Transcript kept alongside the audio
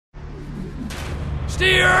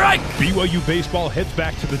Steer right. BYU baseball heads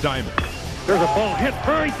back to the diamond. There's a ball hit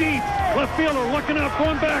very deep. Left fielder looking up,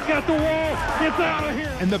 going back at the wall. It's out of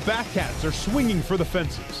here. And the Batcats are swinging for the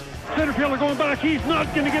fences. Center fielder going back. He's not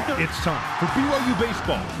going to get there. It's time for BYU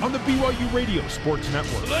baseball on the BYU Radio Sports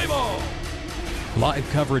Network. Play ball. Live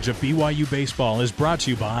coverage of BYU baseball is brought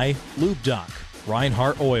to you by Lube Doc,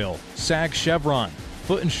 Reinhardt Oil, SAG Chevron,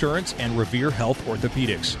 Foot Insurance, and Revere Health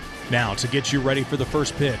Orthopedics. Now, to get you ready for the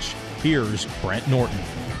first pitch, here's Brent Norton.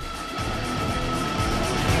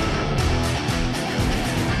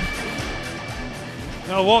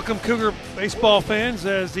 Now, welcome, Cougar baseball fans,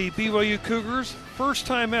 as the BYU Cougars, first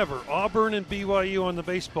time ever, Auburn and BYU on the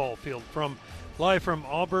baseball field. Live from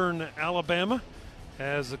Auburn, Alabama,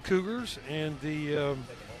 as the Cougars and the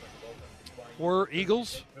War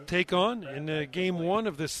Eagles take on in game one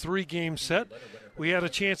of this three-game set. We had a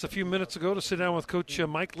chance a few minutes ago to sit down with Coach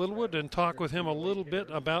Mike Littlewood and talk with him a little bit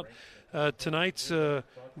about tonight's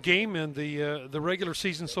game and the regular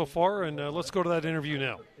season so far, and let's go to that interview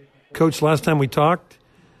now. Coach, last time we talked,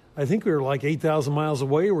 I think we were like 8,000 miles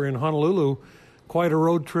away. We're in Honolulu, quite a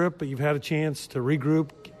road trip, but you've had a chance to regroup,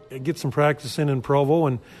 get some practice in Provo,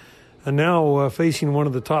 and now facing one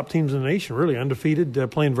of the top teams in the nation, really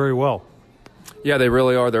undefeated, playing very well. Yeah, they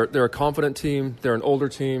really are. They're a confident team. They're an older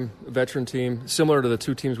team, a veteran team, similar to the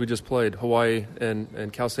two teams we just played, Hawaii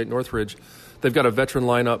and Cal State Northridge. They've got a veteran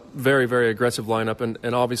lineup, very, very aggressive lineup,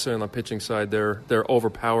 and obviously on the pitching side, they're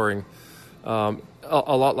overpowering.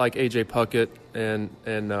 A lot like A.J. Puckett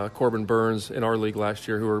and Corbin Burns in our league last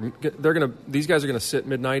year. These guys are gonna sit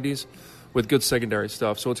mid-90s with good secondary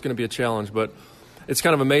stuff, so it's gonna be a challenge. But it's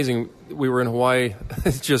kind of amazing. We were in Hawaii.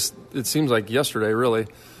 It seems like yesterday, really.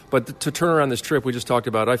 But to turn around this trip we just talked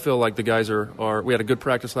about, I feel like the guys are. We had a good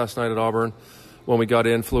practice last night at Auburn. When we got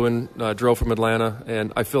in, flew in, drove from Atlanta,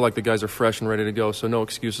 and I feel like the guys are fresh and ready to go. So no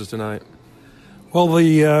excuses tonight. Well,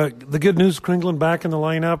 the good news, Kringlen back in the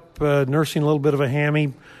lineup, nursing a little bit of a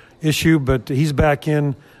hammy issue, but he's back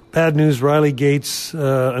in. Bad news, Riley Gates,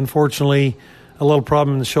 unfortunately, a little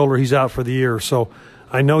problem in the shoulder. He's out for the year. So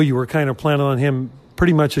I know you were kind of planning on him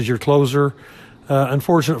pretty much as your closer.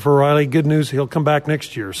 Unfortunate for Riley. Good news, he'll come back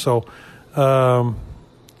next year. So what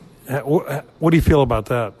do you feel about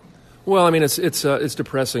that? Well, I mean, it's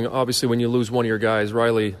depressing. Obviously, when you lose one of your guys,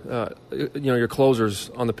 Riley, your closers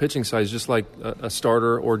on the pitching side is just like a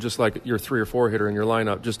starter or just like your 3 or 4 hitter in your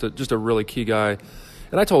lineup, just a really key guy.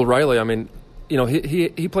 And I told Riley, I mean,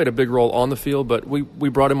 he played a big role on the field, but we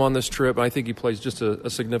brought him on this trip, and I think he plays just a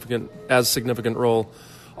significant role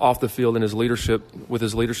off the field in his leadership, with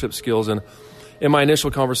his leadership skills. And in my initial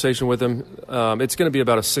conversation with him, it's going to be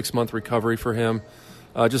about a 6-month recovery for him.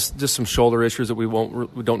 Just some shoulder issues that we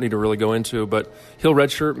don't need to really go into, but he'll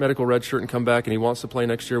medical redshirt, and come back, and he wants to play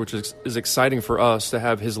next year, which is exciting for us to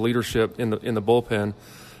have his leadership in the bullpen.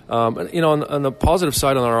 On the positive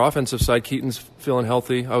side, on our offensive side, Keaton's feeling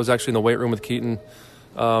healthy. I was actually in the weight room with Keaton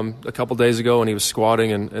a couple days ago, and he was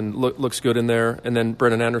squatting and looks good in there. And then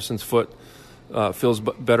Brendan Anderson's foot feels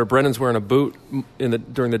better. Brendan's wearing a boot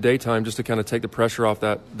during the daytime just to kind of take the pressure off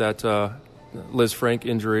that Liz Frank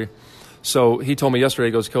injury. So he told me yesterday,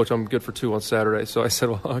 he goes, Coach, I'm good for 2 on Saturday. So I said,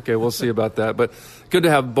 well, okay, we'll see about that. But good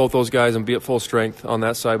to have both those guys and be at full strength on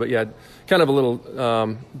that side. But, yeah, kind of a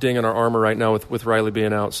little ding in our armor right now with Riley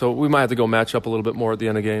being out. So we might have to go match up a little bit more at the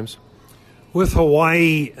end of games. With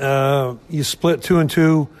Hawaii, you split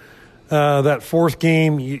 2-2. That fourth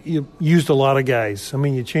game, you used a lot of guys. I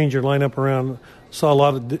mean, you changed your lineup around, saw a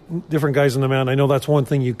lot of different guys on the mound. I know that's one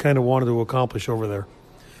thing you kind of wanted to accomplish over there.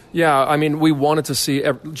 Yeah, I mean, we wanted to see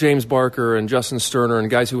James Barker and Justin Sterner and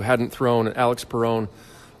guys who hadn't thrown, and Alex Perrone,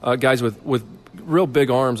 guys with real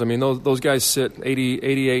big arms. I mean, those guys sit 80,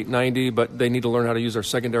 88, 90, but they need to learn how to use their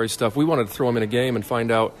secondary stuff. We wanted to throw them in a game and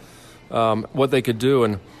find out what they could do.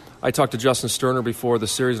 And I talked to Justin Sterner before the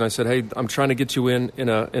series, and I said, hey, I'm trying to get you in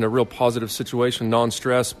a real positive situation,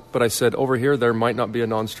 non-stress. But I said, over here, there might not be a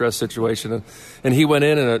non-stress situation. And he went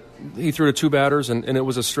in, and he threw to 2 batters, and it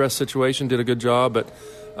was a stress situation, did a good job. But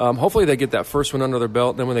hopefully they get that first one under their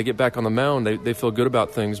belt. Then when they get back on the mound, they feel good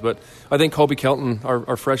about things. But I think Kobe Kelton,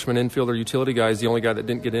 our freshman infielder utility guy, is the only guy that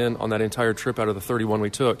didn't get in on that entire trip out of the 31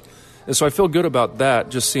 we took. And so I feel good about that,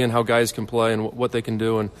 just seeing how guys can play and what they can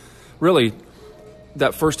do. And really,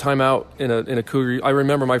 that first time out in a Cougar, I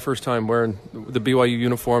remember my first time wearing the BYU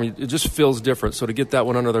uniform. It just feels different. So to get that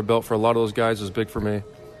one under their belt for a lot of those guys was big for me.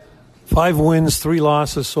 5 wins, 3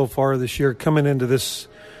 losses so far this year. Coming into this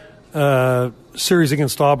series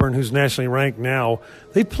against Auburn, who's nationally ranked now,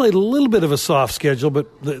 they played a little bit of a soft schedule, but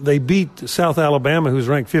they beat South Alabama, who's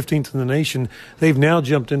ranked 15th in the nation. They've now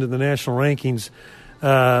jumped into the national rankings.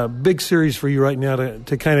 Big series for you right now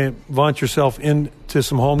to kind of launch yourself into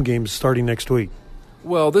some home games starting next week.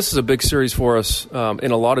 Well, this is a big series for us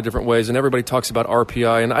in a lot of different ways, and everybody talks about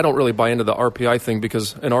RPI, and I don't really buy into the RPI thing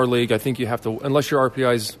because in our league, I think you have to, unless your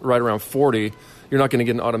RPI is right around 40, you're not going to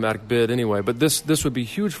get an automatic bid anyway. But this would be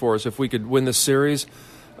huge for us if we could win this series,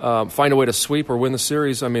 find a way to sweep or win the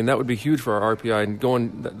series. I mean, that would be huge for our RPI,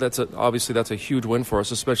 and obviously that's a huge win for us,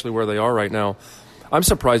 especially where they are right now. I'm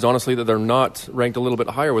surprised, honestly, that they're not ranked a little bit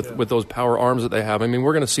higher with those power arms that they have. I mean,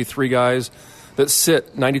 we're going to see three guys that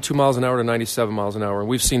sit 92 miles an hour to 97 miles an hour. And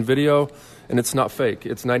we've seen video, and it's not fake.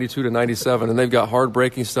 It's 92 to 97, and they've got hard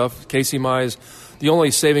braking stuff. Casey Mize, the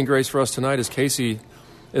only saving grace for us tonight is Casey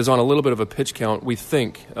is on a little bit of a pitch count, we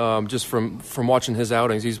think, just from watching his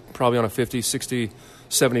outings. He's probably on a 50, 60,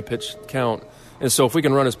 70 pitch count. And so if we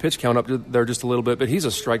can run his pitch count up there just a little bit, but he's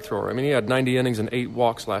a strike thrower. I mean, he had 90 innings and 8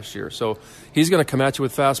 walks last year. So he's going to come at you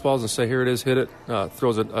with fastballs and say, here it is, hit it.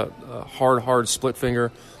 Throws a hard split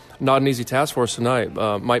finger. Not an easy task for us tonight.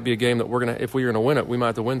 Might be a game that if we're going to win it, we might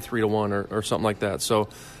have to win 3-1 or something like that. So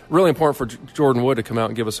really important for Jordan Wood to come out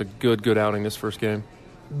and give us a good outing this first game.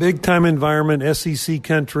 Big time environment, SEC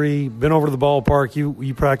country. Been over to the ballpark.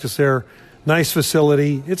 You practice there. Nice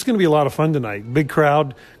facility. It's going to be a lot of fun tonight. Big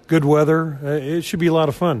crowd, good weather. It should be a lot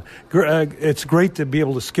of fun. It's great to be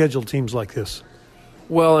able to schedule teams like this.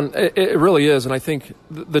 Well, and it really is. And I think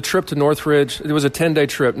the trip to Northridge, it was a 10-day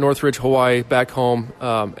trip, Northridge, Hawaii, back home,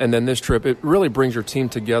 and then this trip, it really brings your team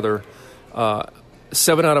together.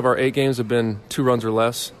 7 out of our 8 games have been 2 runs or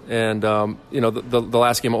less. And, the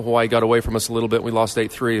last game at Hawaii got away from us a little bit. We lost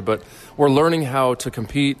 8-3. But we're learning how to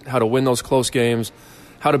compete, how to win those close games,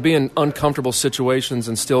 how to be in uncomfortable situations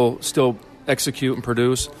and still execute and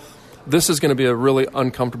produce. This is going to be a really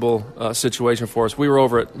uncomfortable situation for us. We were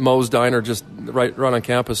over at Moe's Diner just right on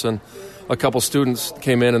campus, and a couple students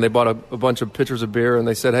came in and they bought a bunch of pitchers of beer, and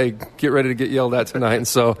they said, hey, get ready to get yelled at tonight. And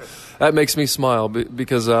so that makes me smile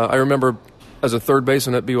because I remember as a third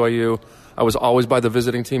baseman at BYU, I was always by the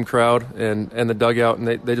visiting team crowd and the dugout, and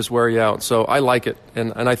they just wear you out. So I like it,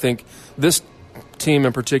 and I think this team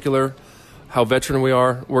in particular, how veteran we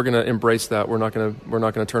are, we're going to embrace that. We're not going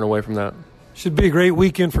to turn away from that. Should be a great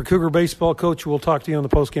weekend for Cougar baseball. Coach, we'll talk to you on the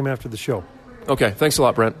postgame after the show. Okay, thanks a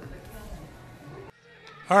lot, Brent.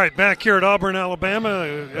 All right, back here at Auburn, Alabama,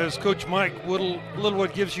 as Coach Mike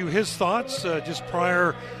Littlewood gives you his thoughts just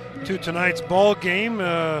prior to tonight's ball game.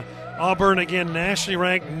 Auburn, again, nationally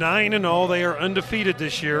ranked 9-0. They are undefeated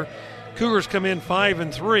this year. Cougars come in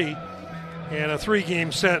 5-3. And a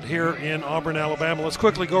 3-game set here in Auburn, Alabama. Let's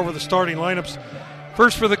quickly go over the starting lineups.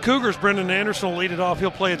 First for the Cougars, Brendan Anderson will lead it off.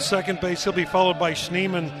 He'll play at second base. He'll be followed by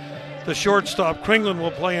Schneeman, the shortstop. Kringlen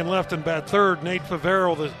will play in left and bat third. Nate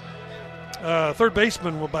Favero, the third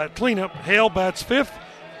baseman, will bat cleanup. Hale bats fifth,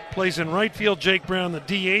 plays in right field. Jake Brown, the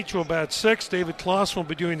DH, will bat sixth. David Kloss will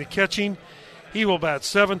be doing the catching. He will bat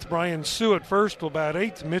seventh. Brian Sue at first will bat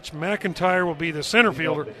eighth. Mitch McIntyre will be the center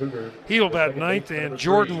fielder. He will bat ninth. And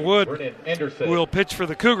Jordan Wood will pitch for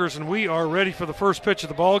the Cougars. And we are ready for the first pitch of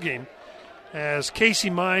the ball game. As Casey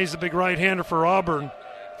Mize, the big right-hander for Auburn,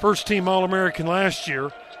 first-team All-American last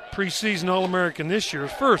year, preseason All-American this year,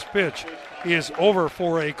 his first pitch is over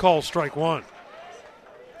for a call, strike one.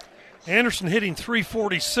 Anderson hitting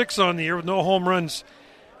 .346 on the year with no home runs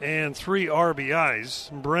and 3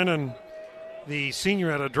 RBIs. Brennan, the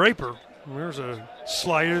senior out of Draper, there's a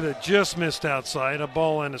slider that just missed outside, a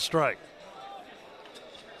ball and a strike.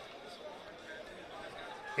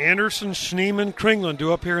 Anderson, Schneeman, Kringlen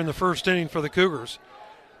due up here in the first inning for the Cougars.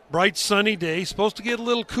 Bright sunny day, supposed to get a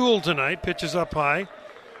little cool tonight. Pitches up high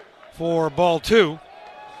for ball 2,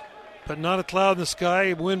 but not a cloud in the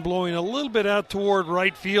sky. Wind blowing a little bit out toward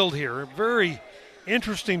right field here. Very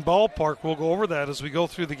interesting ballpark. We'll go over that as we go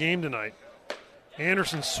through the game tonight.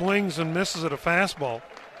 Anderson swings and misses at a fastball.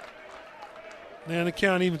 And the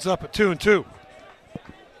count evens up at 2-2.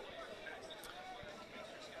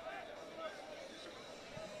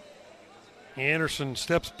 Anderson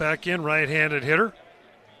steps back in, right-handed hitter.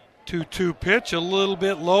 2-2 pitch, a little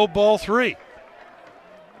bit low, ball 3.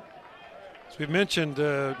 As we mentioned,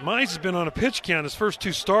 Mize has been on a pitch count his first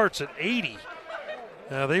 2 starts at 80.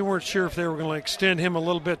 They weren't sure if they were going to extend him a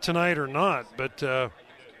little bit tonight or not, but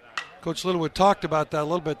Coach Littlewood talked about that a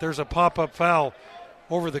little bit. There's a pop-up foul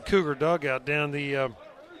over the Cougar dugout down the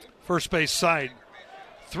first base side.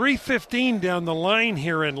 315 down the line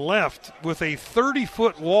here in left with a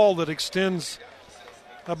 30-foot wall that extends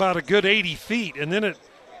about a good 80 feet, and then it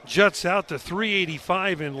juts out to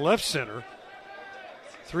 385 in left center,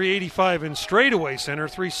 385 in straightaway center,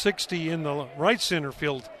 360 in the right center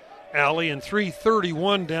field alley, and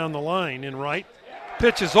 331 down the line in right.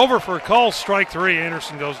 pitch is over for a call, strike 3.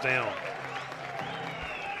 Anderson goes down.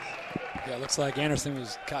 Yeah, it looks like Anderson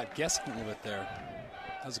was caught guessing a little bit there.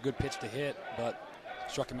 That was a good pitch to hit, but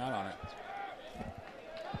struck him out on it.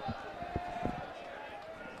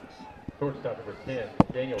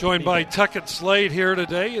 Joined by Tuckett Slade here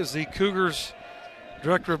today is the Cougars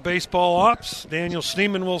Director of Baseball Ops. Daniel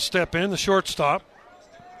Schneemann will step in, the shortstop.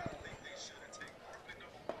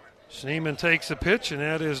 Schneemann takes the pitch, and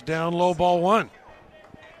that is down low, ball 1.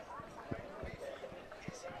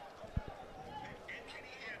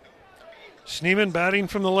 Schneemann batting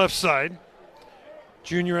from the left side.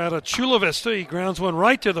 Junior out of Chula Vista. He grounds one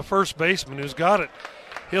right to the first baseman, who's got it.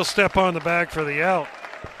 He'll step on the bag for the out.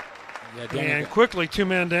 Yeah, and quickly 2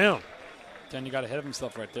 men down. Daniel got ahead of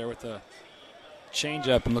himself right there with the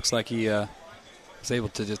changeup, and looks like he was able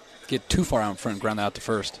to just get too far out in front and ground out to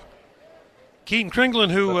first. Keaton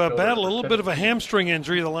Kringlen, who battled a little bit of a hamstring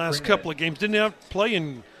injury the last couple of games, didn't have to play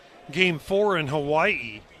in Game 4 in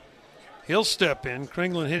Hawaii. He'll step in.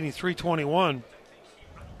 Kringlen hitting .321.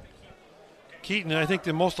 Keaton, I think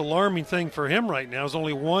the most alarming thing for him right now is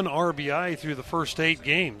only 1 RBI through the first 8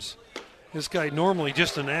 games. This guy normally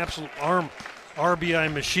just an absolute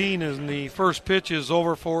RBI machine, and the first pitch is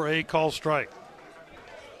over for a call strike.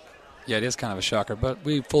 Yeah, it is kind of a shocker, but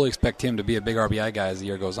we fully expect him to be a big RBI guy as the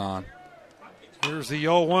year goes on. Here's the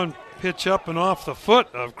 0-1 pitch up and off the foot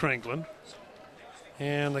of Kringlen.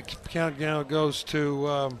 And the count now goes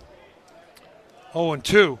to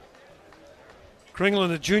 0-2. Kringlen,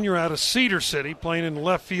 the junior out of Cedar City, playing in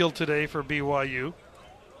left field today for BYU.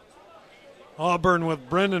 Auburn with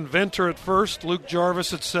Brendan Venter at first, Luke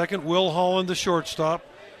Jarvis at second, Will Holland the shortstop,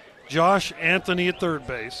 Josh Anthony at third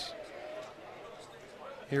base.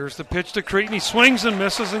 Here's the pitch to Creighton. He swings and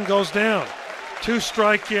misses and goes down. 2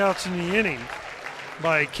 strikeouts in the inning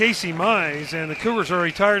by Casey Mize, and the Cougars are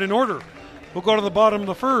retired in order. We'll go to the bottom of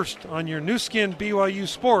the first on your new skin BYU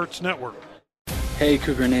Sports Network. Hey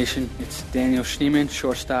Cougar Nation, it's Daniel Schneemann,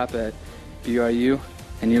 shortstop at BYU,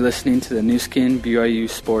 and you're listening to the new skin BYU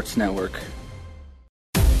Sports Network.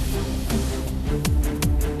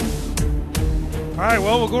 All right,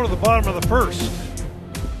 well, we'll go to the bottom of the first.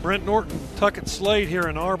 Brent Norton, Tuckett Slade here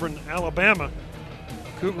in Auburn, Alabama.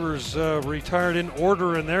 Cougars retired in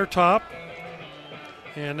order in their top.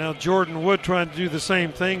 And now Jordan Wood trying to do the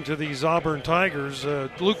same thing to these Auburn Tigers.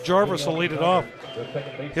 Luke Jarvis will lead it off.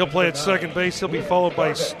 He'll play at second base. He'll be followed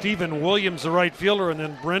by Stephen Williams, the right fielder, and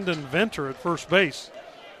then Brendan Venter at first base.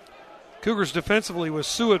 Cougars defensively with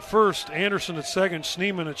Sue at first, Anderson at second,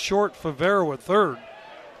 Schneemann at short, Favero at third.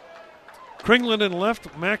 Kringlen in left,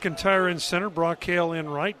 McIntyre in center, Brock Hale in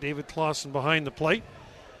right, David Clausen behind the plate.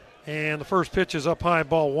 And the first pitch is up high,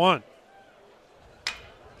 ball 1.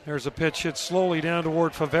 There's a pitch hit slowly down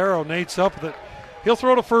toward Favero. Nate's up with it. He'll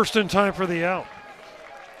throw to first in time for the out.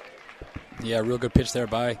 Yeah, real good pitch there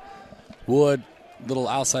by Wood. Little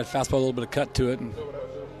outside fastball, a little bit of cut to it, and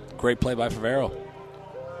great play by Favero.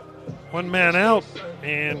 1 man out,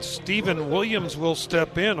 and Stephen Williams will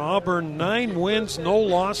step in. Auburn 9 wins, no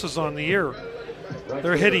losses on the year.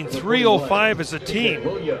 They're hitting .305 as a team,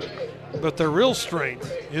 but their real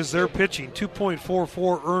strength is their pitching,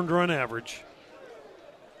 2.44 earned run average.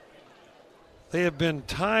 They have been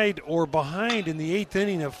tied or behind in the 8th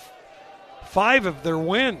inning of 5 of their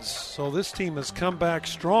wins, so this team has come back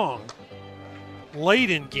strong late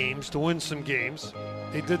in games to win some games.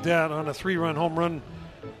 They did that on a 3-run home run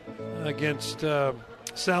against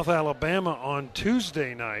South Alabama on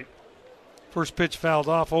Tuesday night. First pitch fouled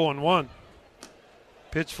off, 0-1.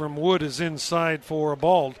 Pitch from Wood is inside for a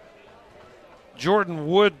ball. Jordan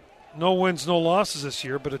Wood, no wins, no losses this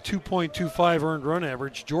year, but a 2.25 earned run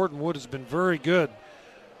average. Jordan Wood has been very good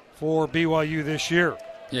for BYU this year.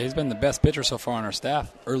 Yeah, he's been the best pitcher so far on our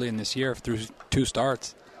staff early in this year through 2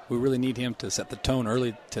 starts. We really need him to set the tone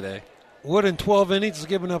early today. Wood in 12 innings has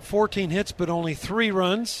given up 14 hits but only 3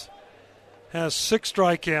 runs. Has 6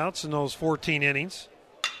 strikeouts in those 14 innings.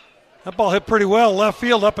 That ball hit pretty well. Left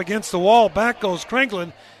field up against the wall. Back goes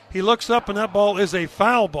Kringlen. He looks up and that ball is a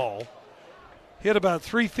foul ball. Hit about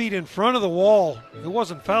 3 feet in front of the wall. It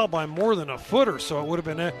wasn't fouled by more than a foot or so. It would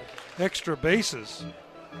have been extra bases.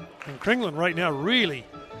 And Kringlen right now really,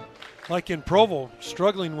 like in Provo,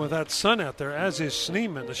 struggling with that sun out there, as is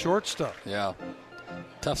Schneemann, the shortstop. Yeah.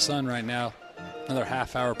 Tough sun right now. Another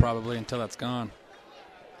half hour probably until that's gone.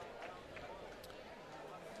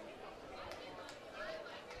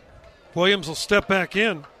 Williams will step back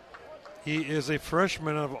in. He is a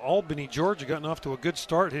freshman out of Albany, Georgia, gotten off to a good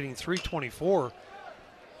start, hitting .324.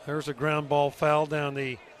 There's a ground ball foul down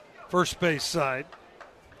the first base side.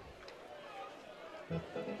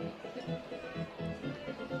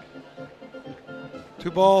 2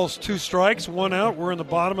 balls, 2 strikes, 1 out. We're in the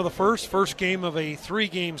bottom of the first game of a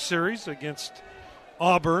 3-game series against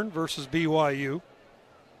Auburn versus BYU.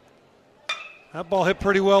 That ball hit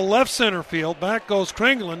pretty well left center field. Back goes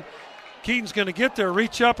Kringlen. Keaton's going to get there,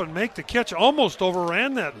 reach up, and make the catch. Almost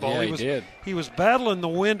overran that ball. Yeah, he did. He was battling the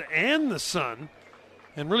wind and the sun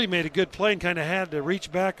and really made a good play and kind of had to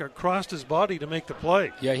reach back across his body to make the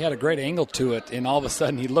play. Yeah, he had a great angle to it, and all of a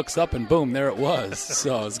sudden he looks up and boom, there it was.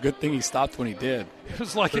 So it's a good thing he stopped when he did. It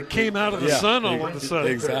was like it came out of the sun all of a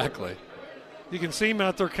sudden. Exactly. You can see him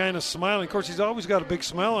out there kind of smiling. Of course, he's always got a big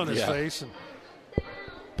smile on his face and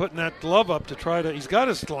putting that glove up to try to – he's got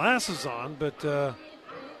his glasses on, but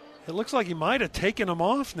it looks like he might have taken them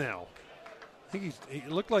off now. I think he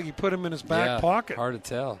looked like he put him in his back pocket. Hard to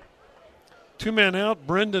tell. 2 men out.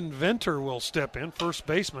 Brendan Venter will step in, first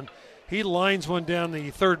baseman. He lines one down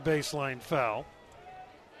the third baseline foul.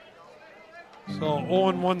 So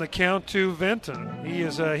 0-1 the count to Venton. He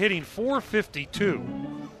is hitting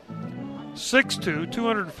 .452. 6'2",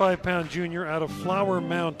 205-pound junior out of Flower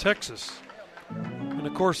Mound, Texas. And,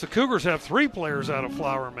 of course, the Cougars have 3 players out of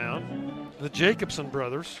Flower Mound, the Jacobson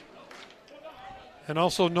brothers, and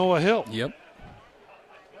also Noah Hill. Yep.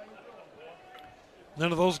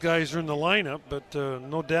 None of those guys are in the lineup, but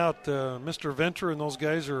no doubt Mr. Venter and those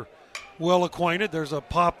guys are well acquainted. There's a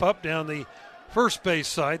pop-up down the first base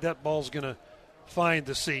side. That ball's going to find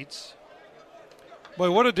the seats. Boy,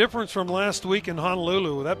 what a difference from last week in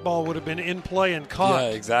Honolulu. That ball would have been in play and caught. Yeah,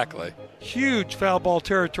 exactly. Huge foul ball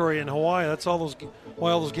territory in Hawaii. That's why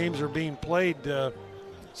all those games are being played.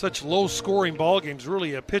 Such low-scoring ball games,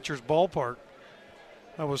 really a pitcher's ballpark.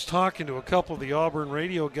 I was talking to a couple of the Auburn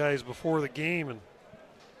radio guys before the game, and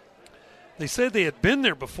they said they had been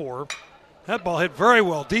there before. That ball hit very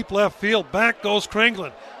well, deep left field. Back goes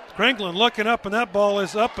Kringlen. Kringlen looking up, and that ball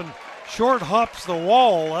is up and short hops the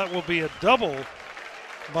wall. That will be a double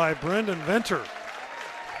by Brendan Venter.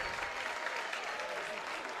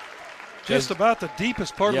 Just about the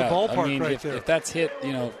deepest part of the ballpark there. If that's hit,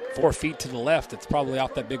 4 feet to the left, it's probably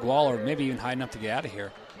off that big wall or maybe even high enough to get out of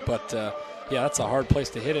here. But, that's a hard place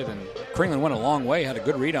to hit it. And Kringlen went a long way, had a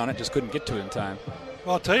good read on it, just couldn't get to it in time.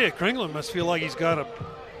 Well, I'll tell you, Kringlen must feel like he's got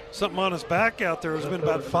something on his back out there. There's been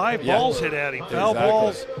about 5 balls hit at him. Foul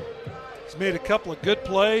balls. He's made a couple of good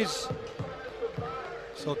plays.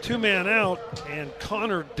 So 2 men out, and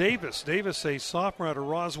Connor Davis, a sophomore out of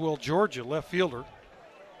Roswell, Georgia, left fielder,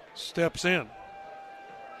 steps in.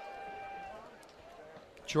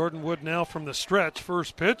 Jordan Wood now from the stretch,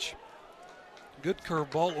 first pitch. Good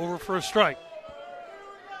curveball over for a strike.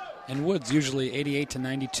 And Wood's usually 88 to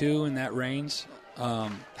 92 in that range.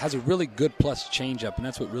 Has a really good plus changeup, and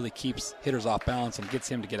that's what really keeps hitters off balance and gets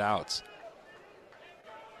him to get outs.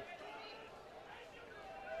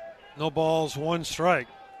 No balls, 1 strike.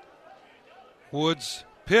 Woods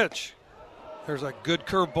pitch. There's a good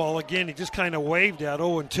curveball again. He just kind of waved at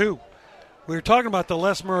 0-2. We were talking about the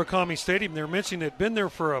Les Murakami Stadium. They were mentioning they'd been there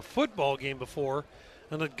for a football game before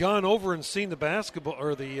and had gone over and seen the basketball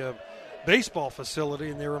or the baseball facility,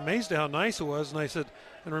 and they were amazed at how nice it was. And I said,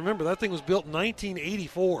 and remember, that thing was built in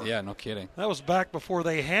 1984. Yeah, no kidding. That was back before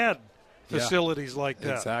they had facilities like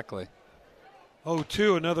that. Exactly.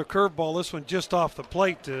 0-2, another curveball. This one just off the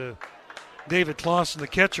plate to David Clausen, the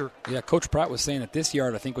catcher. Yeah, Coach Pratt was saying that this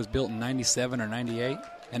yard, I think, was built in 97 or 98.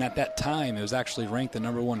 And at that time, it was actually ranked the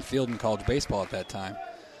 #1 field in college baseball at that time.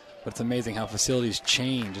 But it's amazing how facilities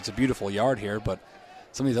change. It's a beautiful yard here, but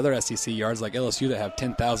some of these other SEC yards like LSU that have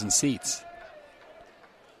 10,000 seats.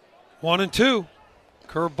 1-2.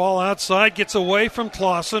 Curveball outside, gets away from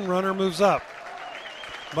Clausen. Runner moves up.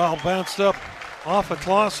 Ball bounced up off of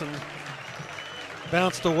Clausen.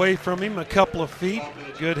 Bounced away from him a couple of feet.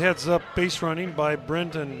 Good heads-up base running by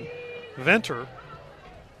Brendan Venter.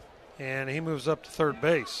 And he moves up to third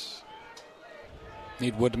base.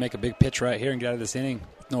 Need Wood to make a big pitch right here and get out of this inning.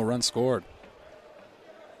 No run scored.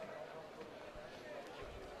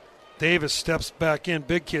 Davis steps back in.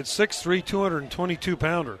 Big kid, 6'3",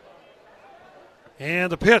 222-pounder.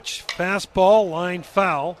 And the pitch. Fastball, line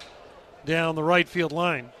foul down the right field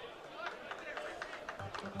line.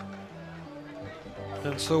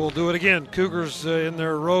 And so we'll do it again. Cougars in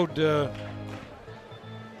their road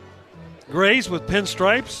grays with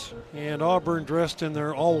pinstripes, and Auburn dressed in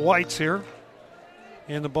their all whites here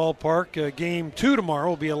in the ballpark. Game 2 tomorrow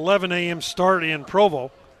will be 11 a.m. start in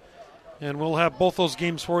Provo. And we'll have both those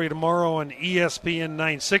games for you tomorrow on ESPN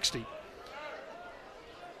 960.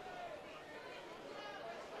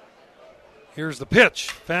 Here's the pitch.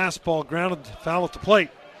 Fastball grounded, foul at the plate.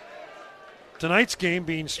 Tonight's game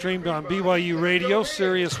being streamed on BYU Radio,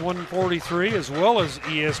 Sirius 143, as well as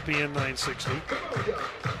ESPN 960.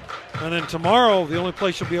 And then tomorrow, the only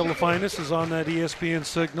place you'll be able to find us is on that ESPN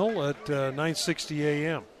signal at 9:60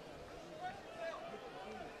 a.m.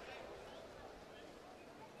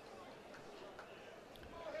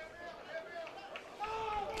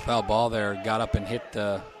 Foul ball there, got up and hit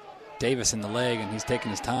Davis in the leg, and he's taking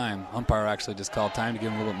his time. Umpire actually just called time to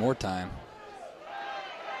give him a little bit more time.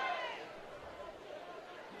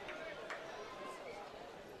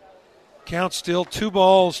 Count still 2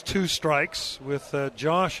 balls, 2 strikes with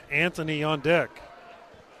Josh Anthony on deck.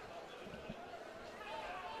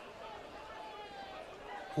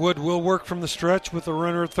 Wood will work from the stretch with the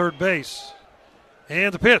runner at third base.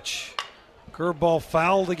 And the pitch. Curveball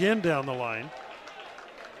fouled again down the line.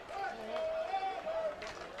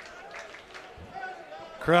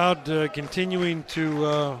 Crowd continuing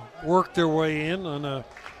to work their way in on a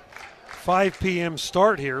 5 p.m.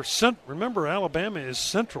 start here. Remember, Alabama is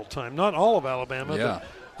Central Time. Not all of Alabama. Yeah.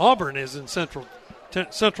 Auburn is in Central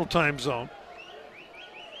Time Zone.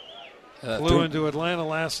 Flew into Atlanta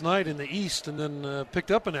last night in the East and then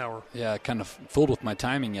picked up an hour. Yeah, I kind of fooled with my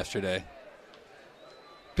timing yesterday.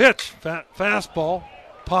 Pitch, fastball,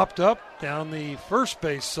 popped up down the first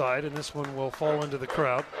base side, and this one will fall into the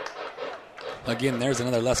crowd. Again, there's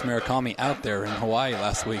another Les Murakami out there in Hawaii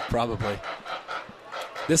last week, probably.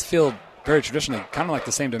 This field, very traditionally, kind of like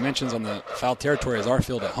the same dimensions on the foul territory as our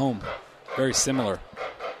field at home. Very similar.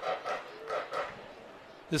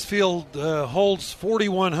 This field holds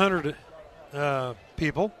 4,100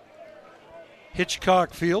 people.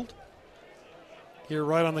 Hitchcock Field here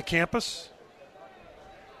right on the campus.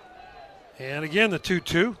 And again, the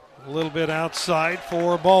 2-2, a little bit outside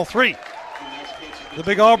for ball 3. The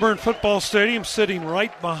big Auburn football stadium sitting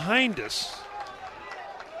right behind us.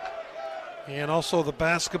 And also the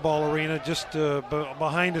basketball arena just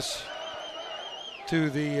behind us to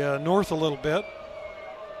the north a little bit.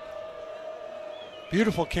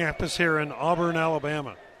 Beautiful campus here in Auburn,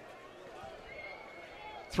 Alabama.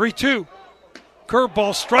 3-2.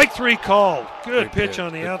 Curveball, strike 3 called. Good pitch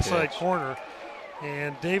on the outside corner.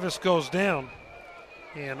 And Davis goes down.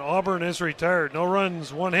 And Auburn is retired. No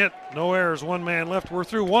runs, 1 hit, no errors, 1 man left. We're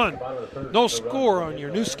through 1. No score on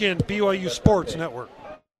your new skin BYU Sports Network.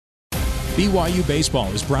 BYU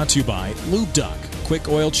Baseball is brought to you by Lube Duck. Quick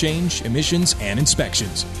oil change, emissions, and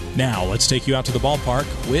inspections. Now let's take you out to the ballpark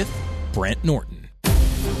with Brent Norton.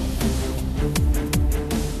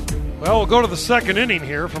 Well, we'll go to the second inning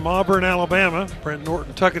here from Auburn, Alabama. Brent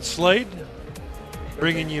Norton, Tuckett Slade,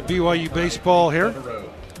 bringing you BYU baseball here.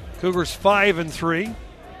 Cougars 5-3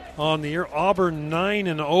 on the year. Auburn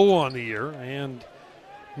 9-0 on the year. And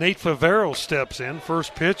Nate Favero steps in.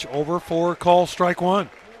 First pitch over for call strike 1.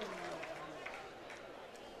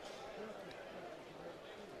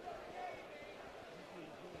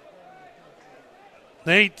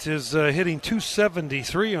 Nate is hitting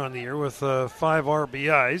 .273 on the year with 5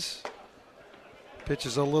 RBIs.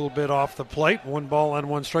 Pitches a little bit off the plate. 1 ball and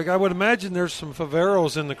 1 strike. I would imagine there's some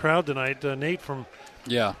Faveros in the crowd tonight. Nate from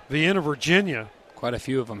Vienna, Virginia. Quite a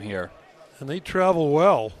few of them here. And they travel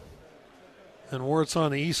well. And where it's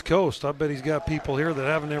on the East Coast, I bet he's got people here that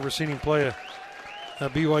haven't ever seen him play a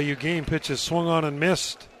BYU game. Pitches swung on and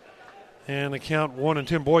missed. And the count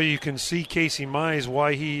 1-2. Boy, you can see Casey Mize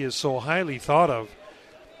why he is so highly thought of.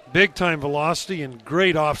 Big-time velocity and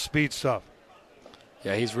great off-speed stuff.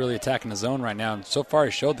 Yeah, he's really attacking the zone right now. And so far,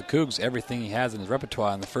 he showed the Cougs everything he has in his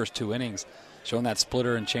repertoire in the first 2 innings, showing that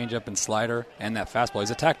splitter and changeup and slider and that fastball.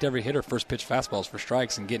 He's attacked every hitter, first-pitch fastballs for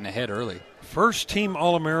strikes and getting ahead early. First-team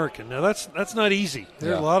All-American. Now, that's not easy.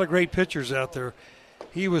 There's a lot of great pitchers out there.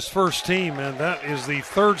 He was first-team, and that is the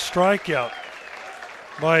 3rd strikeout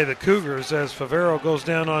by the Cougars as Favero goes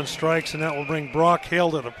down on strikes, and that will bring Brock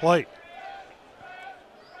Hale to the plate.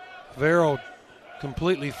 Favero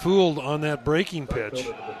completely fooled on that breaking pitch.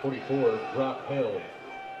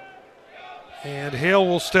 And Hale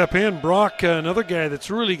will step in. Brock, another guy that's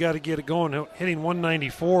really got to get it going, hitting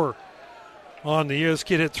 194 on the year. This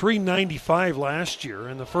kid hit 395 last year,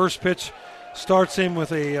 and the first pitch starts in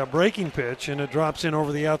with a breaking pitch, and it drops in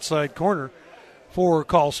over the outside corner for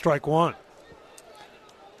call strike 1.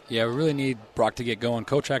 Yeah, we really need Brock to get going.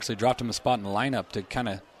 Coach actually dropped him a spot in the lineup to kind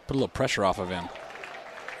of put a little pressure off of him.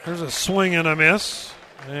 There's a swing and a miss,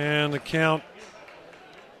 and the count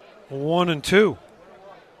 1-2.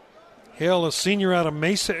 Hale, a senior out of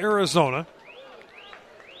Mesa, Arizona,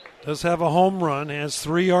 does have a home run, has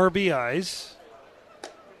 3 RBIs,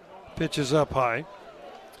 pitches up high.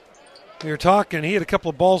 You're talking, he had a couple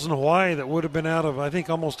of balls in Hawaii that would have been out of, I think,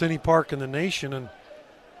 almost any park in the nation,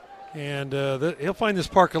 and he'll find this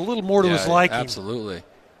park a little more to his liking. Absolutely.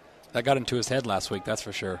 That got into his head last week, that's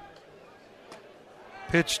for sure.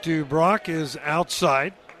 Pitch to Brock is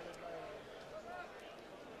outside.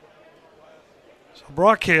 So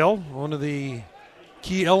Brock Hale, one of the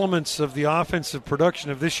key elements of the offensive production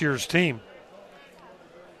of this year's team,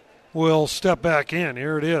 will step back in.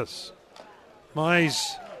 Here it is.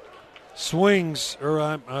 Mize swings,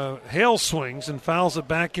 or Hale swings and fouls it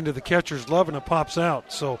back into the catcher's glove, and it pops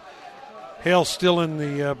out. So Hale's still in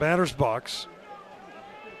the batter's box.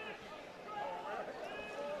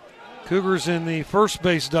 Cougars in the first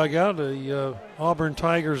base dugout. The Auburn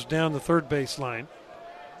Tigers down the third base line.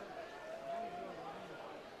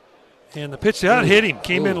 And the pitch out hit him.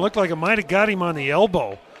 Came in, looked like it might have got him on the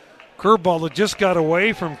elbow. Curveball that just got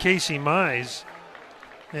away from Casey Mize.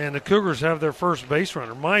 And the Cougars have their first base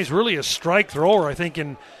runner. Mize really a strike thrower. I think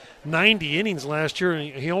in 90 innings last year,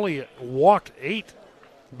 he only walked 8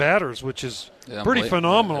 batters, which is pretty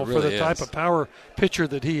phenomenal for the type of power pitcher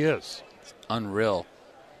that he is. It's unreal.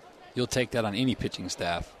 You'll take that on any pitching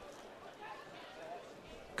staff.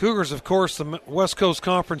 Cougars, of course, the West Coast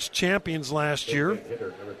Conference champions last year,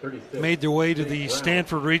 made their way to the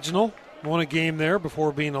Stanford Regional, won a game there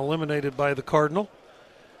before being eliminated by the Cardinal.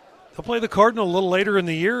 They'll play the Cardinal a little later in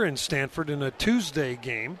the year in Stanford in a Tuesday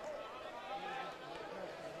game.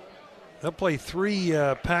 They'll play 3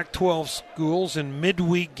 Pac-12 schools in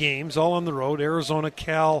midweek games, all on the road, Arizona,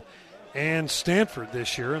 Cal, and Stanford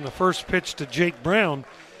this year. And the first pitch to Jake Brown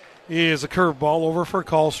is a curveball over for a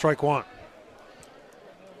call, strike 1.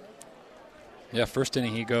 Yeah, first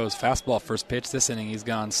inning he goes fastball first pitch. This inning he's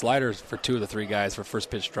gone sliders for 2 of the 3 guys for first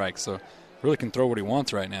pitch strikes. So really can throw what he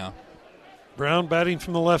wants right now. Brown batting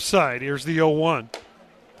from the left side. Here's the 0-1.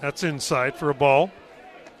 That's inside for a ball.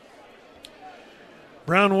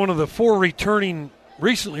 Brown, one of the 4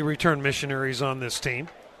 recently returned missionaries on this team.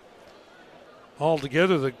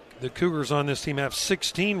 Altogether, the Cougars on this team have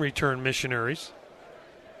 16 return missionaries.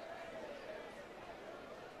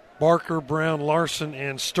 Barker, Brown, Larson,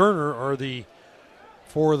 and Sterner are the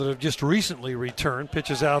 4 that have just recently returned.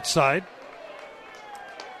 Pitches outside.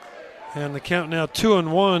 And the count now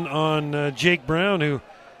 2-1 on Jake Brown, who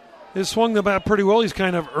has swung the bat pretty well. He's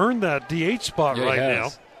kind of earned that DH spot right now.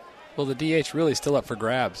 Well, the DH really is still up for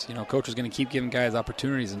grabs. You know, coach is going to keep giving guys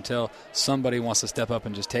opportunities until somebody wants to step up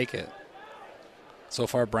and just take it. So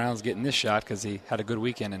far, Brown's getting this shot because he had a good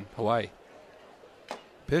weekend in Hawaii.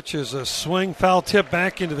 Pitch is a swing, foul tip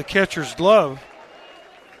back into the catcher's glove.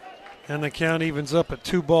 And the count evens up at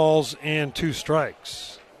 2 balls and 2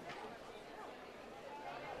 strikes.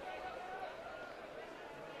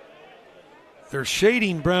 They're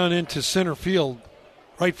shading Brown into center field.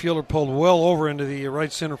 Right fielder pulled well over into the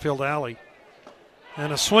right center field alley.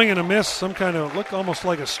 And a swing and a miss, some kind of look almost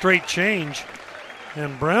like a straight change.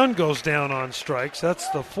 And Brown goes down on strikes. That's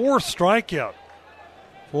the 4th strikeout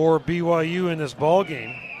for BYU in this ball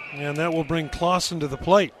game. And that will bring Clausen to the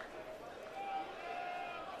plate.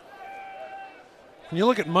 When you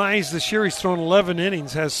look at Mize this year, he's thrown 11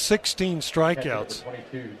 innings, has 16 strikeouts.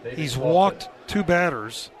 He's walked 2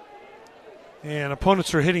 batters. And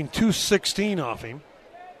opponents are hitting .216 off him.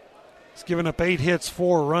 He's given up 8 hits,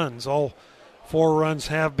 4 runs. All 4 runs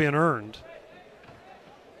have been earned.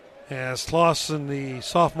 As Clausen, the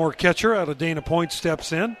sophomore catcher out of Dana Point,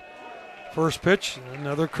 steps in. First pitch,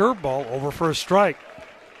 another curveball over for a strike.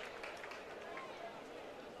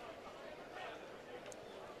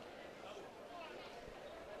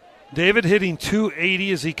 David hitting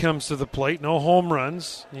 .280 as he comes to the plate. No home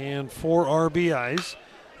runs and 4 RBIs.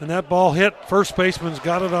 And that ball hit. First baseman's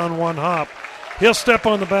got it on 1 hop. He'll step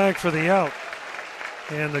on the bag for the out.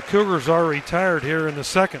 And the Cougars are retired here in the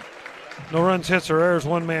second. No runs, hits, or errors,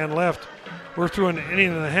 1 man left. We're through an inning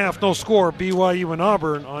and a half. No score, BYU and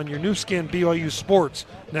Auburn on your new skin BYU Sports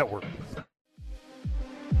Network.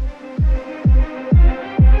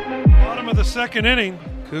 Bottom of the second inning,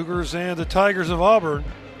 Cougars and the Tigers of Auburn.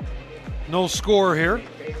 No score here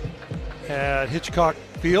at Hitchcock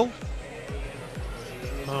Field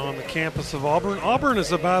on the campus of Auburn. Auburn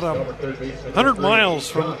is about 100 miles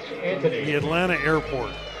from the Atlanta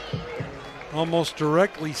airport, almost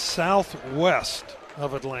directly southwest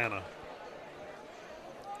of Atlanta.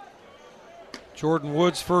 Jordan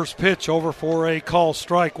Wood's first pitch over for a call,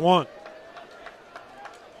 strike 1.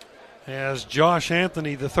 As Josh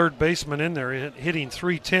Anthony, the third baseman in there, hitting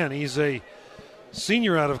 .310. He's a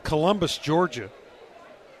senior out of Columbus, Georgia.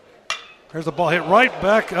 There's the ball hit right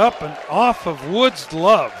back up and off of Wood's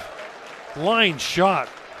glove. Line shot.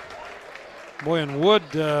 Boy, and Wood,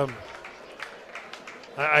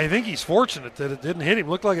 I think he's fortunate that it didn't hit him.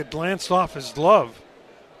 Looked like it glanced off his glove.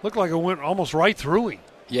 Looked like it went almost right through him.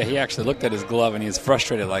 Yeah, he actually looked at his glove and he was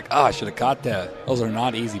frustrated, like, I should have caught that. Those are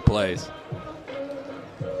not easy plays.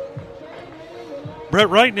 Brett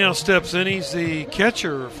Wright now steps in. He's the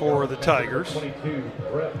catcher for the Tigers.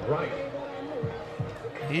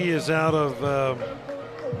 He is out of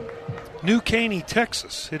New Caney,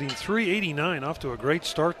 Texas, hitting .389, off to a great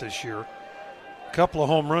start this year. A couple of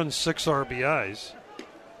home runs, 6 RBIs.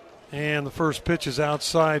 And the first pitch is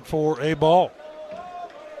outside for a ball.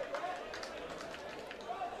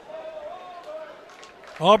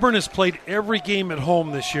 Auburn has played every game at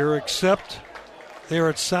home this year except they're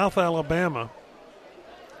at South Alabama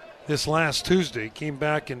this last Tuesday. Came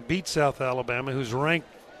back and beat South Alabama, who's ranked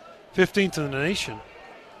 15th in the nation.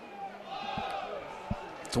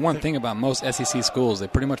 It's the one thing about most SEC schools. They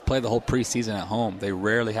pretty much play the whole preseason at home. They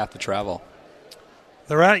rarely have to travel.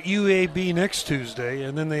 They're at UAB next Tuesday,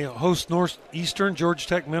 and then they host Northeastern, Georgia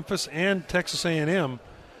Tech, Memphis, and Texas A&M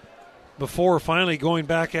before finally going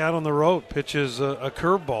back out on the road. Pitches a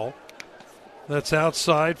curveball that's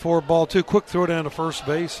outside for ball 2. Quick throw down to first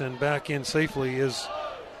base, and back in safely is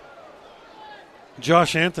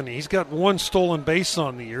Josh Anthony. He's got 1 stolen base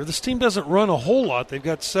on the year. This team doesn't run a whole lot. They've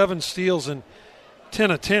got 7 steals and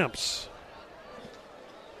 10 attempts.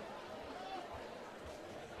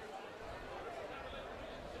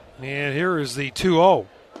 And here is the 2-0.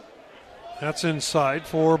 That's inside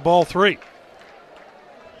for ball 3.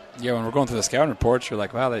 Yeah, when we're going through the scouting reports, you're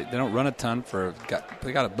like, wow, they don't run a ton.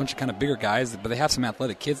 They got a bunch of kind of bigger guys, but they have some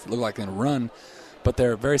athletic kids that look like they can run, but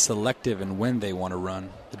they're very selective in when they want to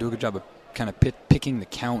run. They do a good job of kind of picking the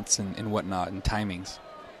counts and whatnot and timings.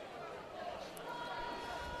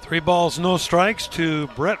 3 balls, no strikes to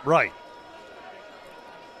Brett Wright.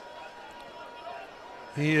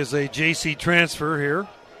 He is a JC transfer here.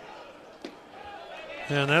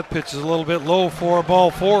 And that pitch is a little bit low for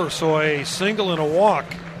ball 4, so a single and a walk.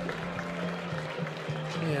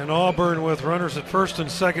 And Auburn with runners at first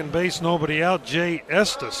and second base, nobody out. Jay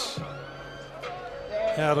Estes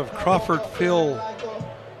out of Crawfordville,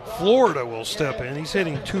 Florida will step in. He's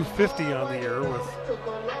hitting .250 on the year with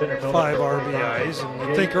 5 RBIs. And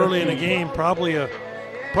you think early in the game, probably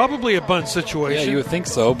a bunt situation. Yeah, you would think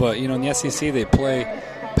so, but in the SEC they play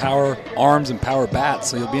power arms and power bats,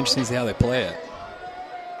 so it'll be interesting to see how they play it.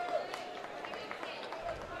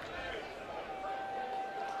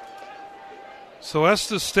 So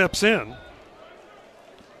Estes steps in.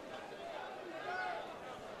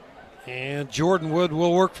 And Jordan Wood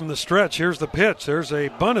will work from the stretch. Here's the pitch. There's a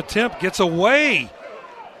bunt attempt. Gets away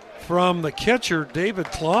from the catcher, David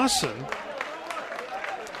Clausen.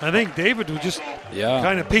 I think David was just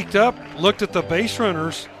kind of peeked up, looked at the base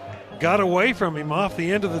runners, got away from him off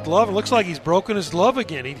the end of the glove. It looks like he's broken his glove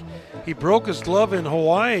again. He broke his glove in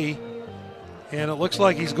Hawaii, and it looks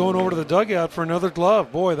like he's going over to the dugout for another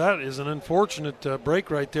glove. Boy, that is an unfortunate break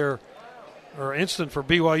right there, or instant for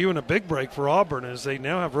BYU, and a big break for Auburn as they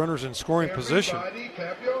now have runners in scoring position.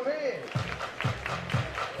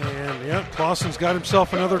 And, Clausen's got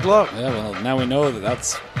himself another glove. Yeah, well, now we know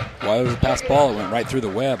that's why it was a pass ball. It went right through the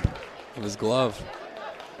web of his glove.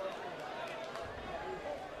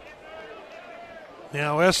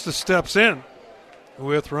 Now Estes steps in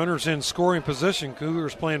with runners in scoring position.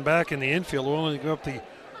 Cougars playing back in the infield. We'll only give up the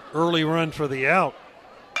early run for the out.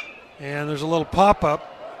 And there's a little pop-up.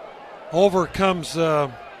 Over comes,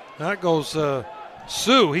 that goes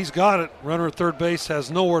Sue. He's got it. Runner at third base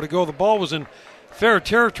has nowhere to go. The ball was in fair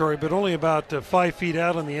territory, but only about 5 feet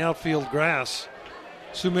out on the outfield grass.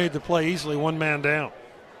 Sue made the play easily, 1 man down.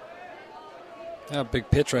 Yeah,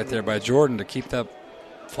 big pitch right there by Jordan to keep that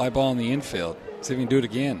fly ball in the infield. See if he can do it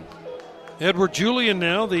again. Edward Julian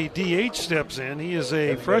now, the DH, steps in. He is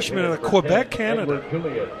a freshman out of Quebec, Canada,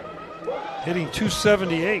 hitting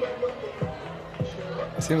 .278.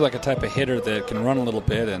 Seems like a type of hitter that can run a little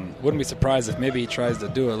bit, and wouldn't be surprised if maybe he tries to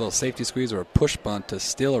do a little safety squeeze or a push bunt to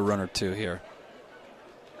steal a run or two here.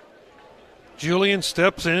 Julian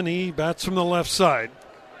steps in. He bats from the left side.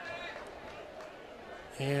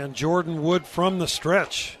 And Jordan Wood from the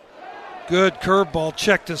stretch. Good curveball,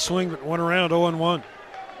 checked his swing, but went around 0-1.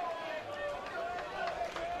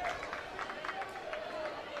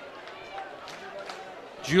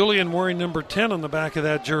 Julian wearing number 10 on the back of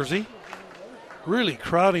that jersey. Really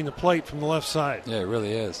crowding the plate from the left side. Yeah, it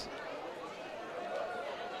really is.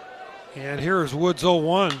 And here is Woods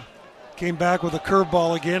 0-1. Came back with a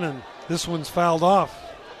curveball again, and this one's fouled off.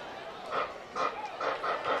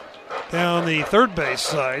 Down the third base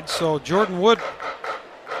side. So Jordan Wood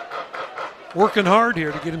working hard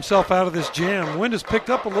here to get himself out of this jam. Wind has picked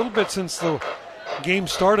up a little bit since the game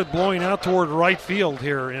started, blowing out toward right field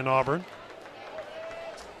here in Auburn.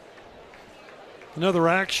 Another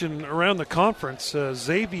action around the conference.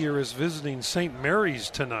 Xavier is visiting St. Mary's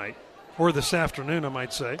tonight, or this afternoon, I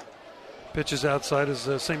might say. Pitches outside as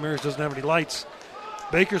St. Mary's doesn't have any lights.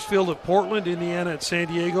 Bakersfield at Portland, Indiana at San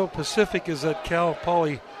Diego. Pacific is at Cal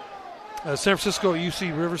Poly San Francisco,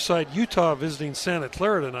 UC Riverside, Utah visiting Santa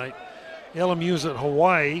Clara tonight. LMU's at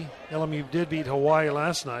Hawaii. LMU did beat Hawaii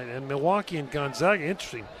last night. And Milwaukee and Gonzaga,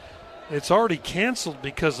 interesting. It's already canceled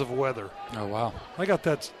because of weather. Oh, wow. I got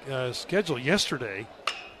that schedule yesterday.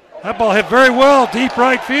 That ball hit very well, deep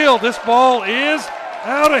right field. This ball is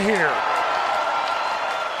out of here.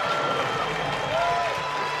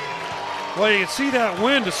 Well, you can see that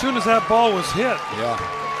wind as soon as that ball was hit.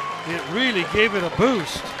 Yeah. It really gave it a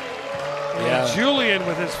boost. Yeah. And Julian,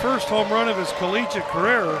 with his first home run of his collegiate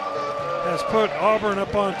career, has put Auburn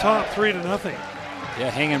up on top 3-0. Yeah,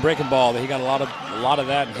 hanging breaking ball. He got a lot of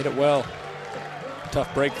that and hit it well.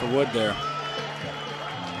 Tough break for Wood there.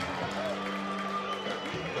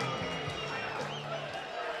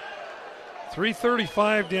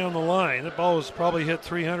 .335 down the line. That ball was probably hit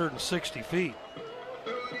 360 feet.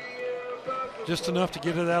 Just enough to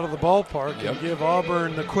get it out of the ballpark and give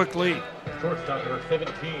Auburn the quick lead. Shortstop number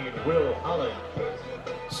 17, Will Holland.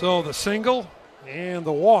 So the single and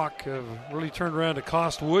the walk have really turned around to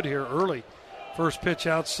cost Wood here early. First pitch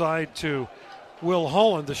outside to Will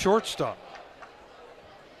Holland, the shortstop.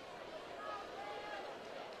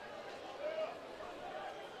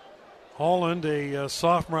 Holland, a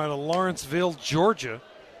sophomore out of Lawrenceville, Georgia,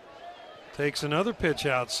 takes another pitch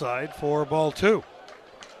outside for ball 2.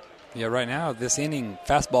 Yeah, right now, this inning,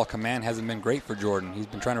 fastball command hasn't been great for Jordan. He's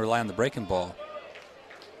been trying to rely on the breaking ball.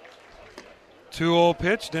 2-0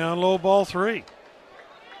 pitch, down low, ball 3.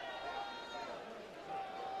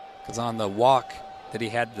 Because on the walk that he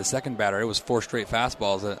had the second batter, it was 4 straight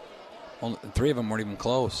fastballs. That 3 of them weren't even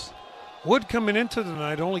close. Wood coming into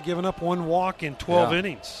tonight only giving up 1 walk in 12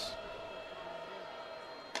 innings.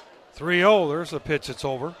 3-0, there's a pitch that's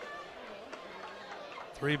over.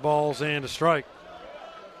 3 balls and a strike.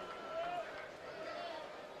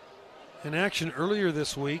 In action earlier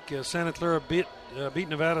this week, Santa Clara beat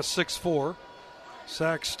Nevada 6-4.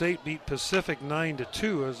 Sac State beat Pacific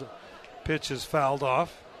 9-2 as a pitch is fouled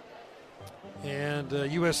off. And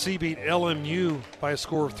USC beat LMU by a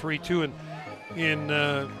score of 3-2.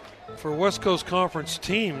 And for West Coast Conference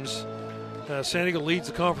teams, San Diego leads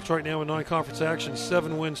the conference right now in non-conference action.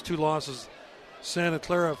 7 wins, 2 losses. Santa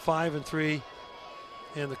Clara at 5-3.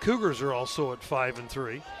 And the Cougars are also at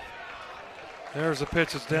 5-3. There's a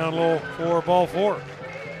pitch that's down low for ball 4.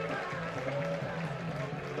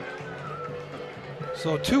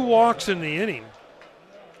 So 2 walks in the inning.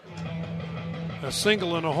 A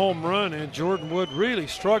single and a home run, and Jordan Wood really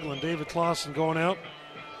struggling. David Clausen going out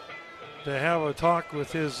to have a talk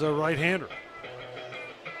with his right-hander.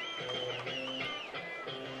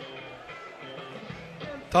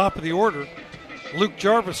 Top of the order, Luke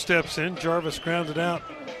Jarvis steps in. Jarvis grounded out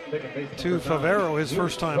to Favero his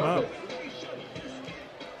first time up.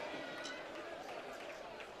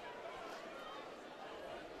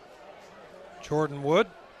 Jordan Wood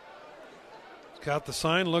got the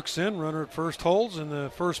sign, looks in, runner at first holds, and the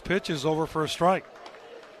first pitch is over for a strike.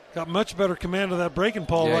 Got much better command of that breaking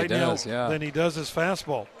ball now than he does his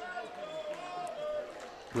fastball.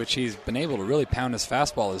 Which he's been able to really pound his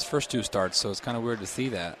fastball his first 2 starts, so it's kind of weird to see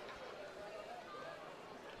that.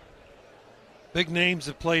 Big names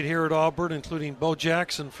have played here at Auburn, including Bo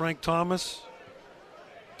Jackson, Frank Thomas,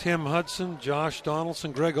 Tim Hudson, Josh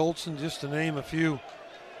Donaldson, Greg Olson, just to name a few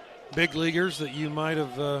big leaguers that you might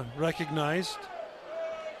have recognized.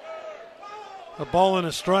 A ball and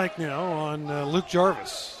a strike now on Luke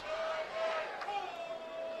Jarvis.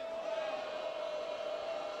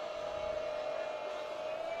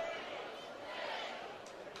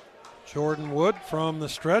 Jordan Wood from the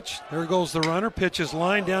stretch. There goes the runner. Pitches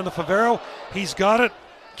line down to Favero. He's got it.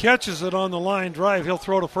 Catches it on the line drive. He'll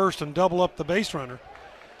throw to first and double up the base runner.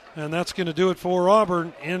 And that's going to do it for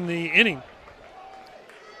Auburn in the inning.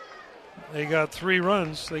 They got 3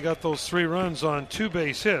 runs. They got those 3 runs on 2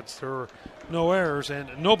 base hits. There were no errors and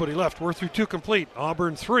nobody left. We're through 2 complete.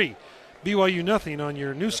 Auburn 3, BYU nothing on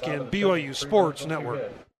your new skin, BYU Sports Network.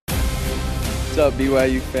 What's up,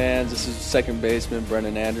 BYU fans? This is second baseman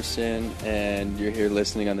Brendan Anderson, and you're here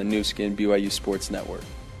listening on the new skin, BYU Sports Network.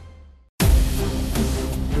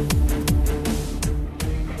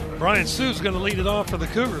 Brian Sue's going to lead it off for the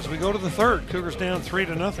Cougars. We go to the 3rd. Cougars down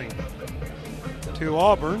 3-0 to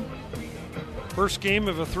Auburn. First game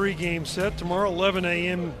of a 3-game set tomorrow, 11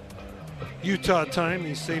 a.m. Utah time.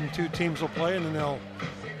 These same 2 teams will play, and then they'll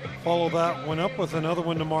follow that one up with another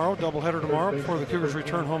one tomorrow, doubleheader tomorrow, before the Cougars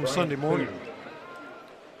return home Sunday morning.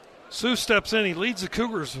 Sue steps in. He leads the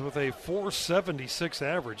Cougars with a .476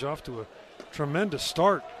 average, off to a tremendous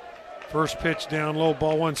start. First pitch down low,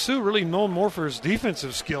 ball 1. Sue really known more for his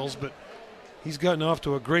defensive skills, but he's gotten off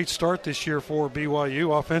to a great start this year for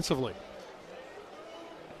BYU offensively.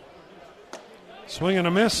 Swing and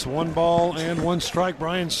a miss. 1 ball and 1 strike.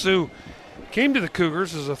 Brian Sue came to the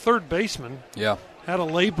Cougars as a third baseman. Yeah. Had a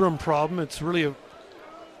labrum problem. It's really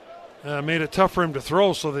made it tough for him to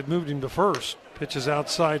throw, so they moved him to first. Pitches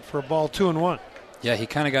outside for a ball, 2-1. Yeah, he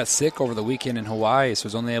kind of got sick over the weekend in Hawaii, so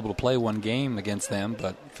was only able to play 1 game against them,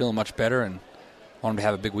 but feeling much better and wanted to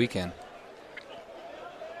have a big weekend.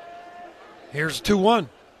 Here's 2-1.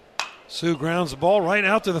 Sue grounds the ball right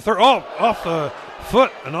out to the third. Oh, off the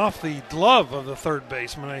foot and off the glove of the third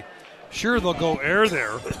baseman. I'm sure they'll go air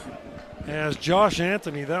there. As Josh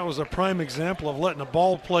Anthony, that was a prime example of letting a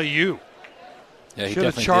ball play you. Yeah, he should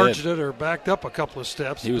have definitely charged did. it or backed up a couple of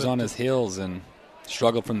steps. He was on his heels and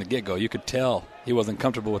struggled from the get-go. You could tell he wasn't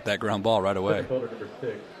comfortable with that ground ball right away.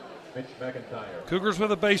 Cougars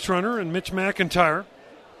with a base runner and Mitch McIntyre,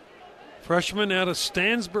 freshman out of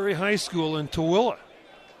Stansbury High School in Tooele,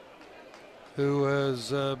 who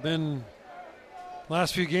has been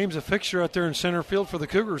last few games a fixture out there in center field for the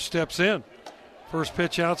Cougars, steps in. First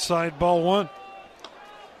pitch outside, ball 1.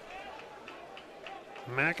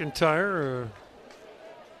 McIntyre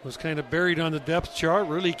was kind of buried on the depth chart,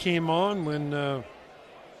 really came on when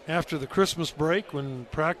after the Christmas break when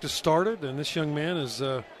practice started, and this young man is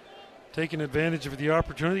taking advantage of the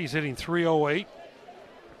opportunity. He's hitting .308.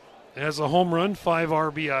 Has a home run, 5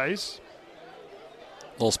 RBIs.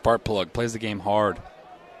 Little spark plug, plays the game hard.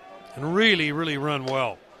 And really, really run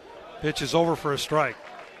well. Pitch is over for a strike.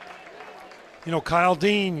 You know, Kyle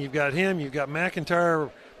Dean, you've got him, you've got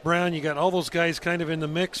McIntyre, Brown, you got all those guys kind of in the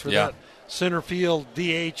mix for that center field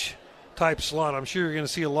DH type slot. I'm sure you're going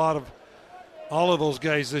to see a lot of all of those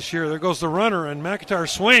guys this year. There goes the runner, and McIntyre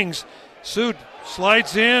swings. Sue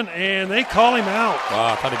slides in, and they call him out.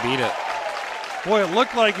 Wow, I thought he beat it. Boy, it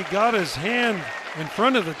looked like he got his hand in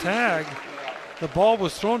front of the tag. The ball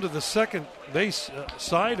was thrown to the second base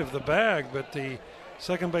side of the bag, but the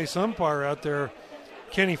second base umpire out there,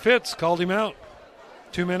 Kenny Fitz, called him out.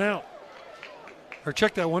 2 men out. Or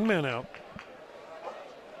check that 1 man out.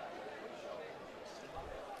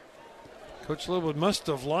 Coach Littlewood must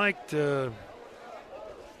have liked the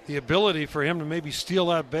ability for him to maybe steal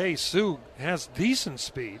that base. Sue has decent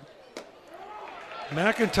speed.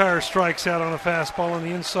 McIntyre strikes out on a fastball in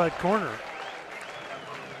the inside corner.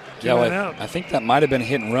 I think that might have been a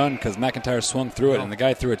hit and run because McIntyre swung through it, and the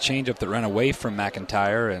guy threw a changeup that ran away from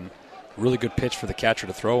McIntyre, and really good pitch for the catcher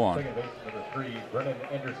to throw on.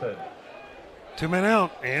 2 men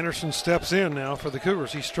out. Anderson steps in now for the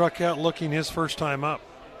Cougars. He struck out looking his first time up.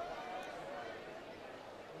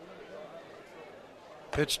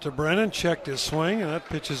 Pitch to Brennan, checked his swing, and that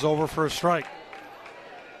pitch is over for a strike.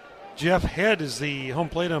 Jeff Head is the home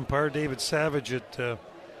plate umpire. David Savage at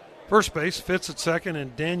first base, Fitz at second,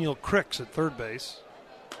 and Daniel Cricks at third base.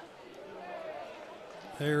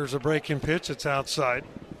 There's a break-in pitch. It's outside.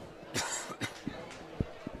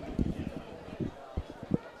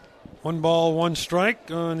 1 ball, 1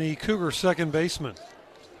 strike on the Cougar second baseman.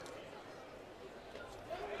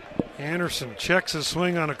 Anderson checks his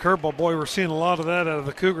swing on a curveball. Boy, we're seeing a lot of that out of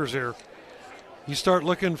the Cougars here. You start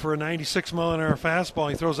looking for a 96-mile-an-hour fastball,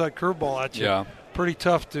 he throws that curveball at you. Yeah. Pretty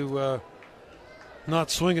tough to not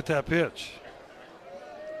swing at that pitch.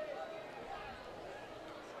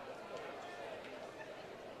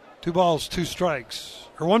 Two balls, 2 strikes.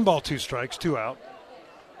 Or 1 ball, 2 strikes, 2 out.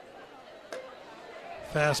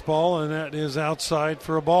 Fastball, and that is outside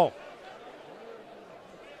for a ball.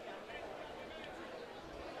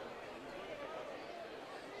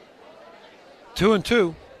 Two and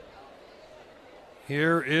 2.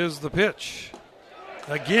 Here is the pitch.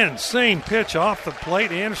 Again, same pitch off the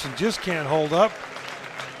plate. Anderson just can't hold up.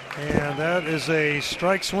 And that is a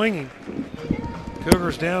strike swinging.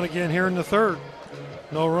 Cougars down again here in the third.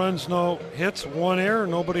 No runs, no hits, 1 error,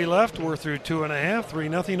 nobody left. We're through 2.5,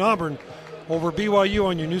 3-0 Auburn over BYU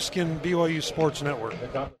on your new skin BYU Sports Network.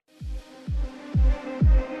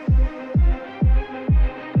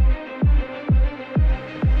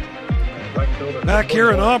 Back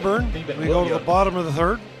here in Auburn, we go to the bottom of the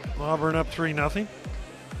third. Auburn up 3-0.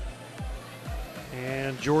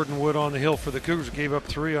 And Jordan Wood on the hill for the Cougars gave up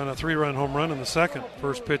 3 on a 3-run home run in the second.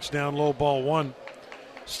 First pitch down low, ball 1.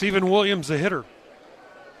 Stephen Williams, the hitter.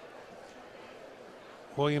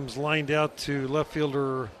 Williams lined out to left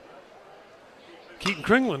fielder Keaton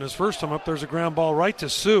Kringlin. His first time up, there's a ground ball right to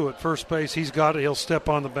Sue at first base. He's got it. He'll step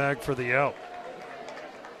on the bag for the out.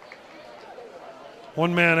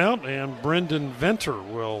 1 man out, and Brendan Venter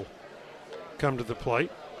will come to the plate.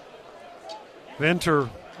 Venter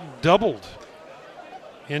doubled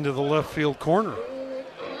into the left field corner,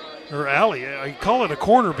 or alley. I call it a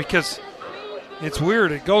corner because it's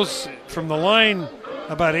weird. It goes from the line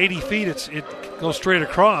about 80 feet. It goes straight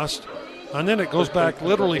across, And then it goes back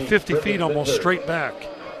literally 50 feet, almost straight back.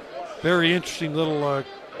 Very interesting little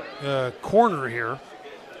corner here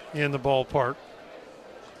in the ballpark.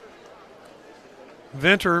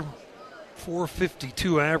 Venter,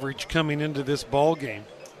 452 average coming into this ball game.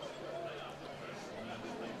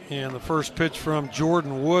 And the first pitch from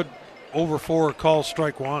Jordan Wood, over 4, call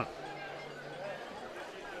strike 1.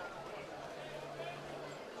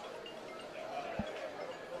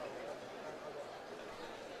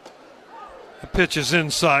 The pitch is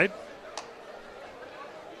inside.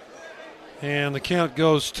 And the count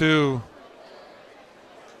goes to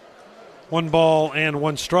 1 ball and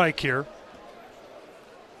 1 strike here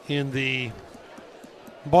in the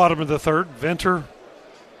bottom of the third. Venter,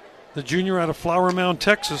 the junior out of Flower Mound,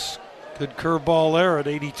 Texas. Good curveball there at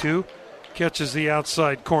 82. Catches the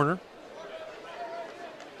outside corner.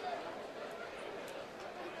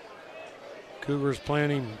 Cougars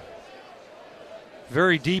planning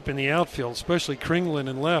very deep in the outfield, especially Kringlen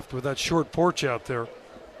in left with that short porch out there.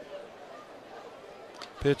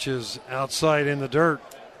 Pitch is outside in the dirt.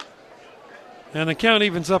 And the count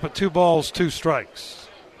evens up at 2 balls, 2 strikes.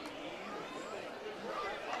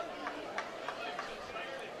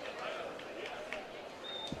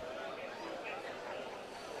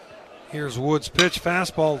 Here's Wood's pitch,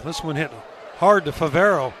 fastball. This one hit hard to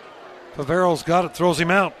Favero. Favero's got it, throws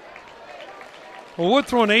him out. Well, Wood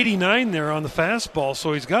throwing 89 there on the fastball,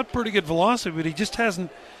 so he's got pretty good velocity, but he just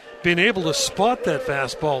hasn't been able to spot that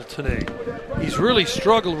fastball today. He's really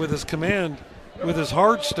struggled with his command, with his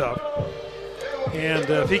hard stuff. And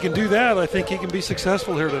if he can do that, I think he can be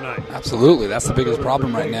successful here tonight. Absolutely. That's the biggest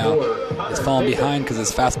problem right now. He's falling behind because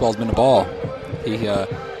his fastball's been a ball. He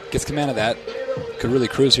gets command of that. Could really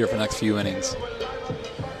cruise here for the next few innings.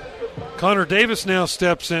 Connor Davis now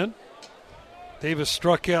steps in. Davis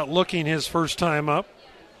struck out looking his first time up.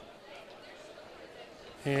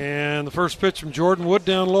 And the first pitch from Jordan Wood,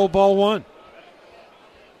 down low, ball 1.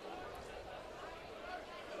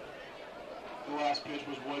 The last pitch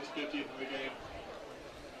was Wood's 50th of the game.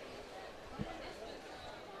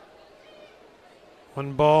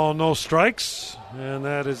 1 ball, no strikes. And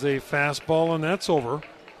that is a fastball, and that's over.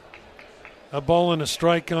 A ball and a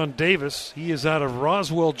strike on Davis. He is out of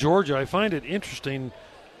Roswell, Georgia. I find it interesting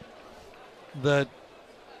that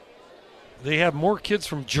they have more kids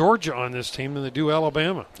from Georgia on this team than they do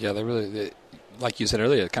Alabama. Yeah, they like you said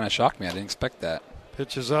earlier, it kind of shocked me. I didn't expect that.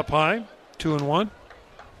 Pitch is up high, 2-1.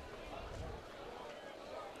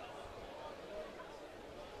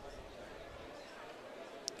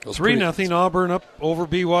 It 3-0 Auburn up over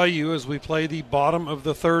BYU as we play the bottom of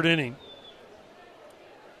the third inning.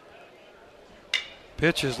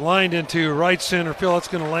 Pitch is lined into right center field. That's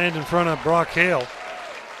going to land in front of Brock Hale.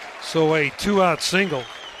 So a 2-out single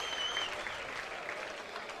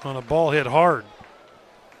on a ball hit hard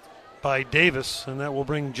by Davis, and that will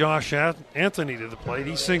bring Josh Anthony to the plate.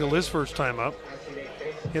 He singled his first time up.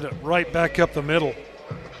 Hit it right back up the middle.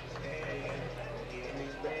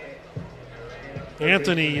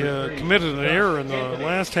 Anthony committed an error in the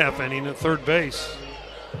last half inning at third base.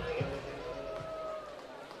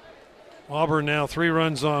 Auburn now 3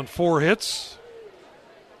 runs on 4 hits.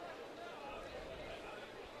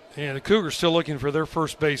 And the Cougars still looking for their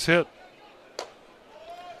first base hit.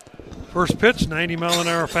 First pitch,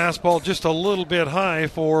 90-mile-an-hour fastball, just a little bit high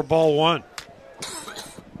for ball 1.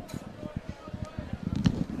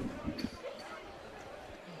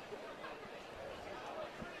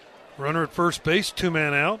 Runner at first base,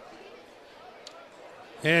 2-man out.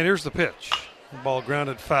 And here's the pitch. The ball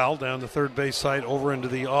grounded foul down the third base side over into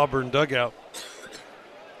the Auburn dugout.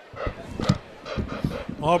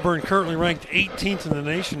 Auburn currently ranked 18th in the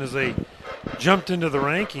nation as they jumped into the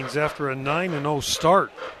rankings after a 9-0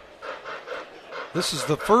 start. This is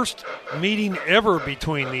the first meeting ever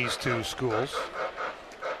between these two schools.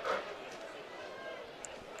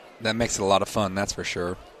 That makes it a lot of fun, that's for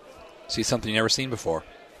sure. See something you've never seen before.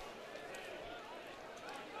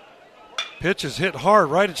 Pitch is hit hard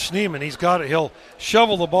right at Schneemann. He's got it. He'll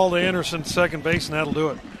shovel the ball to Anderson, second base, and that'll do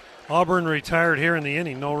it. Auburn retired here in the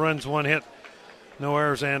inning. No runs, 1 hit, no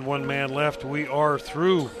errors, and 1 man left. We are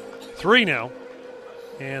through 3 now.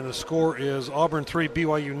 And the score is Auburn 3,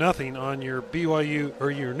 BYU nothing on your BYU or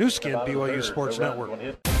your new skin BYU Sports Network.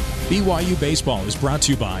 BYU Baseball is brought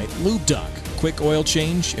to you by Lube Duck. Quick oil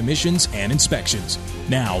change, emissions, and inspections.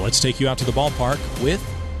 Now let's take you out to the ballpark with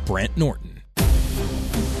Brent Norton.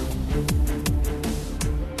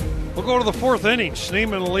 We'll go to the 4th inning.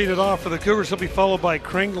 Schneemann will lead it off for the Cougars. He'll be followed by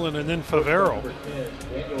Kringlen and then Favero.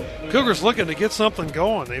 Cougars looking to get something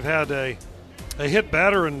going. They've had a hit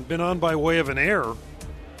batter and been on by way of an error.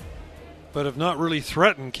 but have not really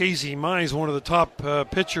threatened. Casey Mize, one of the top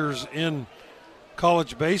pitchers in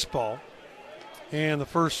college baseball. And the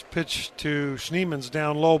first pitch to Schneeman's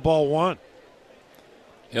down low, ball 1.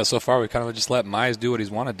 Yeah, so far we kind of just let Mize do what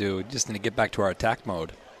he's want to do. We just need to get back to our attack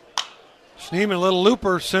mode. Schneeman, little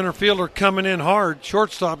looper, center fielder coming in hard.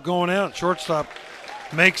 Shortstop going out. Shortstop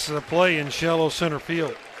makes the play in shallow center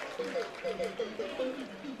field.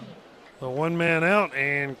 The one man out,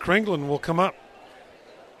 and Kringlin will come up.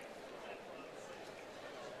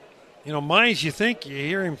 You know, Mize, you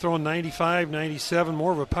hear him throwing 95, 97,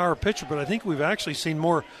 more of a power pitcher, but I think we've actually seen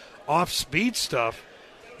more off-speed stuff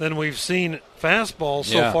than we've seen fastballs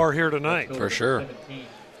so far here tonight. For sure.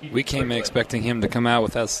 We came in expecting him to come out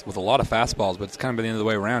with us with a lot of fastballs, but it's kind of been the other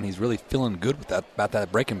way around. He's really feeling good with about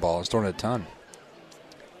that breaking ball. He's throwing a ton.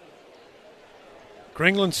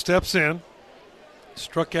 Kringlin steps in,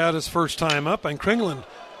 struck out his first time up, and Kringlin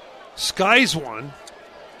skies one.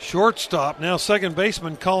 Shortstop, now second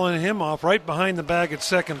baseman, calling him off right behind the bag at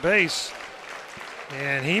second base.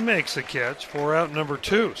 And he makes the catch for out number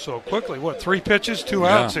 2. So quickly, 3 pitches, 2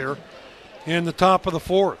 outs here in the top of the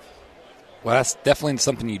 4th. Well, that's definitely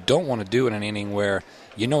something you don't want to do in an inning where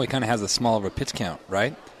he kind of has a small of a pitch count,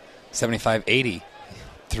 right? 75, 80.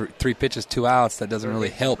 3 pitches, 2 outs, that doesn't really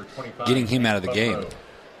help getting him out of the game.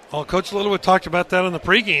 Well, Coach Littlewood talked about that on the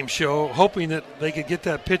pregame show, hoping that they could get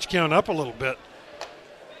that pitch count up a little bit.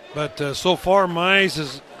 But so far, Mize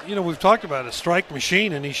is, we've talked about a strike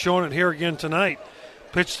machine, and he's showing it here again tonight.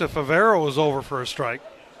 Pitch to Favero is over for a strike.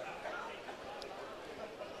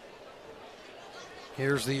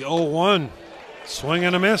 Here's the 0-1. Swing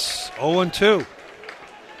and a miss. 0-2.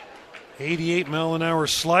 88-mile-an-hour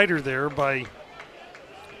slider there by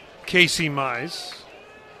Casey Mize,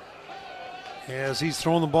 as he's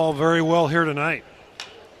throwing the ball very well here tonight.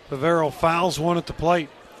 Favero fouls one at the plate,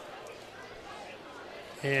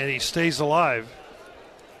 and he stays alive.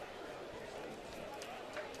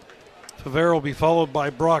 Favero will be followed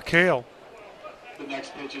by Brock Hale. The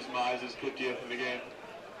next pitch is Mize's 50th of the game.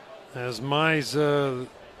 As Mize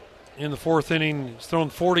in the 4th inning has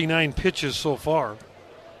thrown 49 pitches so far.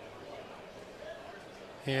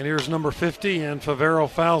 And here's number 50, and Favero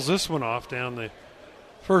fouls this one off down the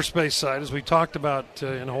first base side. As we talked about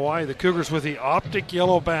in Hawaii, the Cougars with the optic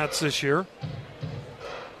yellow bats this year.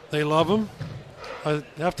 They love them. I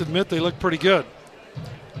have to admit, they look pretty good.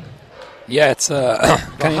 Yeah, it's the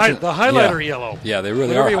highlighter yellow. Yeah, they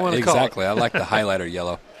really are. Exactly. I like the highlighter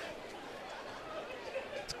yellow.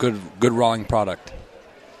 It's good rawing product.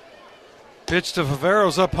 Pitch to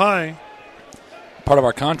Favero's up high. Part of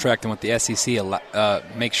our contract and what the SEC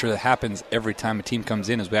makes sure that happens every time a team comes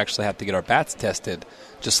in is we actually have to get our bats tested,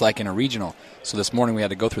 just like in a regional. So this morning we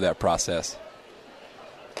had to go through that process.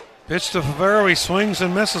 Pitch to Favero, he swings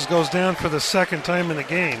and misses, goes down for the second time in the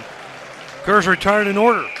game. Cougars retired in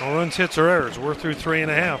order. No runs, hits, or errors. We're through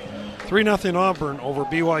 3.5. 3-0 Auburn over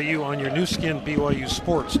BYU on your new skin BYU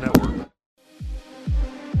Sports Network.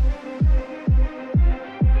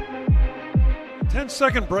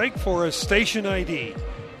 10-second break for a station ID.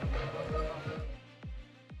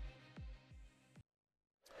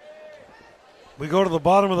 We go to the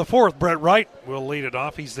bottom of the 4th. Brett Wright will lead it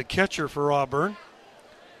off. He's the catcher for Auburn.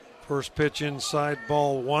 First pitch inside,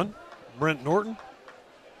 ball 1. Brent Norton.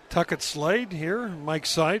 Tuckett Slade here, Mike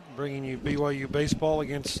Seid, bringing you BYU baseball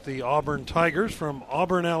against the Auburn Tigers from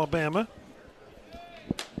Auburn, Alabama.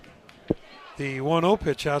 The 1-0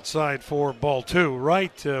 pitch outside for ball 2.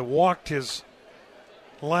 Wright walked his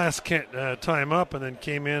last time up and then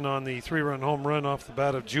came in on the 3-run home run off the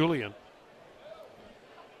bat of Julian.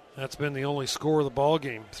 That's been the only score of the ball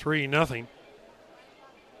game, 3-0.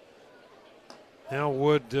 Now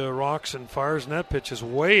Wood rocks and fires, and that pitch is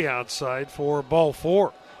way outside for ball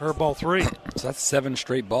 4. Or ball 3. So that's 7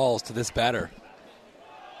 straight balls to this batter.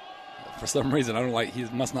 For some reason, he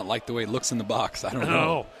must not like the way it looks in the box. I don't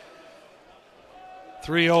know.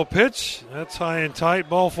 3-0 pitch. That's high and tight,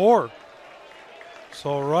 ball 4.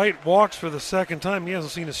 So Wright walks for the second time. He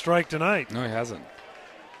hasn't seen a strike tonight. No, he hasn't.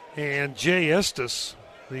 And Jay Estes,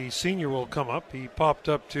 the senior, will come up. He popped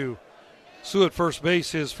up to Sue at first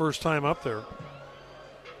base his first time up there.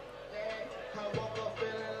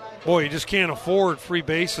 Boy, you just can't afford free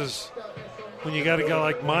bases when you got a guy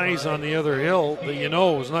like Mize on the other hill that you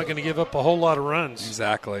know is not going to give up a whole lot of runs.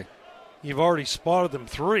 Exactly. You've already spotted them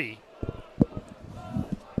 3.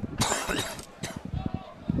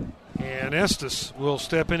 And Estes will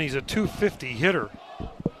step in. He's a .250 hitter.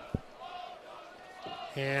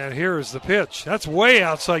 And here is the pitch. That's way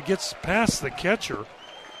outside, gets past the catcher.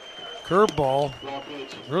 Curveball,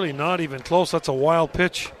 really not even close. That's a wild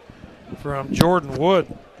pitch from Jordan Wood.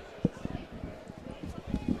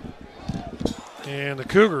 And the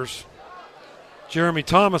Cougars, Jeremy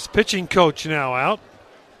Thomas, pitching coach, now out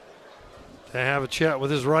to have a chat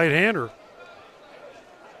with his right-hander.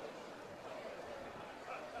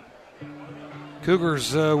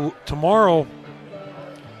 Cougars tomorrow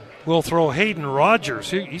will throw Hayden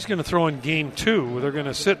Rogers. He's going to throw in game 2. They're going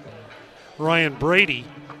to sit Ryan Brady,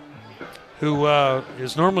 who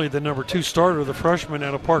is normally the number 2 starter, the freshman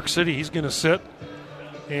out of Park City. He's going to sit.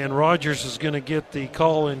 And Rogers is going to get the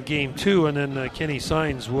call in game 2, and then Kenny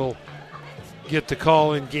Sines will get the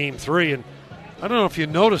call in game 3. And I don't know if you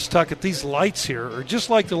noticed, Tuck, at these lights here are just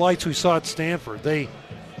like the lights we saw at Stanford. They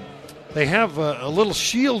have a little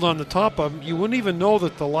shield on the top of them. You wouldn't even know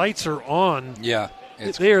that the lights are on. Yeah.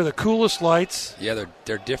 They are the coolest lights. Yeah,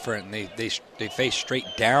 they're different. And they face straight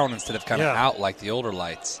down instead of kind of out like the older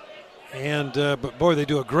lights. And but, boy, they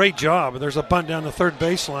do a great job. And there's a bunt down the third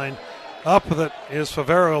baseline. Up with it is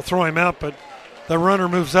Favero. He'll throw him out, but the runner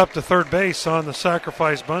moves up to third base on the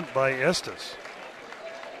sacrifice bunt by Estes.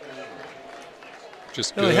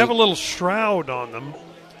 Just good. They have a little shroud on them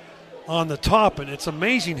on the top, and it's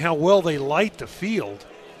amazing how well they light the field.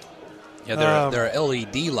 Yeah, they're a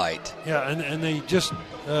LED light. Yeah, and they just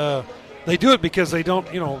they do it because they don't,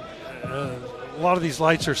 a lot of these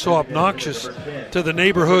lights are so obnoxious to the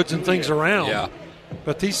neighborhoods and things around. Yeah.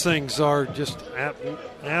 But these things are just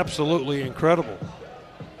absolutely incredible.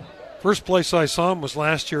 First place I saw them was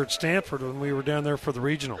last year at Stanford when we were down there for the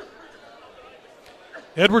regional.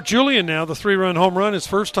 Edward Julian now, the 3-run home run, his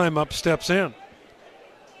first time up, steps in.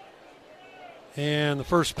 And the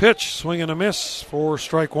first pitch, swing and a miss for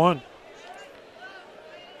strike 1.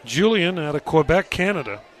 Julian out of Quebec,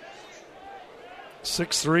 Canada.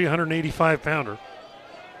 6'3", 185-pounder.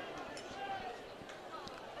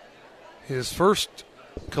 His first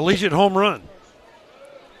collegiate home run.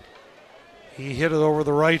 He hit it over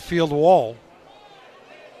the right field wall.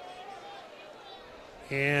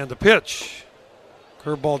 And the pitch.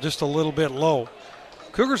 Curveball just a little bit low.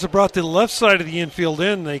 Cougars have brought the left side of the infield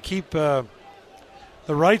in. They keep the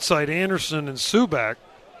right side, Anderson and Subak.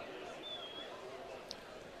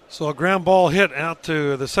 So a ground ball hit out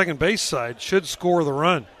to the second base side should score the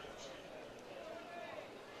run.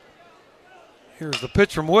 Here's the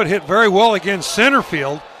pitch from Wood, hit very well against center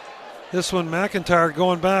field. This one, McIntyre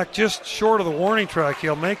going back just short of the warning track.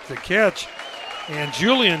 He'll make the catch. And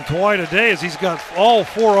Julian quite a day as he's got all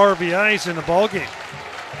 4 RBIs in the ballgame.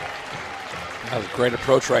 That was a great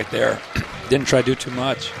approach right there. Didn't try to do too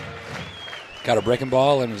much. Got a breaking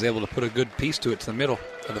ball and was able to put a good piece to it to the middle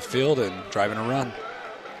of the field and driving a run.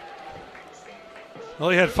 Well,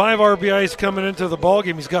 he had 5 RBIs coming into the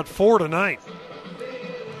ballgame. He's got 4 tonight.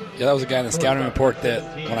 Yeah, that was a guy in the scouting report that,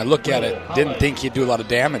 when I look at it, didn't think he'd do a lot of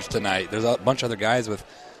damage tonight. There's a bunch of other guys with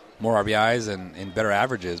more RBIs and better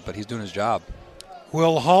averages, but he's doing his job.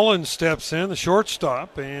 Will Holland steps in, the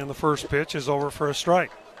shortstop, and the first pitch is over for a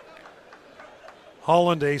strike.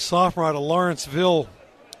 Holland, a sophomore out of Lawrenceville,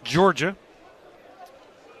 Georgia.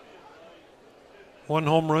 1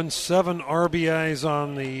 home run, 7 RBIs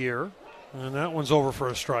on the year, and that one's over for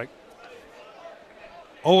a strike.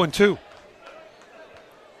 0-2.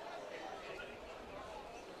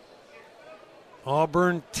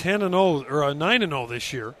 Auburn 10-0 or 9-0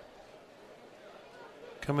 this year.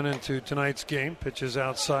 Coming into tonight's game, pitches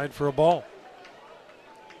outside for a ball.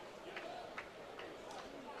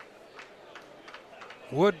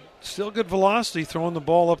 Wood, still good velocity, throwing the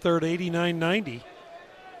ball up there at 89-90.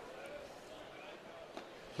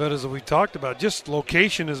 But as we talked about, just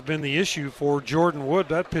location has been the issue for Jordan Wood.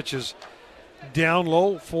 That pitch is down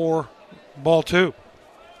low for ball 2.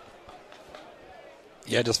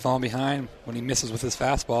 Yeah, just falling behind when he misses with his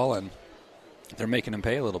fastball, and they're making him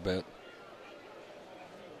pay a little bit.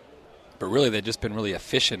 But really, they've just been really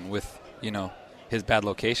efficient with, his bad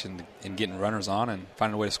location in getting runners on and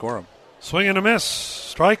finding a way to score them. Swing and a miss.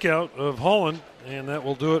 Strikeout of Holland, and that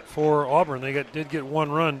will do it for Auburn. They did get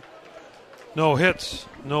 1 run. No hits,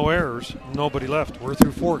 no errors, nobody left. We're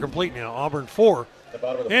through 4 complete now. Auburn 4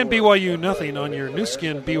 and BYU nothing on your new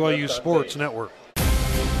skin BYU Sports Network.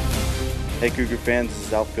 Hey Cougar fans, this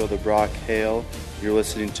is outfielder Brock Hale. You're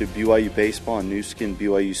listening to BYU Baseball on New Skin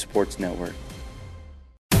BYU Sports Network.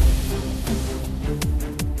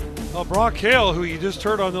 Well, Brock Hale, who you just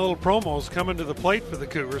heard on the little promos, coming to the plate for the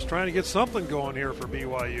Cougars, trying to get something going here for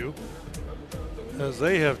BYU, as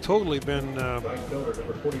they have totally been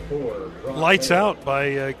lights out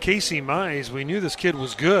by Casey Mize. We knew this kid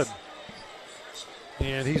was good,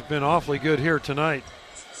 and he's been awfully good here tonight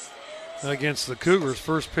against the Cougars.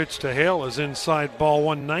 First pitch to Hale is inside, ball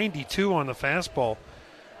 192 on the fastball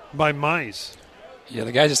by Mize. Yeah,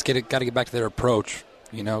 the guys just got to get back to their approach.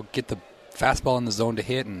 Get the fastball in the zone to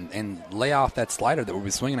hit and lay off that slider that we'll be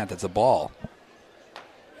swinging at that's a ball.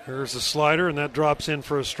 Here's the slider, and that drops in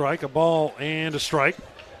for a strike. A ball and a strike.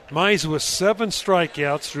 Mize with 7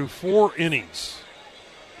 strikeouts through 4 innings.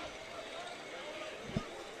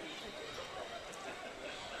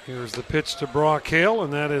 Here's the pitch to Brock Hale,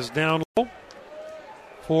 and that is down low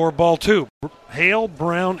for ball 2. Hale,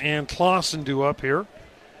 Brown, and Clausen due up here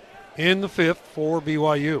in the 5th for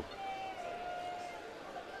BYU.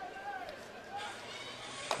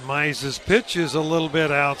 Mize's pitch is a little bit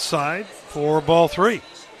outside for ball 3.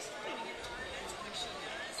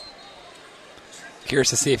 Curious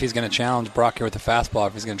to see if he's going to challenge Brock here with the fastball,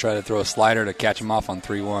 if he's going to try to throw a slider to catch him off on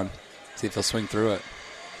 3-1. See if he'll swing through it.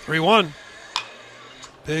 3-1.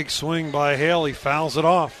 Big swing by Hale. He fouls it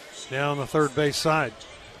off down the third base side.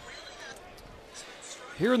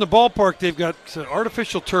 Here in the ballpark, they've got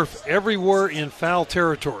artificial turf everywhere in foul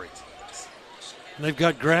territory. And they've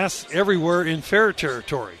got grass everywhere in fair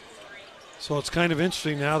territory. So it's kind of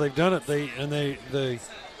interesting how they've done it.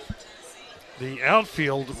 The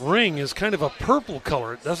outfield ring is kind of a purple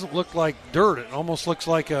color. It doesn't look like dirt. It almost looks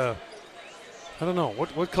like I don't know.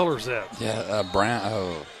 What color is that? Yeah, brown.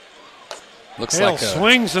 Oh. Looks Hale like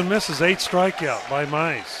swings and misses. 8 strikeout by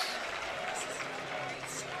Mize.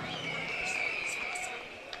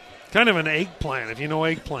 Kind of an eggplant, if you know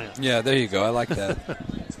eggplant. Yeah, there you go. I like that.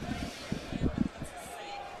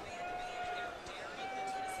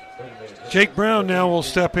 Jake Brown now will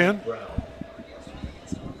step in.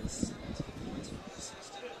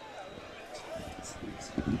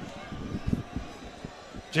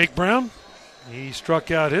 Jake Brown, he struck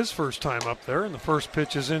out his first time up there, and the first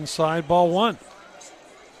pitch is inside, ball 1.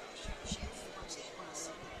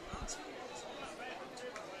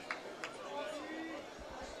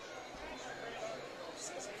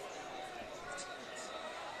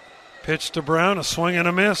 Pitch to Brown, a swing and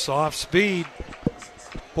a miss, off speed.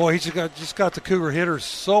 Boy, he's just got the Cougar hitters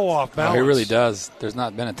so off balance. Oh, he really does. There's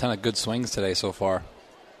not been a ton of good swings today so far.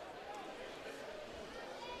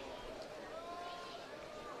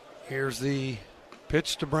 Here's the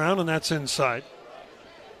pitch to Brown, and that's inside.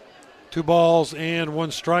 2 balls and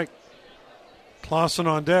 1 strike. Clausen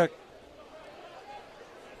on deck.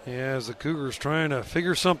 As the Cougars trying to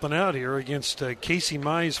figure something out here against Casey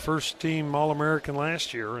Mize, first team All-American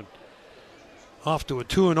last year, and off to a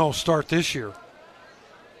 2-0 start this year.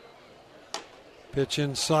 Pitch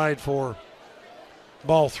inside for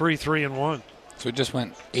ball 3, 3-1. So it just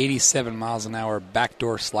went 87 miles an hour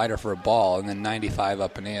backdoor slider for a ball, and then 95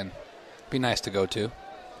 up and in. Be nice to go to.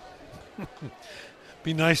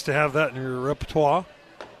 Be nice to have that in your repertoire.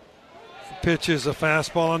 The pitch is a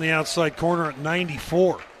fastball on the outside corner at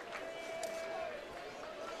 94.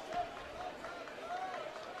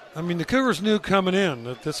 I mean, the Cougars knew coming in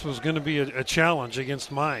that this was going to be a challenge against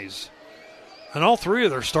Mize. And all 3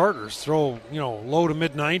 of their starters throw, low to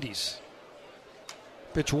mid-90s.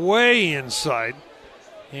 Pitch way inside,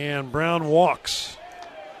 and Brown walks.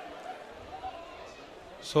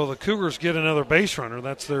 So the Cougars get another base runner.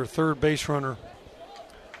 That's their 3rd base runner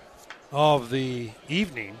of the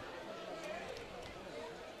evening.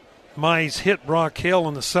 Mize hit Brock Hale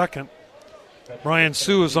in the 2nd. Brian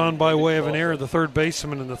Sue is on by way of an error, the 3rd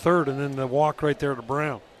baseman in the 3rd, and then the walk right there to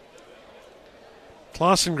Brown.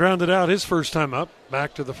 Clausen grounded out his first time up,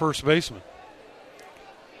 back to the first baseman.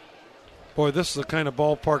 Boy, this is the kind of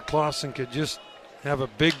ballpark Clausen could just have a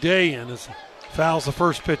big day in as fouls the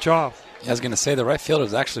first pitch off. I was going to say the right fielder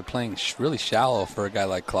is actually playing really shallow for a guy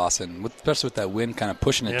like Clausen, especially with that wind kind of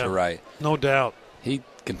pushing it to right. No doubt. He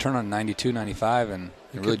can turn on 92, 95 and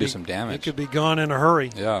really do some damage. It could be gone in a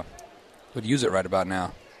hurry. Yeah. Would use it right about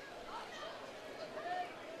now.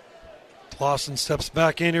 Clausen steps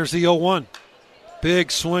back in. Here's the 0-1.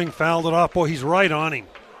 Big swing, fouled it off. Boy, he's right on him.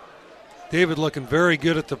 David looking very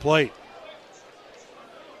good at the plate.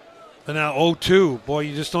 And now 0-2. Boy,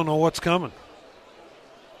 you just don't know what's coming.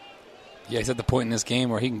 Yeah, he's at the point in this game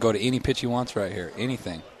where he can go to any pitch he wants right here.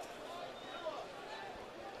 Anything.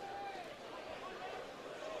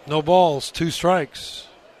 No balls, 2 strikes.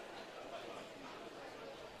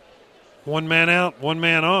 1 man out, 1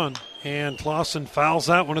 man on. And Clausen fouls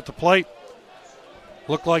that one at the plate.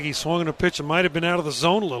 Looked like he swung at a pitch that might have been out of the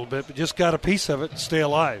zone a little bit, but just got a piece of it to stay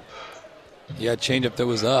alive. He had changeup that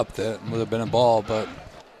was up that would have been a ball, but...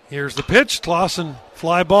 Here's the pitch. Clausen,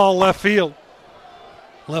 fly ball, left field.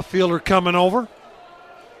 Left fielder coming over.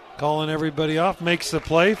 Calling everybody off. Makes the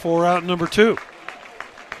play for out number 2.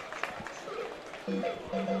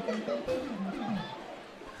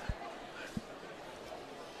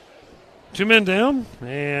 Two men down,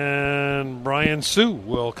 and Brian Sue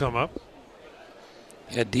will come up.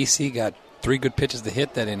 Yeah, DC got 3 good pitches to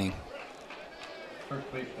hit that inning.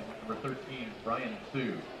 first baseman, number 13, Brian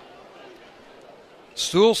Sue.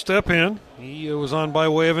 Sue will step in. He was on by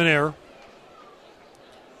way of an error.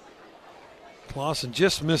 Clausen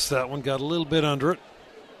just missed that one, got a little bit under it.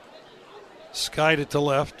 Skied it to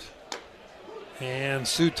left. And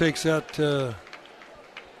Sue takes that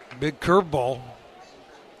big curveball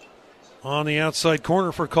on the outside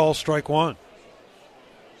corner for call, strike one.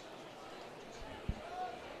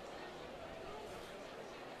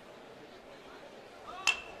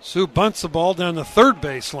 Sue bunts the ball down the third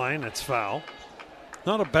baseline. That's foul.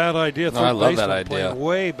 Not a bad idea. No, I love that idea. Playing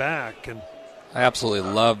way back. And I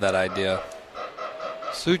absolutely love that idea.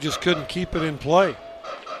 Sue just couldn't keep it in play.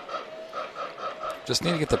 Just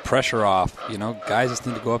need to get the pressure off. You know, guys just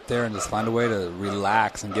need to go up there and just find a way to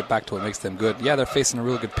relax and get back to what makes them good. Yeah, they're facing a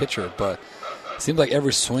really good pitcher, but it seems like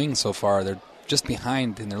every swing so far, they're just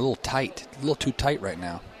behind and they're a little too tight right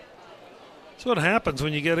now. That's what happens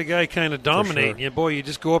when you get a guy kind of dominating sure. you. Boy, you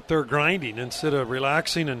just go up there grinding instead of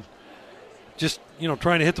relaxing and just,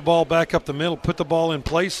 trying to hit the ball back up the middle, put the ball in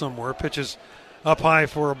play somewhere, pitches up high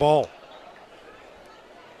for a ball.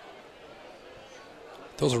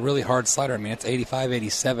 Those are really hard slider. I mean, it's 85,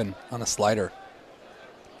 87 on a slider.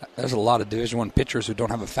 There's a lot of Division I pitchers who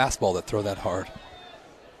don't have a fastball that throw that hard.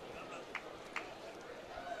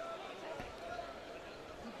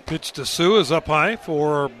 Pitch to Sue is up high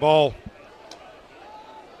for ball.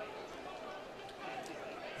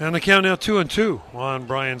 And the count now 2-2 on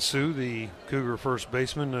Brian Sue, the Cougar first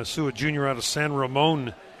baseman. Sue, a junior out of San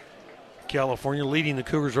Ramon, California, leading the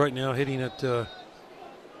Cougars right now, hitting at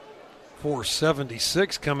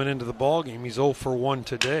 .476 coming into the ball game. He's 0 for 1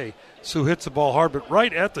 today. Sue hits the ball hard, but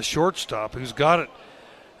right at the shortstop, who's got it.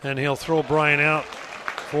 And he'll throw Brian out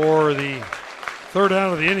for the third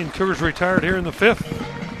out of the inning. Cougars retired here in the fifth.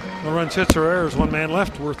 No runs, hits, or errors. One man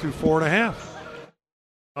left. We're through 4.5.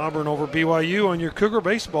 Auburn over BYU on your Cougar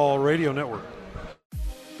Baseball Radio Network.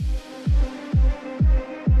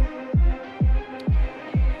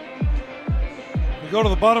 We go to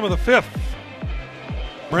the bottom of the fifth.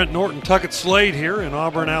 Brent Norton, Tuckett Slade here in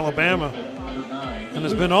Auburn, Alabama. And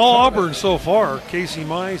it's been all Auburn so far. Casey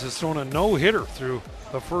Mize has thrown a no-hitter through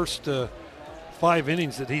the first 5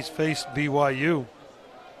 innings that he's faced BYU.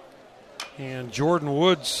 And Jordan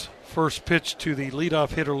Woods' first pitch to the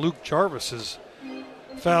leadoff hitter Luke Jarvis is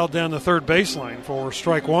fouled down the third baseline for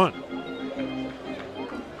strike one.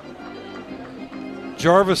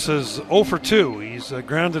 Jarvis is 0 for 2. He's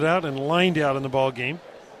grounded out and lined out in the ball game.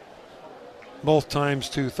 Both times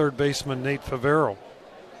to third baseman Nate Favero.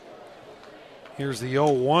 Here's the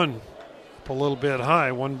 0-1, up a little bit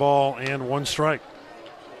high, 1 ball and 1 strike.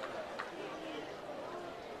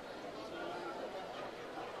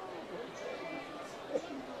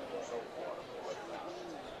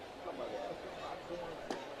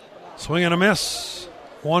 Swing and a miss,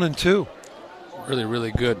 1-2. Really,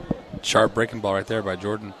 really good. Sharp breaking ball right there by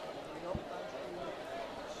Jordan.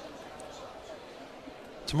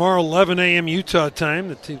 Tomorrow, 11 a.m. Utah time.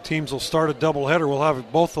 The two teams will start a doubleheader. We'll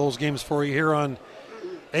have both those games for you here on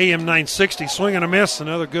AM 960. Swing and a miss,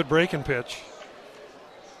 another good breaking pitch.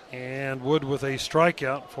 And Wood with a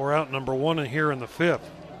strikeout for out number 1 here in the fifth.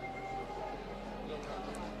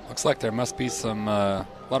 Looks like there must be some a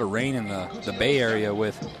lot of rain in the Bay Area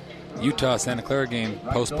with Utah-Santa Clara game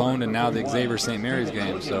postponed and now the Xavier-St. Mary's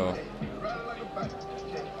game. So,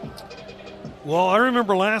 well, I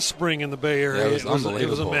remember last spring in the Bay Area. Yeah, it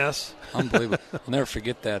was a mess. Unbelievable. I'll never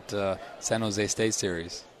forget that San Jose State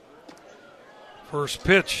series. First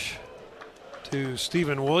pitch to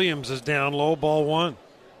Stephen Williams is down low, ball 1.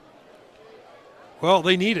 Well,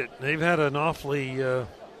 they need it. They've had an awfully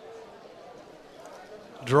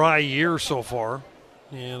dry year so far.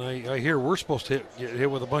 And I hear we're supposed to get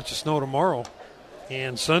hit with a bunch of snow tomorrow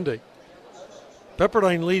and Sunday.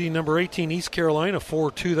 Pepperdine leading number 18 East Carolina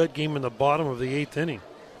 4-2. That game in the bottom of the 8th inning.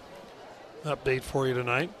 Update for you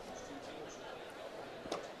tonight.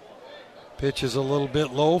 Pitch is a little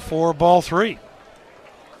bit low for ball 3.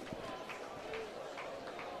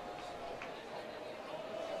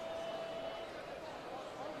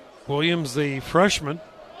 Williams, the freshman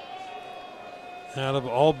out of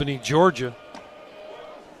Albany, Georgia,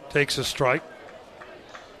 takes a strike.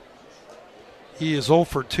 He is 0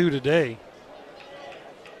 for 2 today.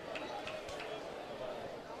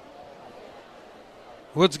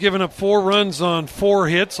 Woods given up 4 runs on 4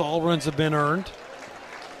 hits. All runs have been earned.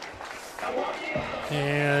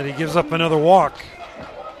 And he gives up another walk.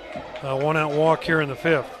 A 1-out walk here in the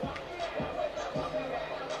fifth.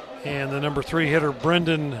 And the number 3 hitter,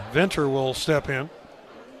 Brendan Venter, will step in.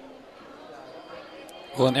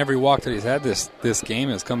 Well, in every walk that he's had this game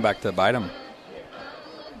has come back to bite him.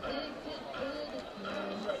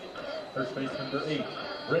 first base number 8,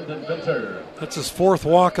 Brendan Venter. That's his fourth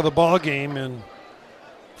walk of the ball game in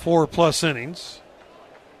 4+ innings.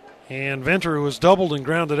 And Venter, who was doubled and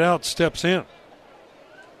grounded out, steps in.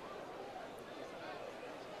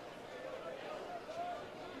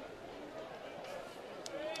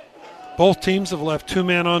 Both teams have left 2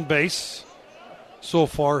 men on base so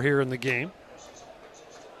far here in the game.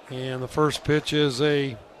 And the first pitch is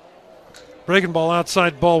a breaking ball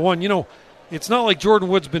outside, ball 1. You know, it's not like Jordan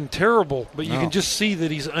Wood's been terrible, but you can just see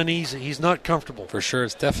that he's uneasy. He's not comfortable. For sure.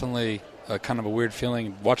 It's definitely a kind of a weird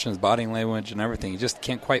feeling watching his body language and everything. He just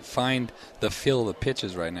can't quite find the feel of the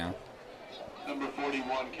pitches right now. Number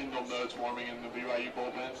 41, Kendall Notes warming in the BYU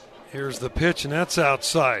bullpen. Here's the pitch, and that's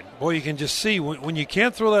outside. Boy, you can just see when you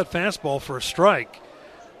can't throw that fastball for a strike,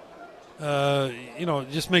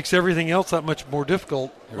 it just makes everything else that much more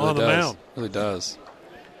difficult on the mound. It really does.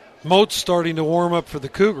 Moat's starting to warm up for the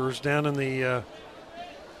Cougars down in the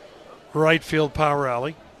right field power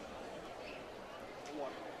alley.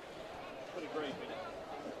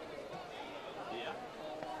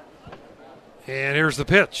 And here's the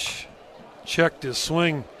pitch. Checked his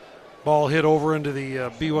swing. Ball hit over into the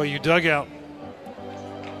BYU dugout.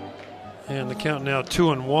 And the count now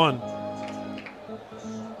 2-1.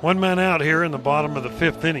 1 man out here in the bottom of the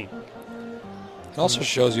 5th inning. It also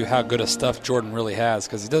shows you how good a stuff Jordan really has,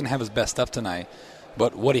 because he doesn't have his best stuff tonight.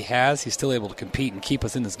 But what he has, he's still able to compete and keep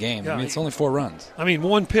us in this game. Yeah, it's only 4 runs.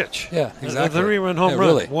 1 pitch. Yeah, exactly. A 3-run home run.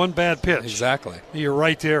 Really. 1 bad pitch. Exactly. You're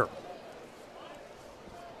right there.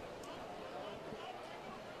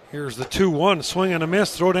 Here's the 2-1. Swing and a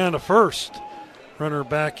miss. Throw down to first. Runner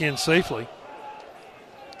back in safely.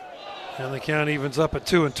 And the count evens up at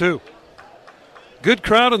 2-2. Good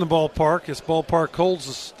crowd in the ballpark. This ballpark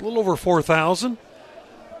holds a little over 4,000.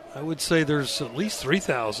 I would say there's at least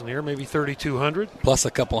 3,000 here, maybe 3,200. Plus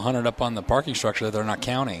a couple hundred up on the parking structure that they're not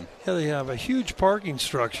counting. Yeah, they have a huge parking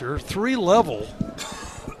structure, 3-level,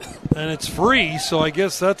 and it's free, so I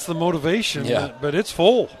guess that's the motivation. Yeah. But it's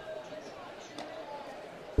full.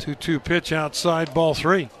 2-2 pitch outside, ball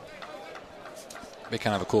 3. Be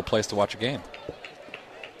kind of a cool place to watch a game.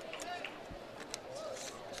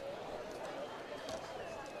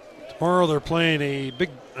 Tomorrow they're playing a big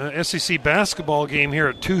SEC basketball game here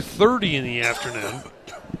at 2:30 in the afternoon.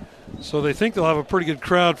 So they think they'll have a pretty good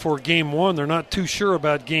crowd for game 1. They're not too sure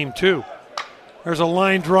about game 2. There's a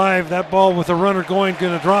line drive. That ball with the runner going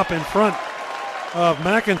to drop in front of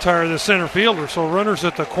McIntyre, the center fielder. So runners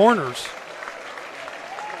at the corners.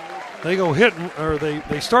 They go hit, or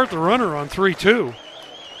they start the runner on 3-2.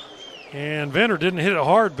 And Venter didn't hit it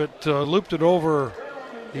hard, but looped it over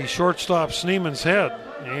the shortstop Schneeman's head.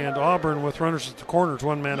 And Auburn with runners at the corners,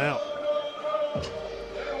 1 man out.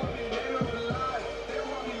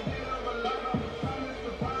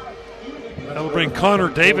 That'll bring Connor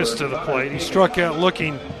Davis to the plate. He struck out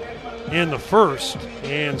looking in the first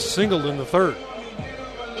and singled in the third.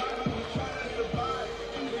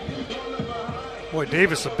 Boy,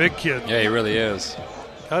 Davis a big kid. Yeah, he really is.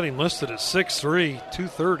 Got him listed at 6'3",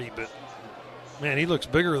 230, but man, he looks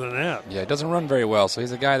bigger than that. Yeah, he doesn't run very well, so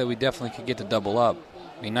he's a guy that we definitely could get to double up.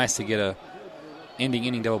 Be nice to get a ending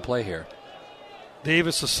inning double play here.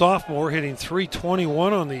 Davis, a sophomore, hitting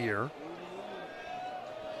 .321 on the year.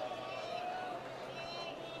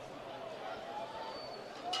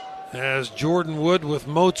 As Jordan Wood with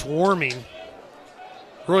Moats warming.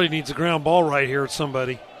 Really needs a ground ball right here at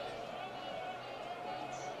somebody.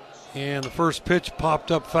 And the first pitch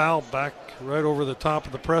popped up foul back right over the top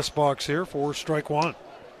of the press box here for strike 1.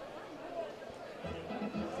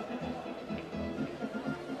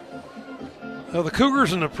 Now the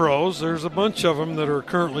Cougars in the pros, there's a bunch of them that are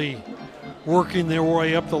currently working their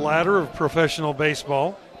way up the ladder of professional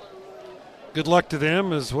baseball. Good luck to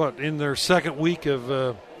them as in their second week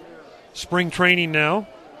of spring training now.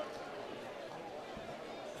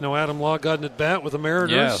 Adam Law got an at-bat with the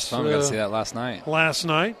Mariners. Yes, I got to see that last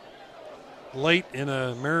night. Late in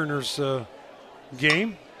a Mariners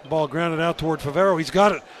game. Ball grounded out toward Favero. He's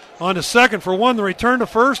got it on to second for 1. The return to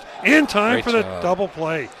first in time Great for the job. double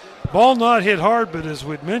play. Ball not hit hard, but as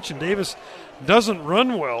we'd mentioned, Davis doesn't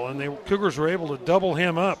run well, and the Cougars were able to double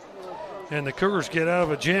him up. And the Cougars get out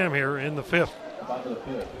of a jam here in the 5th.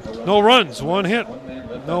 No runs, 1 hit.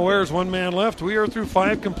 No errors, 1 man left. We are through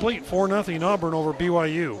 5 complete. 4-0 Auburn over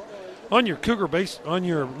BYU. On your Cougar base, on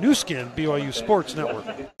your new skin, BYU Sports Network.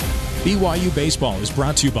 BYU Baseball is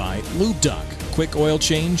brought to you by Lube Duck. Quick oil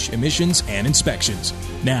change, emissions, and inspections.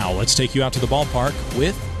 Now let's take you out to the ballpark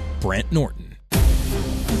with Brent Norton.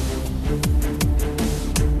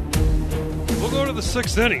 We'll go to the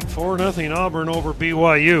 6th inning. 4-0 Auburn over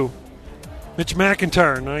BYU. Mitch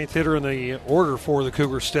McIntyre, ninth hitter in the order for the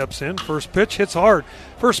Cougars, steps in. First pitch hits hard.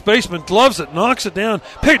 First baseman gloves it, knocks it down.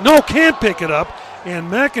 Can't pick it up.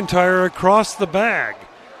 And McIntyre across the bag.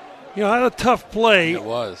 You know, had a tough play. It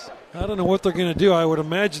was. I don't know what they're going to do. I would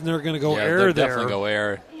imagine they're going to go air there. Definitely go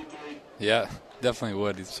air. Yeah, definitely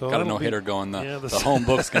would. He's got a no-hitter going. The home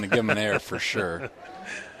book's going to give him an air for sure.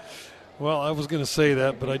 Well, I was going to say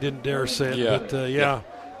that, but I didn't dare say it. Yeah.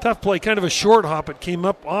 But, tough play. Kind of a short hop. It came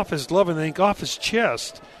up off his glove and I think off his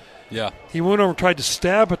chest. Yeah. He went over and tried to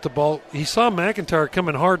stab at the ball. He saw McIntyre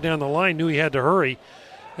coming hard down the line, knew he had to hurry,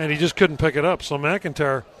 and he just couldn't pick it up. So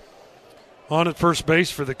McIntyre on at first base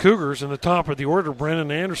for the Cougars. In the top of the order, Brennan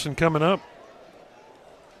Anderson coming up.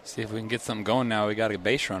 See if we can get something going now. We got a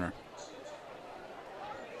base runner.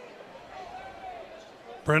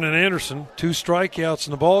 Brennan Anderson, 2 strikeouts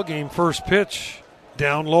in the ball game. First pitch,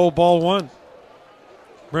 down low, ball 1.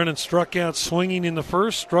 Brennan struck out swinging in the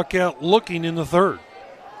first, struck out looking in the third.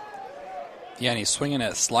 Yeah, and he's swinging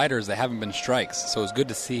at sliders that haven't been strikes, so it's good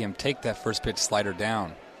to see him take that first pitch slider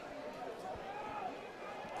down.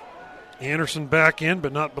 Anderson back in,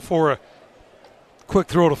 but not before a quick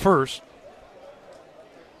throw to first.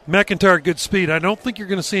 McIntyre, good speed. I don't think you're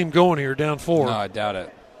going to see him going here, down 4. No, I doubt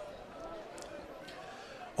it.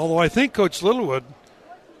 Although I think Coach Littlewood,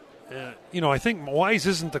 I think Wise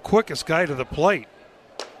isn't the quickest guy to the plate.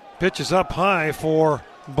 Pitch is up high for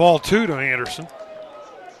ball 2 to Anderson.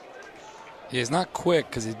 He's not quick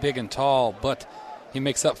because he's big and tall, but he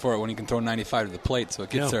makes up for it when he can throw 95 to the plate, so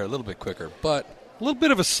it gets there a little bit quicker. But a little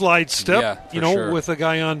bit of a slide step, sure. With a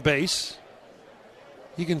guy on base.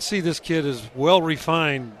 You can see this kid is well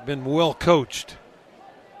refined, been well coached.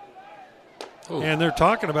 Ooh. And they're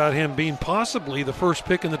talking about him being possibly the first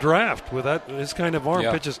pick in the draft with his kind of arm.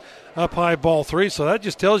 Pitches up high, ball 3. So that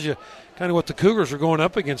just tells you kind of what the Cougars are going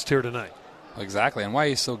up against here tonight. Exactly, and why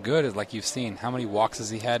he's so good is like you've seen how many walks has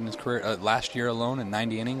he had in his career last year alone in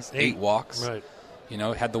 90 innings? 8 walks. Right.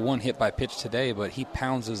 Had the one hit by pitch today, but he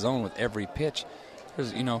pounds his zone with every pitch.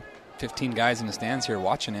 There's 15 guys in the stands here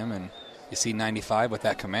watching him, and you see 95 with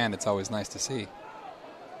that command. It's always nice to see.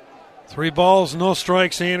 3 balls, no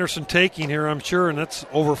strikes. Anderson taking here, I'm sure, and that's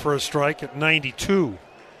over for a strike at 92.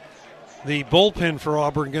 The bullpen for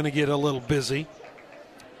Auburn going to get a little busy.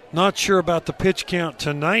 Not sure about the pitch count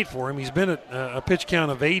tonight for him. He's been at a pitch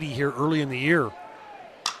count of 80 here early in the year.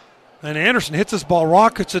 And Anderson hits this ball,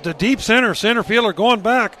 rockets it to deep center. Center fielder going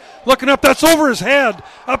back, looking up. That's over his head,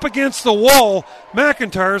 up against the wall.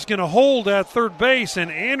 McIntyre's going to hold at third base,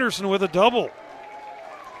 and Anderson with a double.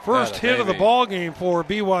 First hit of the ball game for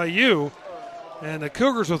BYU. And the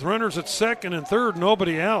Cougars with runners at second and third,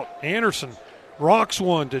 nobody out. Anderson rocks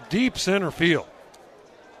one to deep center field.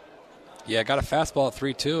 Yeah, got a fastball at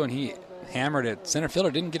 3-2, and he hammered it. Center fielder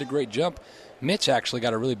didn't get a great jump. Mitch actually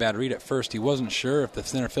got a really bad read at first. He wasn't sure if the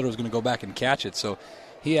center fielder was going to go back and catch it, so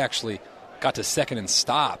he actually got to second and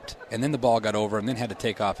stopped, and then the ball got over and then had to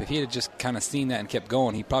take off. If he had just kind of seen that and kept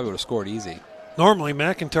going, he probably would have scored easy. Normally,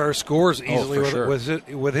 McIntyre scores easily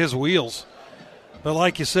with his wheels. But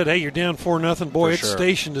like you said, hey, you're down 4-0. Boy, it's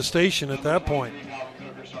station to station at that point.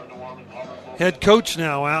 Head coach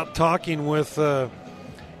now out talking with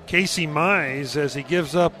Casey Mize as he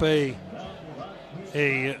gives up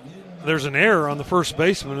there's an error on the first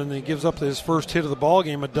baseman, and he gives up his first hit of the ball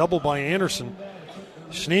game, a double by Anderson.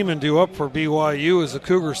 Schneemann due up for BYU as the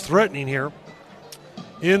Cougars threatening here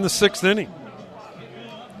in the 6th inning.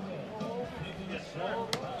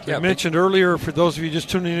 I mentioned earlier, for those of you just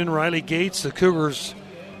tuning in, Riley Gates, the Cougars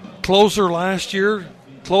closer last year,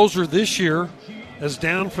 closer this year, is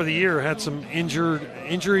down for the year. Had some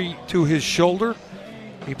injury to his shoulder.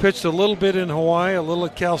 He pitched a little bit in Hawaii, a little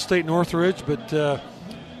at Cal State Northridge, but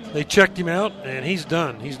they checked him out, and he's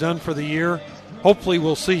done. He's done for the year. Hopefully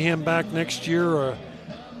we'll see him back next year.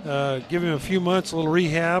 Give him a few months, a little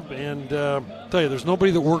rehab, and tell you, there's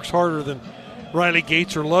nobody that works harder than Riley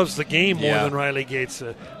Gates or loves the game more than Riley Gates.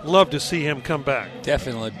 Love to see him come back.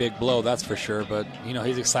 Definitely a big blow, that's for sure. But,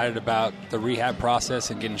 he's excited about the rehab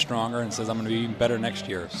process and getting stronger and says, I'm going to be even better next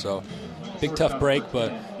year. So, big, tough break,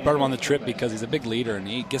 but brought him on the trip because he's a big leader, and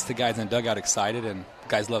he gets the guys in the dugout excited, and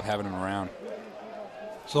guys love having him around.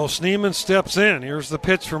 So, Schneemann steps in. Here's the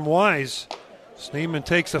pitch from Wise. Schneemann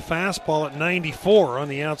takes a fastball at 94 on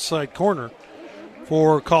the outside corner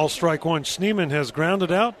for call strike 1. Schneemann has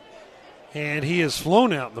grounded out, and he has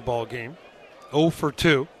flown out in the ball game. 0 for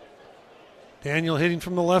 2. Daniel hitting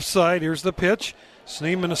from the left side. Here's the pitch.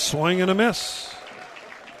 Schneemann a swing and a miss.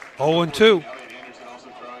 0-2.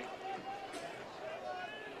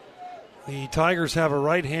 The Tigers have a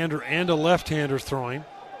right-hander and a left-hander throwing.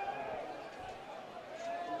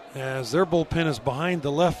 as their bullpen is behind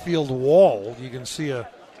the left field wall. You can see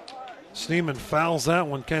Schneemann fouls that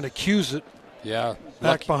one, kind of cues it. Yeah.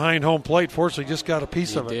 Back behind home plate. Fortunately, just got a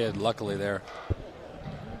piece of it. He did, luckily there.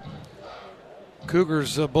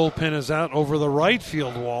 Cougars' bullpen is out over the right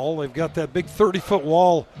field wall. They've got that big 30-foot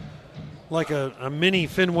wall like a mini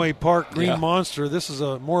Fenway Park green monster. This is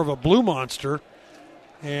more of a blue monster.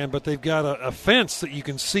 But they've got a fence that you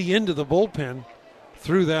can see into the bullpen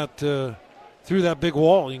through that big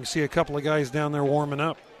wall. You can see a couple of guys down there warming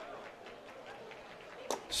up.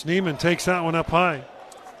 Schneemann takes that one up high.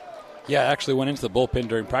 Yeah, I actually went into the bullpen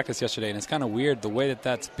during practice yesterday, and it's kind of weird the way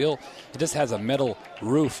that's built. It just has a metal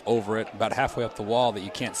roof over it about halfway up the wall that you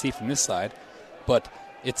can't see from this side, but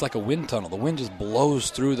it's like a wind tunnel. The wind just blows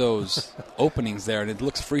through those openings there, and it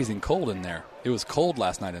looks freezing cold in there. It was cold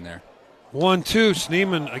last night in there. 1-2,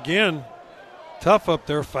 Schneemann again, tough up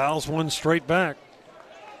there, fouls one straight back.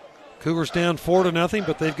 Cougars down 4-0,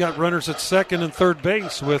 but they've got runners at second and third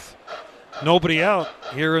base with nobody out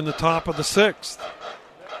here in the top of the sixth.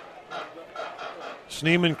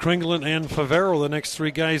 Schneemann, Kringlen, and Favero, the next three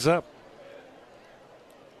guys up.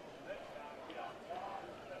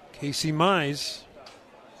 Casey Mize,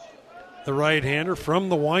 the right-hander from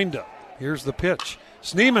the windup. Here's the pitch.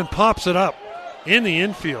 Schneemann pops it up in the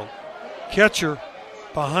infield. Catcher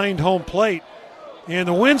behind home plate. And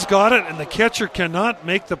the wind's got it, and the catcher cannot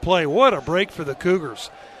make the play. What a break for the Cougars.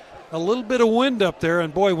 A little bit of wind up there,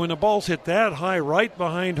 and boy, when the ball's hit that high right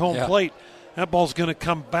behind home plate, that ball's going to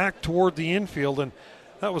come back toward the infield, and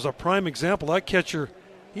that was a prime example. That catcher,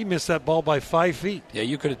 he missed that ball by 5 feet. Yeah,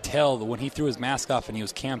 you could tell that when he threw his mask off and he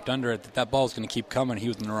was camped under it, that ball was going to keep coming. He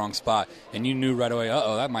was in the wrong spot, and you knew right away,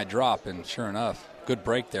 that might drop, and sure enough, good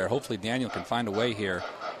break there. Hopefully Daniel can find a way here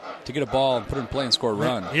to get a ball and put it in play and score a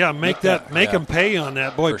run. Yeah, make him pay on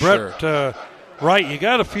that. Boy, Brett Wright, you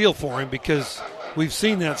got to feel for him because we've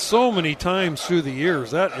seen that so many times through the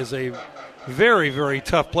years. That is a very, very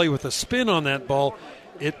tough play with a spin on that ball.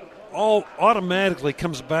 It all automatically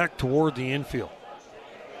comes back toward the infield.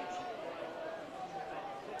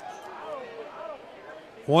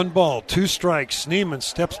 1 ball, 2 strikes. Schneemann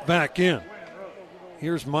steps back in.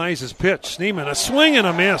 Here's Mize's pitch. Schneemann, a swing and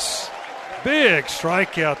a miss. Big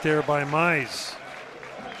strikeout there by Mize.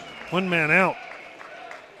 1 man out.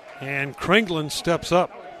 And Kringlen steps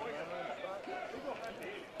up.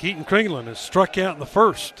 Keaton Kringlen has struck out in the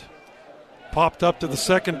first. Popped up to the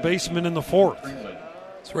second baseman in the fourth.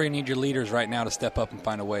 That's where you need your leaders right now to step up and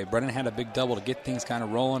find a way. Brennan had a big double to get things kind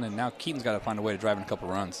of rolling, and now Keaton's got to find a way to drive in a couple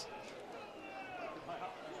runs.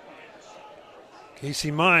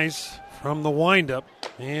 Casey Mize from the windup,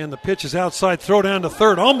 and the pitch is outside. Throw down to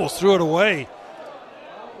third. Almost threw it away.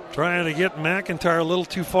 Trying to get McIntyre a little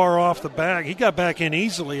too far off the bag. He got back in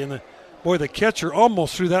easily, and the catcher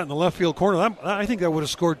almost threw that in the left field corner. I think that would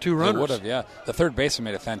have scored 2 runners. It would have, yeah. The third baseman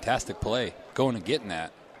made a fantastic play going and getting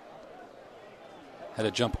that. Had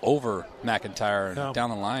to jump over McIntyre and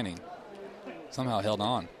down the line. He somehow held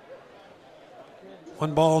on.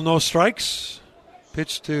 1 ball, no strikes.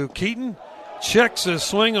 Pitch to Keaton. Checks his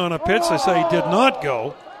swing on a pitch. They say he did not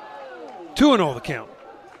go. 2-0 the count.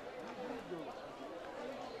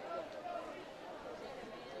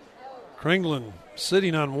 Kringlen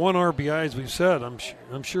sitting on 1 RBI, as we've said.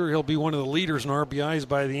 I'm sure he'll be one of the leaders in RBIs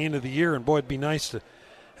by the end of the year, and boy, it'd be nice to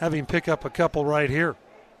have him pick up a couple right here.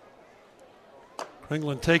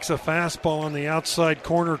 Kringlen takes a fastball on the outside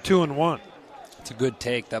corner, 2-1. It's a good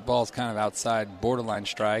take. That ball's kind of outside borderline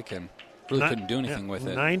strike, and really couldn't do anything with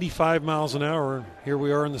it. 95 miles an hour. Here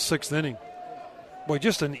we are in the 6th inning. Boy,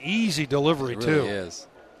 just an easy delivery, it too. Really is.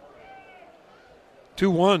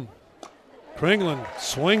 2-1. Kringlen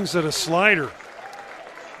swings at a slider.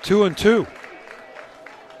 2-2.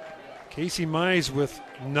 Casey Mize with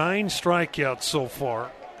 9 strikeouts so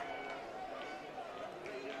far,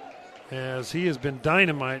 as he has been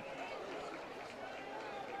dynamite.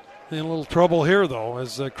 In a little trouble here, though,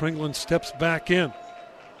 as Kringlen steps back in.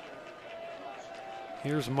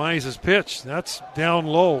 Here's Mize's pitch. That's down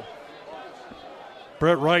low.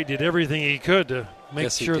 Brett Wright did everything he could to make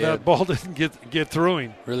sure that ball didn't get through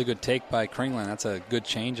him. Really good take by Kringlen. That's a good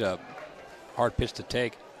changeup. Hard pitch to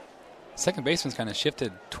take. Second baseman's kind of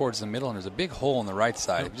shifted towards the middle, and there's a big hole on the right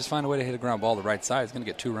side. If you just find a way to hit a ground ball to the right side, it's going to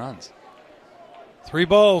get 2 runs. 3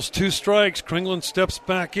 balls, 2 strikes. Kringlen steps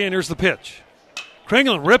back in. Here's the pitch.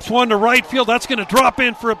 Kringlen rips one to right field. That's going to drop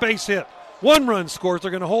in for a base hit. 1 run scores.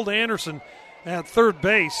 They're going to hold Anderson at third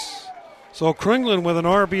base. So Kringlen with an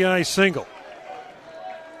RBI single.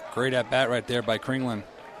 Great at bat right there by Kringlen.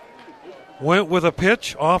 Went with a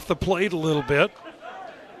pitch off the plate a little bit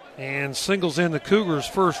and singles in the Cougars'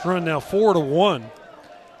 first run, now 4-1.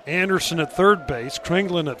 Anderson at third base,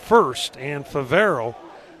 Kringlin at first, and Favero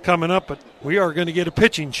coming up. But we are going to get a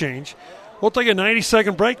pitching change. We'll take a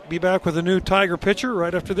 90-second break. Be back with a new Tiger pitcher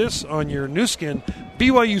right after this on your new skin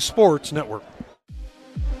BYU Sports Network.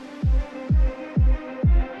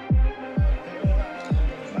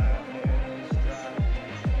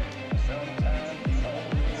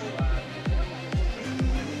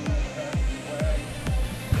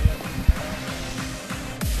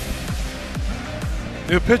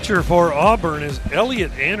 New pitcher for Auburn is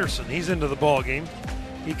Elliot Anderson. He's into the ball game.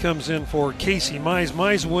 He comes in for Casey Mize.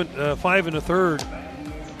 Mize went 5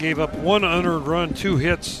 1/3, gave up 1 unearned run, 2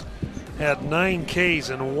 hits, had 9 Ks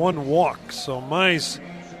and 1 walk. So Mize,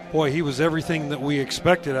 boy, he was everything that we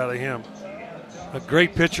expected out of him. A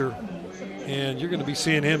great pitcher, and you're going to be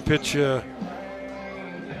seeing him pitch in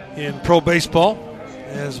pro baseball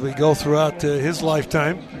as we go throughout his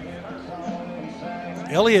lifetime.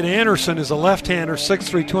 Elliot Anderson is a left-hander,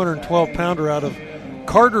 6'3", 212-pounder out of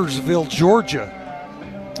Cartersville, Georgia.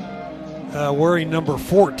 Wearing number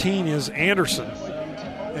 14 is Anderson,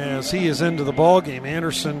 as he is into the ball game.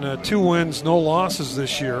 Anderson, 2 wins, no losses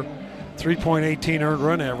this year, 3.18 earned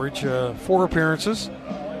run average, 4 appearances.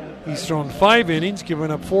 He's thrown 5 innings,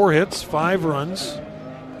 given up 4 hits, 5 runs,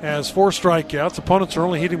 has 4 strikeouts. Opponents are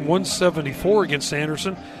only hitting 174 against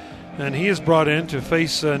Anderson, and he is brought in to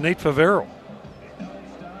face Nate Favero.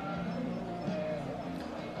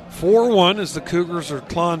 4-1 as the Cougars are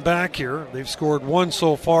clawing back here. They've scored 1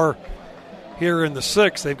 so far here in the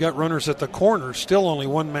 6th. They've got runners at the corner, still only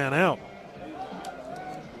 1 man out.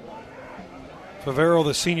 Favero,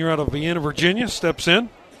 the senior out of Vienna, Virginia, steps in.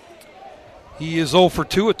 He is 0 for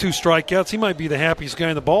 2 with 2 strikeouts. He might be the happiest guy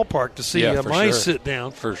in the ballpark to see Mize sit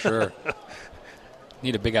down. For sure.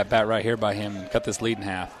 Need a big at-bat right here by him. Cut this lead in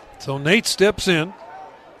half. So Nate steps in.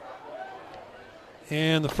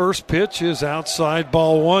 And the first pitch is outside,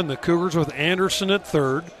 ball 1. The Cougars with Anderson at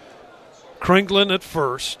third, Kringlin at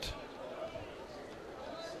first.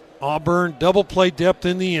 Auburn double play depth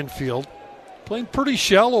in the infield. Playing pretty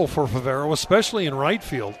shallow for Favero, especially in right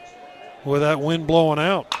field with that wind blowing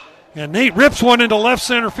out. And Nate rips one into left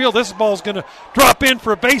center field. This ball's going to drop in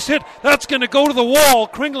for a base hit. That's going to go to the wall.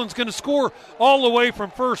 Kringlin's going to score all the way from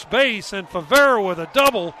first base. And Favero with a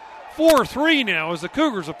double. 4-3 now as the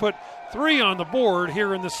Cougars have put 3 on the board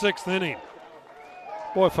here in the 6th inning.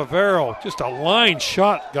 Boy, Favero, just a line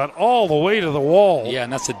shot, got all the way to the wall. Yeah,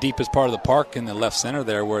 and that's the deepest part of the park in the left center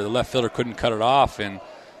there where the left fielder couldn't cut it off. And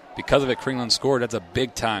because of it, Kringlin scored. That's a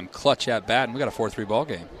big-time clutch at bat, and we got a 4-3 ball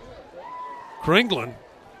game. Favero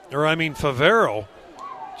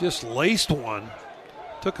just laced one,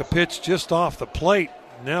 took a pitch just off the plate.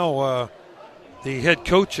 Now the head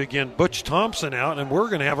coach again, Butch Thompson, out, and we're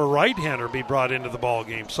going to have a right-hander be brought into the ball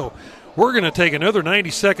game. So we're going to take another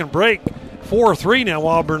 90-second break. 4-3 now,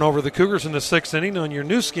 Auburn over the Cougars in the 6th inning on your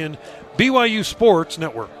new skin BYU Sports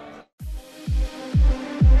Network.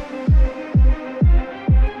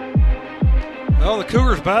 Well, the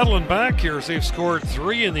Cougars battling back here as they've scored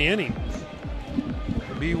 3 in the inning.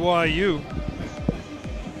 BYU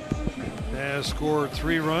has scored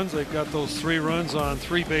 3 runs. They've got those 3 runs on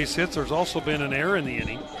 3 base hits. There's also been an error in the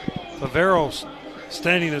inning. Favero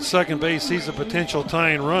standing at second base sees a potential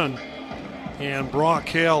tying run, and Brock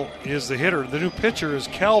Hale is the hitter. The new pitcher is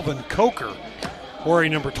Calvin Coker,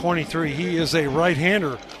 wearing number 23. He is a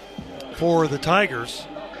right-hander for the Tigers.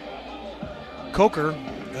 Coker,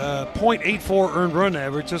 .84 earned run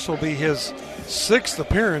average. This will be his 6th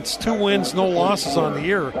appearance, 2 wins, no losses on the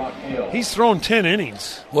year. He's thrown 10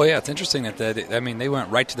 innings. Well, yeah, it's interesting that they went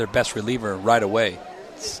right to their best reliever right away.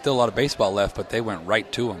 Still a lot of baseball left, but they went right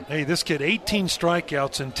to him. Hey, this kid, 18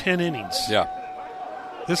 strikeouts in 10 innings. Yeah.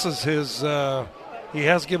 This is his, he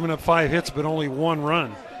has given up 5 hits, but only 1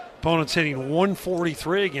 run. Opponent's hitting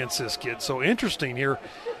 143 against this kid. So interesting here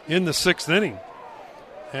in the 6th inning.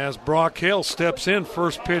 As Brock Hale steps in,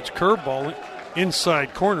 first pitch curveball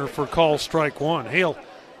inside corner for call strike 1. Hale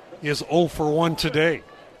is 0 for 1 today.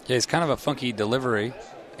 Yeah, he's kind of a funky delivery,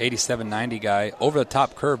 87-90 guy, over the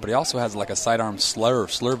top curve, but he also has like a sidearm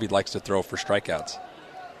slurve he likes to throw for strikeouts.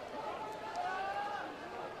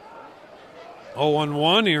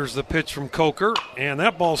 0-1. Here's the pitch from Coker, and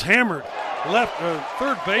that ball's hammered.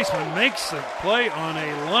 Third baseman makes the play on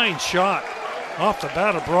a line shot off the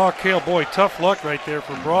bat of Brock Hale. Boy, tough luck right there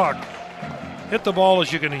for Brock. Hit the ball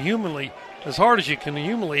as hard as you can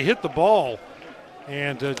humanly hit the ball.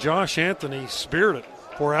 And Josh Anthony speared it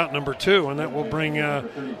for out number 2, and that will bring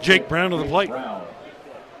Jake Brown to the plate.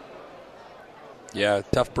 Yeah,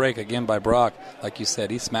 tough break again by Brock. Like you said,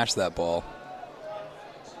 he smashed that ball.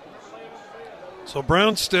 So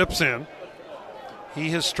Brown steps in.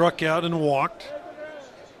 He has struck out and walked.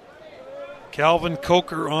 Calvin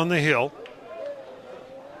Coker on the hill.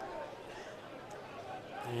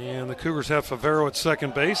 And the Cougars have Favero at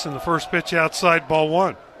second base, and the first pitch outside, ball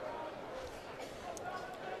one.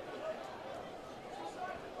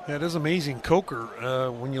 That is amazing.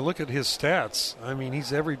 Coker, when you look at his stats, I mean,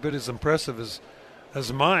 he's every bit as impressive as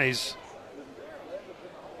Mize.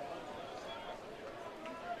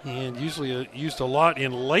 And usually used a lot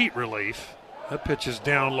in late relief. That pitch is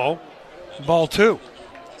down low. Ball two.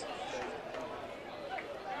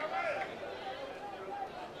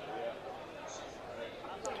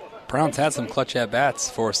 Brown's had some clutch at-bats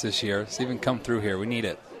for us this year. It's even come through here. We need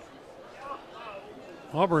it.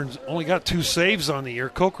 Auburn's only got 2 saves on the year.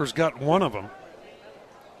 Coker's got one of them.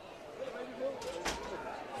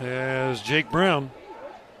 As Jake Brown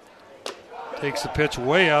takes the pitch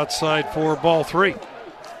way outside for ball 3.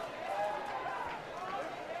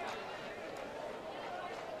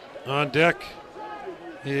 On deck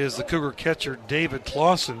is the Cougar catcher, David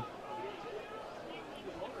Clausen.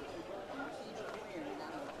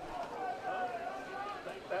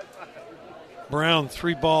 Brown,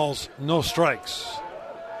 3 balls, no strikes.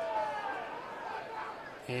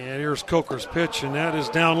 And here's Coker's pitch, and that is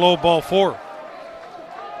down low, ball 4.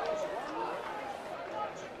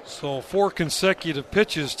 So 4 consecutive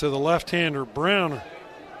pitches to the left-hander Brown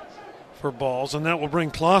for balls, and that will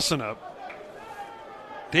bring Clausen up.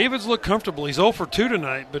 David's looked comfortable. He's 0 for 2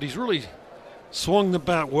 tonight, but he's really swung the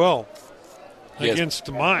bat well against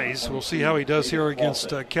Mize. We'll see how he does here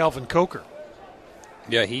against Calvin Coker.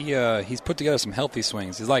 Yeah, he's put together some healthy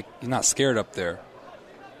swings. He's not scared up there.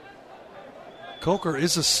 Coker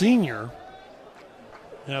is a senior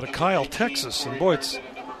out of Kyle, Texas. And boy, it's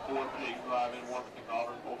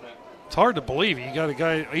hard to believe. You got a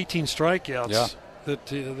guy, 18 strikeouts, that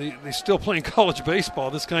he's still playing college baseball,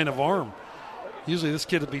 this kind of arm. Usually this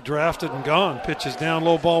kid would be drafted and gone. Pitches down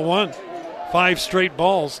low, ball 1. 5 straight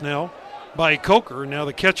balls now by Coker. Now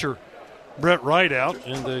the catcher, Brett Wright, out,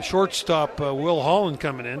 and the shortstop, Will Holland,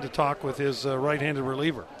 coming in to talk with his right-handed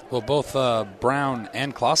reliever. Well, both Brown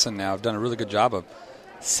and Clausen now have done a really good job of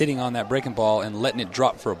sitting on that breaking ball and letting it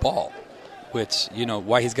drop for a ball, which,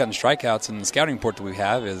 why he's gotten strikeouts in the scouting report that we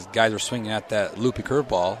have is guys are swinging at that loopy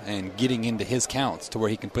curveball and getting into his counts to where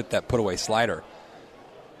he can put that put-away slider.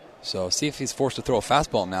 So see if he's forced to throw a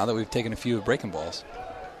fastball now that we've taken a few breaking balls.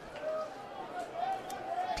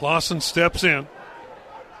 Clausen steps in.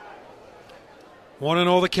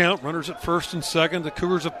 1-0 the count. Runners at first and second. The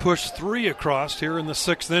Cougars have pushed 3 across here in the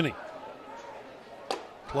 6th inning.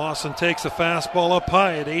 Clausen takes a fastball up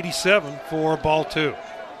high at 87 for ball 2.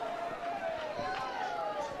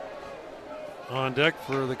 On deck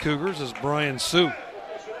for the Cougars is Brian Sue.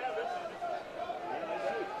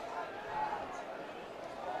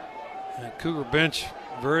 And Cougar bench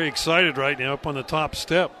very excited right now up on the top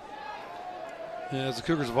step, as the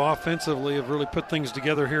Cougars have offensively have really put things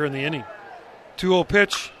together here in the inning. 2-0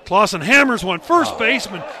 pitch. Clausen hammers one. First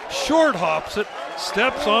baseman short hops it,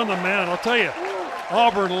 steps on the mound. I'll tell you,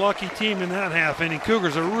 Auburn, a lucky team in that half inning.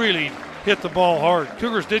 Cougars have really hit the ball hard.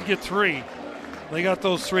 Cougars did get 3. They got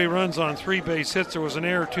those 3 runs on 3 base hits. There was an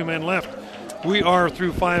error, 2 men left. We are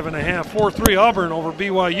through 5.5. 4-3 Auburn over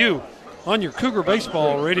BYU on your Cougar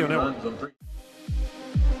Baseball Radio Network.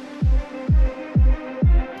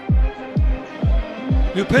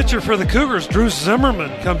 New pitcher for the Cougars, Drew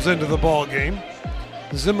Zimmerman, comes into the ball game.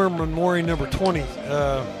 Zimmerman wearing number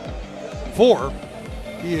 24.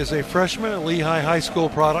 He is a freshman at Lehigh High School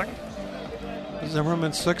product.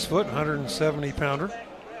 Zimmerman, 6 foot, 170-pounder.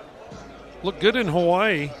 Looked good in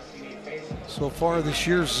Hawaii so far this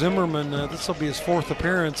year. Zimmerman, this will be his 4th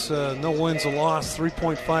appearance. No wins, a loss,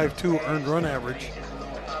 3.52 earned run average.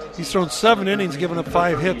 He's thrown 7 innings, given up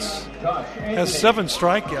 5 hits. Has 7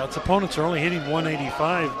 strikeouts. Opponents are only hitting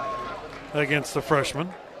 185 against the freshman.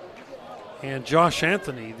 And Josh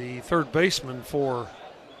Anthony, the 3rd baseman for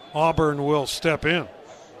Auburn, will step in.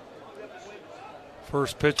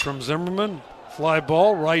 First pitch from Zimmerman. Fly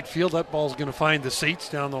ball, right field. That ball's going to find the seats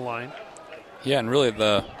down the line. Yeah, and really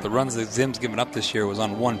the runs that Zim's given up this year was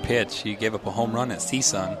on 1 pitch. He gave up a home run at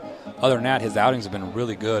CSUN. Other than that, his outings have been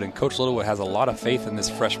really good, and Coach Littlewood has a lot of faith in this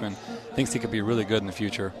freshman. Thinks he could be really good in the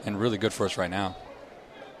future and really good for us right now.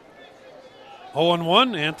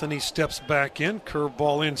 0-1. Anthony steps back in.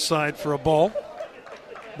 Curveball inside for a ball.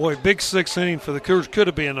 Boy, big 6th inning for the Cougars. Could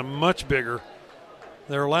have been a much bigger.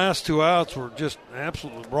 Their last 2 outs were just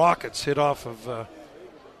absolute rockets hit off of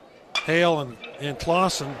Hale and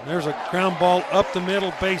Clausen. There's a ground ball up the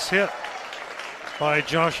middle, base hit by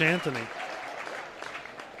Josh Anthony.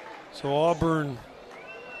 So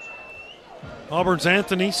Auburn's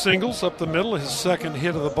Anthony singles up the middle, his 2nd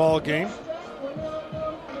hit of the ball game.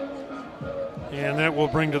 And that will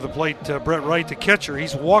bring to the plate Brett Wright, the catcher.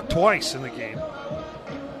 He's walked twice in the game.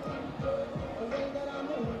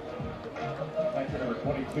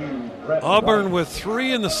 Auburn with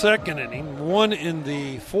 3 in the second inning, 1 in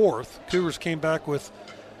the fourth. Cougars came back with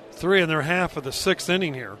 3 in their half of the sixth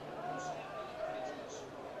inning here.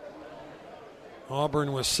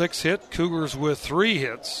 Auburn with 6 hit, Cougars with 3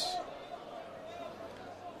 hits.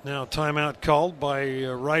 Now timeout called by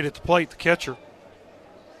Wright at the plate, the catcher.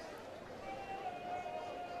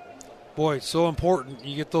 Boy, it's so important.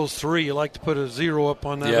 You get those 3, you like to put a 0 up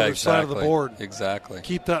on that other side of the board. Exactly.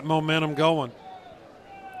 Keep that momentum going.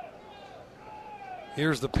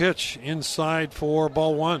 Here's the pitch inside for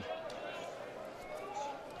ball 1.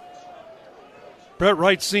 Brett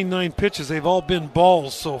Wright's seen 9 pitches. They've all been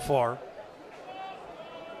balls so far.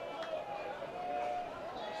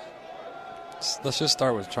 Let's just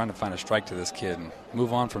start with trying to find a strike to this kid and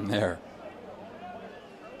move on from there.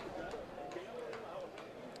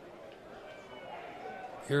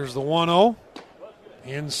 Here's the 1-0.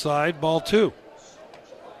 Inside, ball 2.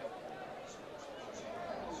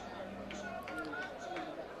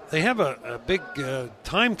 They have a big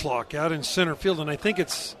time clock out in center field, and I think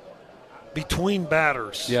it's between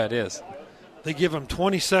batters. Yeah, it is. They give them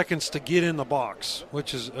 20 seconds to get in the box,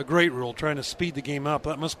 which is a great rule, trying to speed the game up.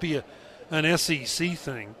 That must be an SEC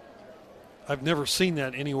thing. I've never seen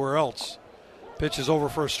that anywhere else. Pitch is over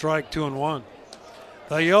for a strike, 2-1.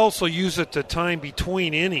 They also use it to time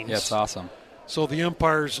between innings. Yeah, it's awesome. So the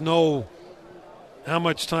umpires know how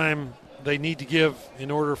much time they need to give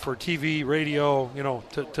in order for TV, radio,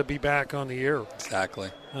 to be back on the air.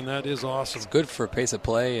 Exactly. And that is awesome. It's good for pace of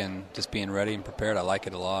play and just being ready and prepared. I like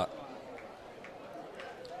it a lot.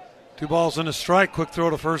 2 balls and a strike. Quick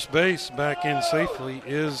throw to first base. Back in safely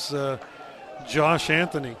is Josh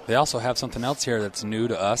Anthony. They also have something else here that's new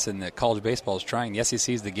to us and that college baseball is trying. The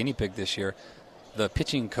SEC is the guinea pig this year. The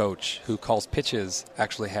pitching coach who calls pitches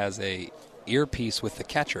actually has a earpiece with the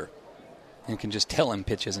catcher and can just tell him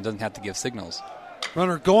pitches and doesn't have to give signals.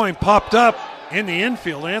 Runner going, popped up in the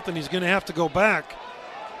infield. Anthony's going to have to go back.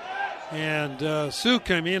 And Sue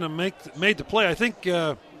came in and made the play. I think,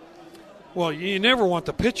 you never want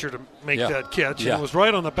the pitcher to make that catch. Yeah. It was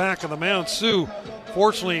right on the back of the mound. Sue,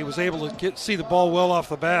 fortunately, was able to see the ball well off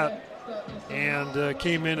the bat and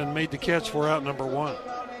came in and made the catch for out number 1.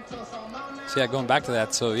 So, going back to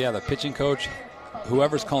that, the pitching coach,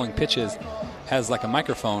 whoever's calling pitches, has like a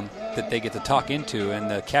microphone that they get to talk into,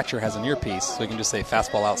 and the catcher has an earpiece, so he can just say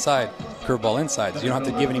fastball outside, curveball inside. So you don't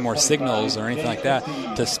have to give any more signals or anything like that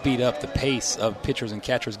to speed up the pace of pitchers and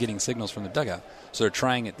catchers getting signals from the dugout. So they're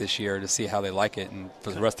trying it this year to see how they like it, and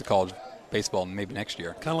for the rest of college baseball, maybe next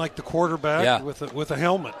year. Kind of like the quarterback with a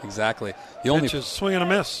helmet. Exactly. Pitch is swing and a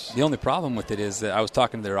miss. The only problem with it is that I was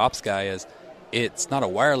talking to their ops guy is it's not a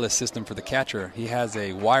wireless system for the catcher. He has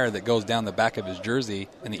a wire that goes down the back of his jersey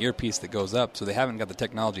and the earpiece that goes up, so they haven't got the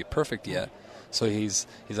technology perfect yet. So he's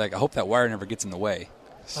like, I hope that wire never gets in the way.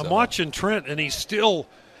 So. I'm watching Trent, and he's still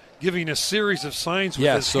giving a series of signs with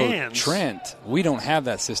his hands. Trent, we don't have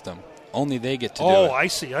that system. Only they get to do it. Oh, I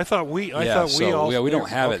see. I thought we all. Yeah, we don't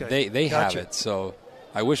have it. They gotcha. have it. So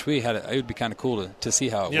I wish we had it. It would be kind of cool to see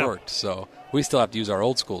how it worked. So we still have to use our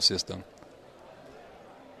old school system.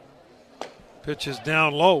 Pitch is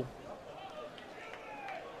down low.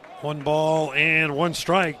 1 ball and 1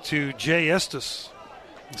 strike to Jay Estes,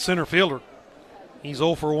 the center fielder. He's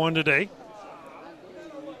 0 for 1 today.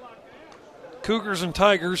 Cougars and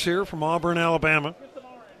Tigers here from Auburn, Alabama.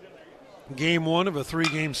 Game 1 of a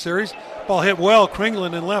 3-game series. Ball hit well,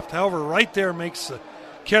 Kringlen in left. However, right there makes the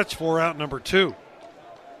catch for out number 2.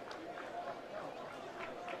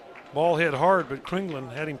 Ball hit hard, but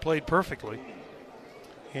Kringlen had him played perfectly.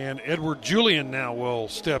 And Edward Julian now will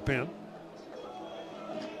step in.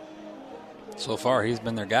 So far, he's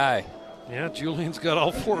been their guy. Yeah, Julian's got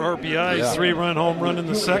all 4 RBIs, 3-run home run in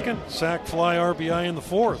the second, sac fly RBI in the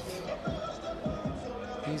fourth.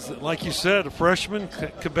 He's, like you said, a freshman,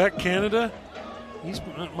 Quebec, Canada. He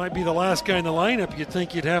might be the last guy in the lineup you'd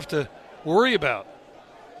think you'd have to worry about.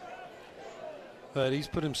 But he's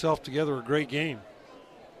put himself together a great game.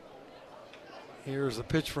 Here's the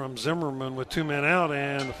pitch from Zimmerman with 2 men out,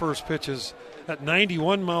 and the first pitch is at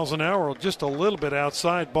 91 miles an hour, just a little bit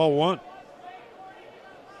outside, ball 1.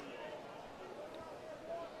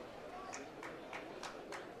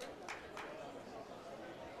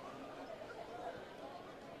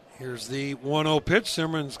 Here's the 1-0 pitch.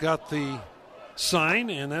 Zimmerman's got the sign,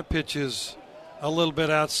 and that pitch is a little bit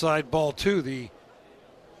outside, ball 2. The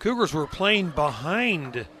Cougars were playing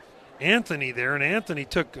behind Anthony there, and Anthony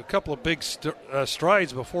took a couple of big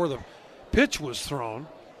strides before the pitch was thrown.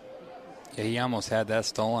 Yeah, he almost had that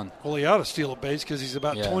stolen. Well, he ought to steal a base because he's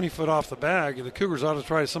about 20 foot off the bag. And the Cougars ought to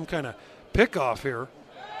try some kind of pickoff here.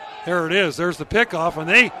 There it is. There's the pickoff, and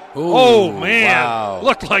they. Ooh, oh man! Wow.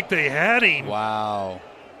 Looked like they had him. Wow.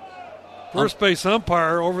 First base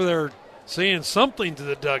umpire over there saying something to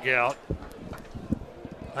the dugout.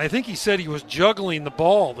 I think he said he was juggling the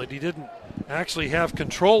ball, that he didn't actually have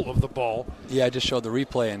control of the ball. Yeah, I just showed the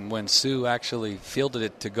replay, and when Sue actually fielded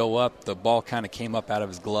it to go up, the ball kind of came up out of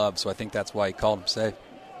his glove, so I think that's why he called him safe.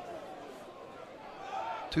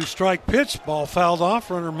 2-strike pitch, ball fouled off,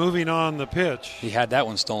 runner moving on the pitch. He had that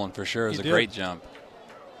one stolen for sure. It was a great jump.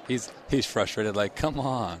 He's frustrated, like, come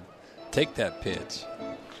on, take that pitch.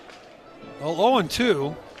 Well,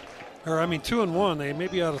 0-2, or I mean 2-1, they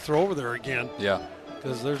maybe ought to throw over there again. Yeah.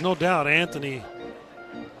 Because there's no doubt Anthony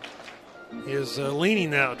is leaning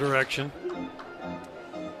that direction.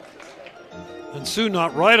 And Sue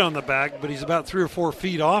not right on the bag, but he's about 3 or 4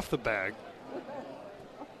 feet off the bag.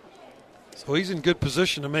 So he's in good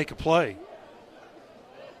position to make a play.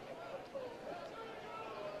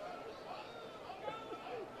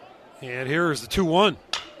 And here is the 2-1.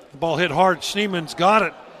 The ball hit hard. Schneeman's got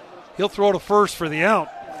it. He'll throw to first for the out.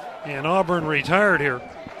 And Auburn retired here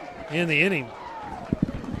in the inning.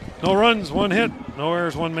 No runs, 1 hit. No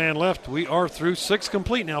errors, 1 man left. We are through 6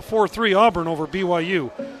 complete now. 4-3 Auburn over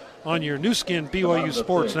BYU on your new skin BYU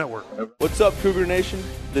Sports Network. What's up, Cougar Nation?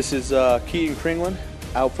 This is Keaton Kringland,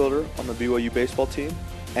 outfielder on the BYU baseball team,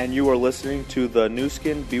 and you are listening to the new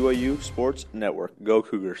skin BYU Sports Network. Go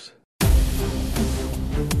Cougars.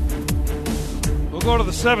 We'll go to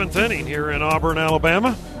the 7th inning here in Auburn,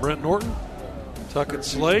 Alabama. Brent Norton, Tuckett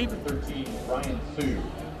Slade.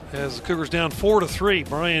 As the Cougars down 4-3,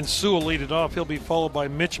 Brian Sue will lead it off. He'll be followed by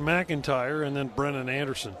Mitch McIntyre and then Brennan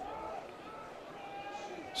Anderson.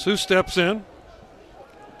 Sue steps in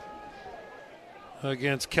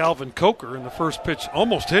against Calvin Coker, and the first pitch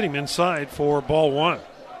almost hit him inside for ball 1.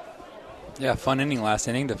 Yeah, fun inning last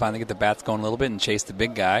inning to finally get the bats going a little bit and chase the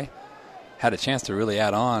big guy. Had a chance to really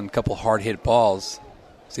add on a couple hard-hit balls.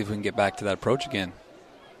 See if we can get back to that approach again.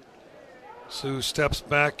 Sue steps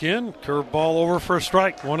back in. Curveball over for a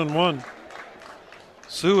strike. 1-1.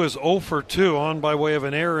 Sue is 0 for 2 on by way of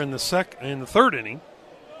an error in the 3rd inning.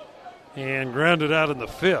 And grounded out in the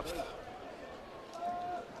 5th.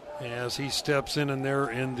 As he steps in there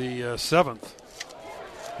in the 7th.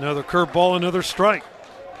 Another curveball, another strike.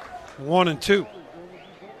 1-2.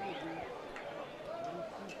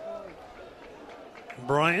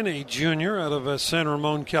 Brian, a junior out of San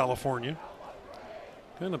Ramon, California.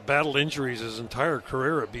 Kind of battled injuries his entire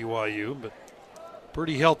career at BYU, but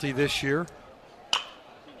pretty healthy this year.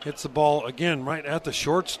 Hits the ball again right at the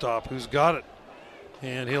shortstop, who's got it.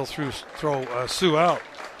 And he'll throw Sue out.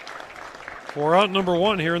 For out number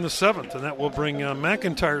 1 here in the 7th, and that will bring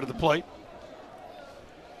McIntyre to the plate.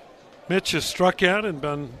 Mitch has struck out and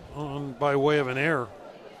been on by way of an error.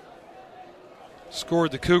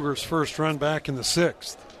 Scored the Cougars' first run back in the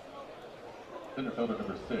 6th. Center fielder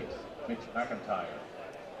number 6, Mitch McIntyre.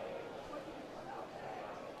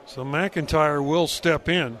 So McIntyre will step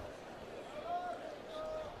in.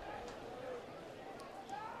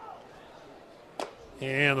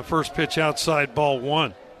 And the first pitch outside, ball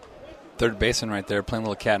 1. Third baseman right there playing a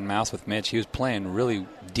little cat and mouse with Mitch. He was playing really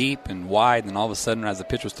deep and wide, and then all of a sudden as the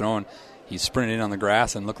pitch was thrown, he sprinted in on the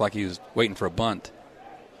grass and looked like he was waiting for a bunt.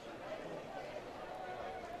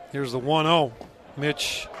 Here's the 1-0.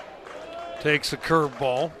 Mitch takes a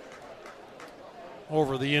curveball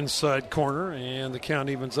over the inside corner, and the count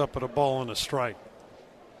evens up at a ball and a strike.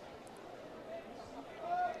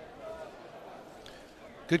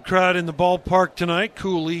 Good crowd in the ballpark tonight.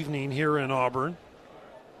 Cool evening here in Auburn.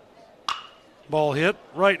 Ball hit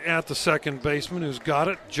right at the second baseman, who's got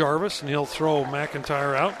it, Jarvis, and he'll throw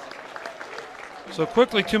McIntyre out. So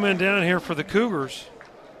quickly 2 men down here for the Cougars.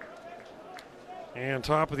 And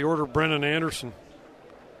top of the order, Brennan Anderson.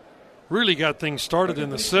 Really got things started in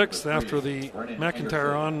the 6th after the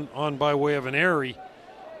McIntyre on by way of an error. He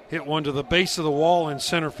hit one to the base of the wall in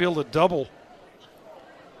center field, a double.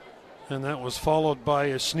 And that was followed by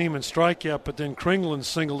a Schneeman strikeout, but then Kringland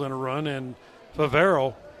singled in a run and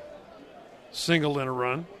Favero singled in a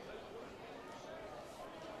run.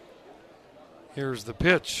 Here's the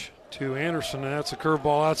pitch to Anderson, and that's a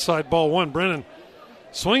curveball outside, ball 1. Brennan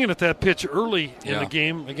swinging at that pitch early in the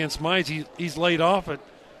game against Mize. He's laid off it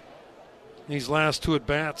these last 2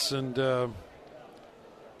 at-bats and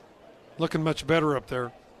looking much better up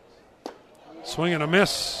there. Swing and a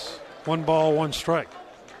miss. 1 ball, 1 strike.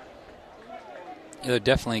 Yeah, they're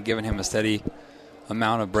definitely giving him a steady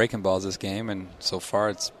amount of breaking balls this game, and so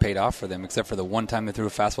far it's paid off for them, except for the one time they threw a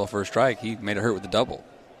fastball for a strike. He made it hurt with a double.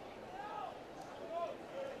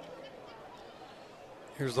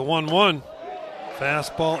 Here's the 1-1.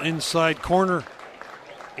 Fastball inside corner,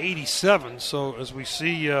 87. So as we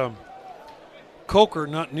see Coker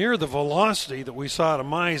not near the velocity that we saw at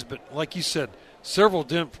Mize, but like you said, several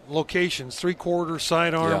different locations, three-quarter,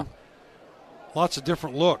 sidearm, Yeah. lots of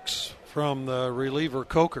different looks from the reliever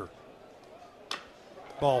Coker.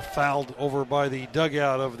 Ball fouled over by the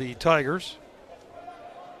dugout of the Tigers.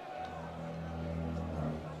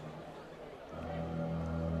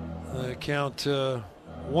 The count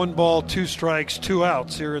 1 ball, 2 strikes, 2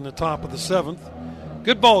 outs here in the top of the 7th.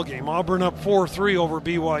 Good ball game. Auburn up 4-3 over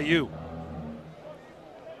BYU.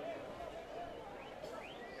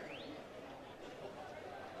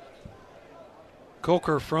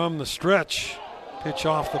 Coker from the stretch. Pitch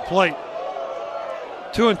off the plate.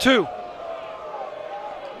 2-2.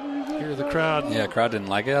 Hear the crowd. Yeah, crowd didn't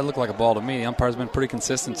like it. It looked like a ball to me. The umpire's been pretty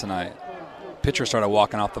consistent tonight. Pitcher started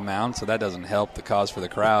walking off the mound, so that doesn't help the cause for the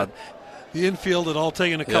crowd. The infield had all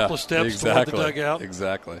taken a couple of steps toward the dugout.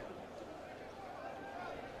 Exactly.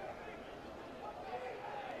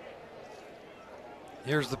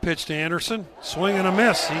 Here's the pitch to Anderson. Swing and a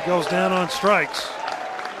miss. He goes down on strikes.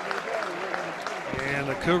 And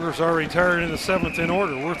the Cougars are retired in the 7th in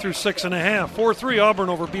order. We're through 6.5. 4-3 Auburn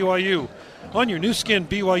over BYU on your new skin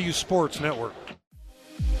BYU Sports Network.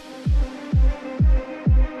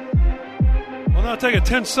 We'll now take a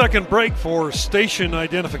 10-second break for station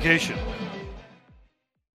identification.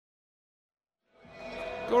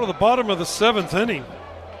 Go to the bottom of the 7th inning.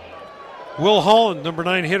 Will Holland, number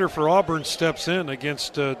 9 hitter for Auburn, steps in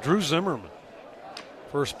against Drew Zimmerman.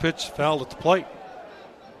 First pitch fouled at the plate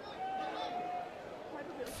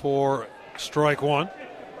for strike 1.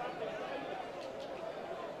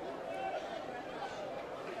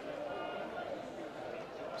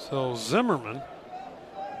 So Zimmerman,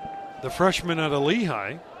 the freshman out of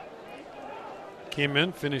Lehigh, came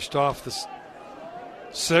in, finished off the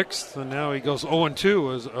 6th, and now he goes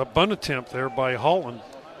 0-2 as a bunt attempt there by Holland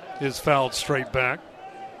is fouled straight back.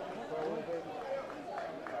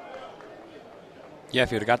 Yeah, if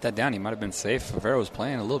he would have got that down, he might have been safe. Favero was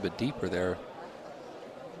playing a little bit deeper there.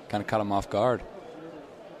 Kind of caught him off guard.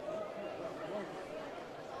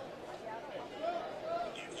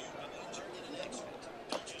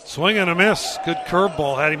 Swing and a miss. Good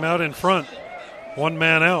curveball. Had him out in front. 1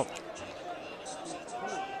 man out.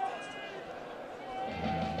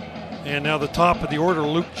 And now the top of the order,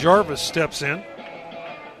 Luke Jarvis steps in.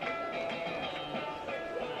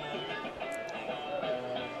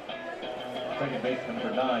 Second base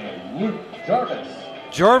number 9, Luke Jarvis.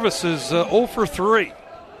 Jarvis is 0 for 3.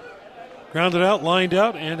 Grounded out, lined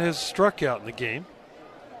out, and has struck out in the game.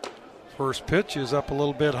 First pitch is up a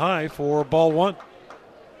little bit high for ball 1.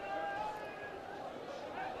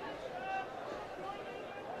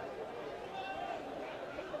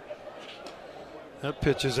 That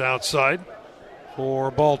pitch is outside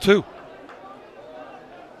for ball 2.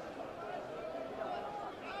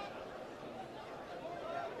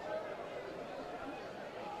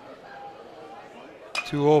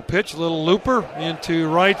 Two-0 pitch, little looper into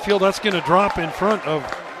right field. That's going to drop in front of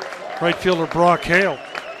right fielder Brock Hale.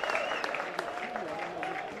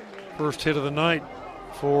 First hit of the night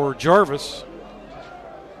for Jarvis,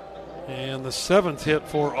 and the 7th hit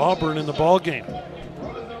for Auburn in the ball game.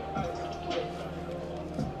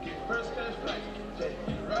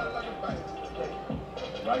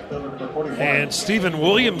 And Stephen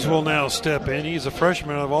Williams will now step in. He's a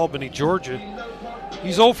freshman out of Albany, Georgia.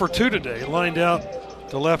 He's 0 for 2 today. Lined out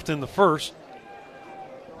to left in the first.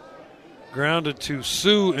 Grounded to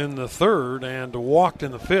Sue in the 3rd and walked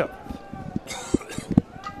in the 5th.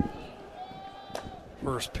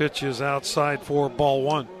 First pitch is outside for ball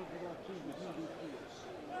 1.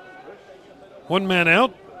 1 man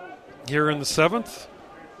out here in the 7th.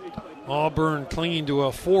 Auburn clinging to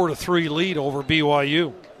a 4-3 lead over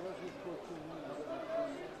BYU.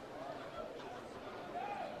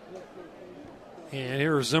 And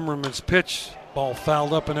here's Zimmerman's pitch. Ball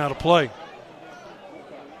fouled up and out of play.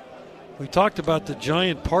 We talked about the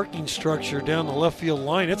giant parking structure down the left field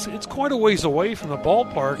line. It's quite a ways away from the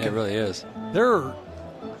ballpark. Yeah, it really is. There are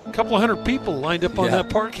a couple of hundred people lined up on that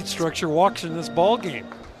parking structure watching this ball game.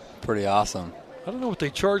 Pretty awesome. I don't know what they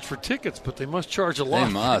charge for tickets, but they must charge a lot.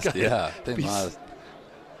 They must, yeah. They must.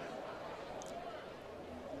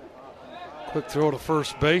 Quick throw to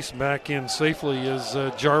first base. Back in safely is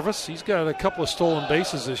Jarvis. He's got a couple of stolen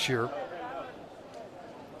bases this year.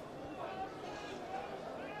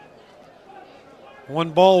 One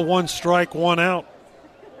ball, 1 strike, 1 out.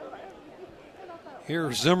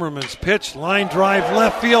 Here's Zimmerman's pitch. Line drive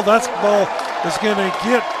left field. That ball is going to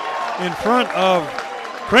get in front of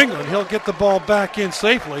Kringland. He'll get the ball back in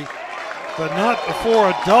safely. but not before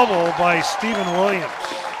a double by Stephen Williams.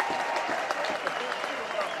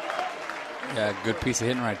 Yeah, good piece of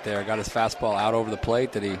hitting right there. Got his fastball out over the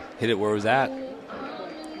plate that he hit it where it was at.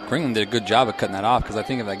 Kringland did a good job of cutting that off because I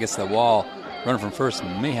think if that gets to the wall, running from first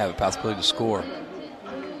may have a possibility to score.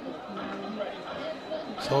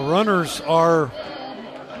 So runners are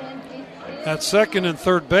at second and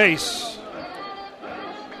third base.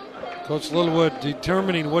 Coach Littlewood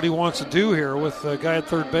determining what he wants to do here with a guy at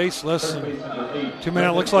third base. Less than 2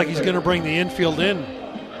 minutes. Looks like he's going to bring the infield in.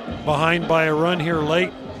 Behind by a run here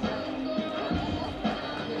late.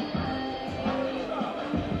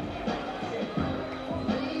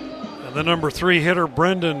 And the number 3 hitter,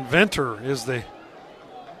 Brendan Venter,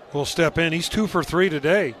 will step in. He's 2 for 3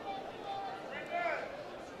 today.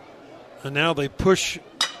 And now they push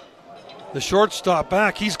the shortstop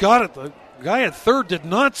back. He's got it. The guy at third did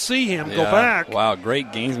not see him go back. Wow,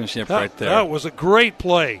 great gamesmanship right there. That was a great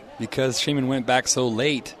play. Because Schneemann went back so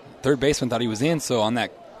late, third baseman thought he was in, so on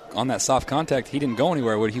that soft contact, he didn't go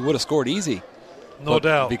anywhere. He would have scored easy. No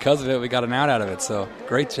doubt. Because of it, we got an out of it, so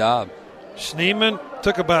great job. Schneemann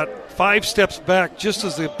took about 5 steps back just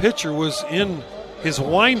as the pitcher was in his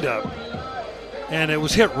windup, and it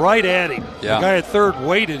was hit right at him. Yeah. The guy at third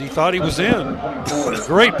waited. He thought he was in.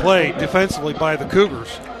 Great play defensively by the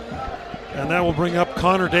Cougars. And that will bring up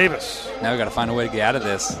Connor Davis. Now we got to find a way to get out of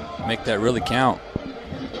this, make that really count.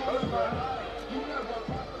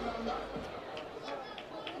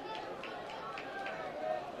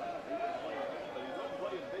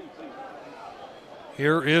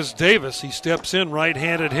 Here is Davis. He steps in,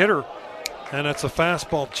 right-handed hitter. And it's a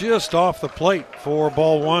fastball just off the plate for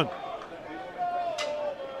ball 1.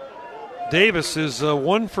 Davis is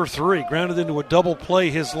 1 for 3, grounded into a double play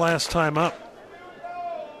his last time up.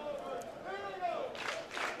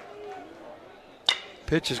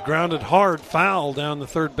 Pitch is grounded hard, foul down the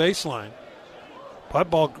third baseline. That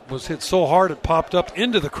ball was hit so hard it popped up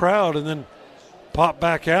into the crowd and then popped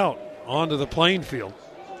back out onto the playing field.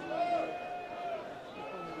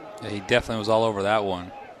 Yeah, he definitely was all over that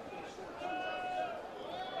one.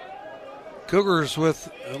 Cougars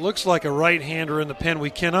with, it looks like a right-hander in the pen. We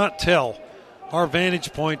cannot tell. Our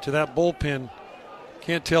vantage point to that bullpen,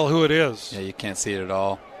 can't tell who it is. Yeah, you can't see it at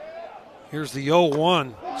all. Here's the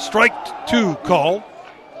 0-1. Strike 2 call.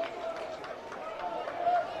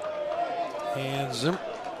 And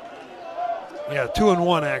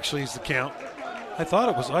 2-1 actually is the count. I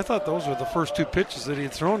thought those were the first 2 pitches that he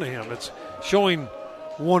had thrown to him. It's showing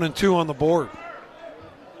 1 and 2 on the board.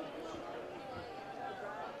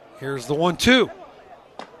 Here's the 1-2.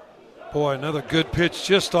 Boy, another good pitch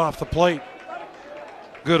just off the plate.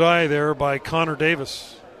 Good eye there by Connor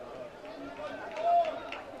Davis.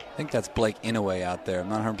 I think that's Blake Inouye out there. I'm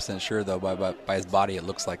not 100% sure, though. By his body, it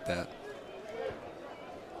looks like that.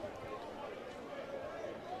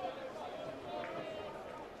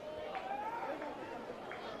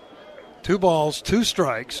 Two balls, 2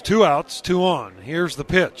 strikes, 2 outs, 2 on. Here's the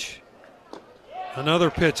pitch.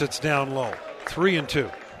 Another pitch that's down low.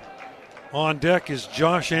 3-2. On deck is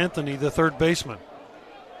Josh Anthony, the third baseman.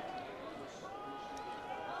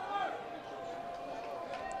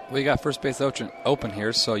 Well, you got first base open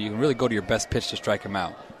here, so you can really go to your best pitch to strike him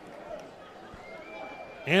out.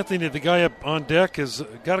 Anthony, the guy up on deck, has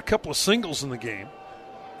got a couple of singles in the game.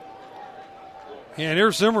 And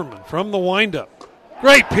here's Zimmerman from the windup.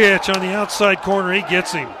 Great pitch on the outside corner. He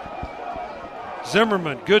gets him.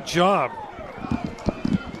 Zimmerman, good job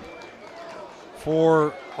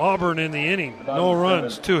for Auburn in the inning. No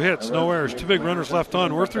runs, 2 hits, no errors, 2 big runners left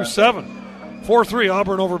on. We're through 7. 4-3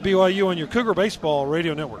 Auburn over BYU on your Cougar Baseball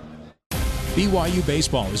Radio Network. BYU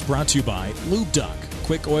Baseball is brought to you by Lube Duck.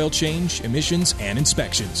 Quick oil change, emissions, and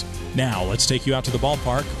inspections. Now let's take you out to the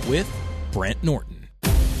ballpark with Brent Norton.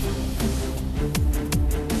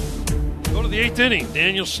 Go to the 8th inning.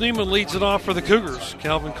 Daniel Schneemann leads it off for the Cougars.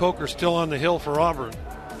 Calvin Coker still on the hill for Auburn.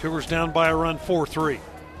 Cougars down by a run, 4-3.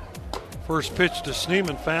 First pitch to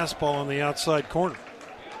Schneemann, fastball on the outside corner.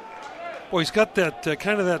 Boy, he's got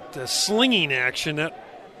that slinging action that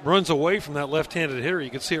runs away from that left-handed hitter. You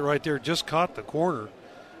can see it right there, just caught the corner.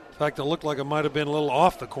 In fact, it looked like it might have been a little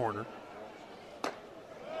off the corner.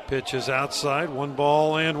 Pitch is outside, 1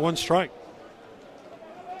 ball and 1 strike.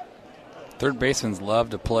 Third basemen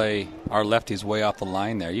love to play our lefties way off the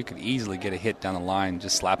line there. You could easily get a hit down the line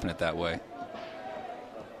just slapping it that way.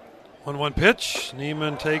 1-1 pitch.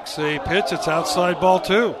 Schneemann takes a pitch. It's outside, ball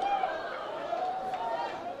 2.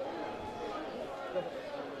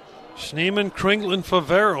 Schneemann, Kringland,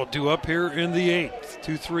 Favero due up here in the 8th.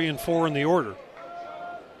 2, 3, and 4 in the order.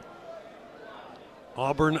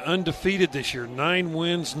 Auburn undefeated this year, 9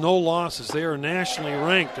 wins, no losses. They are nationally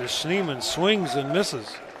ranked as Schneemann swings and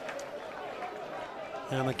misses.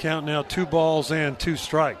 And the count now 2 balls and 2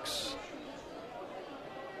 strikes.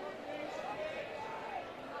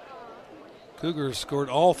 Cougars scored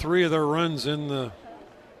all 3 of their runs in the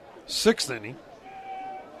 6th inning.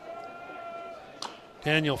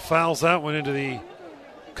 Daniel fouls that one into the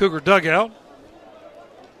Cougar dugout.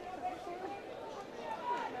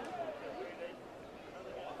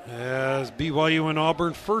 As BYU and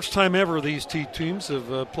Auburn, first time ever these two teams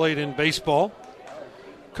have played in baseball.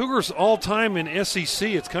 Cougars all time in SEC,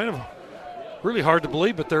 it's kind of really hard to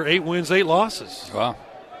believe, but they're 8 wins, 8 losses. Wow.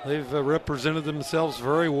 They've represented themselves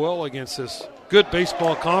very well against this good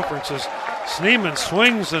baseball conference as Schneemann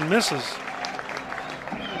swings and misses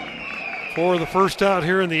for the first out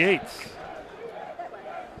here in the 8th.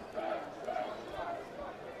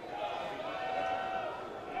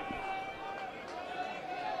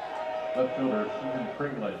 Left fielder, Stephen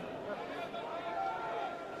Kringland.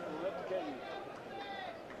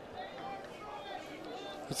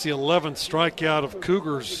 That's the 11th strikeout of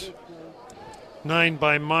Cougars. 9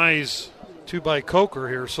 by Mize, 2 by Coker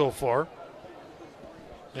here so far.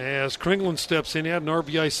 As Kringland steps in, he had an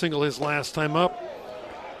RBI single his last time up.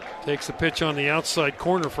 Takes the pitch on the outside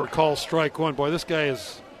corner for a call, strike 1. Boy, this guy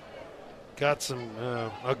has got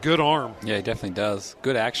a good arm. Yeah, he definitely does.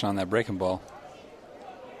 Good action on that breaking ball.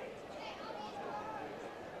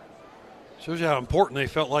 Shows you how important they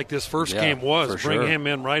felt like this first game was. Bring him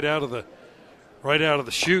in right out of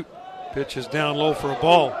the chute. Pitch is down low for a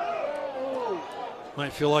ball.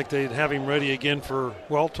 Might feel like they'd have him ready again for,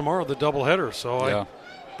 tomorrow, the doubleheader. So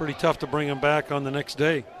pretty tough to bring him back on the next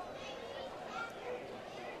day.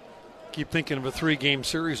 Keep thinking of a 3-game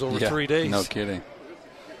series over 3 days. No kidding.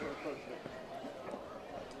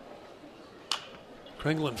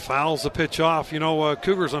 Kringland fouls the pitch off.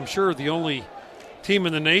 Cougars, I'm sure, the only team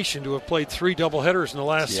in the nation to have played 3 doubleheaders in the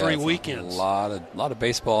last 3 weekends. A lot of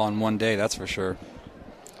baseball on one day, that's for sure.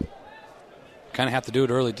 Kind of have to do it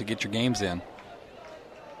early to get your games in.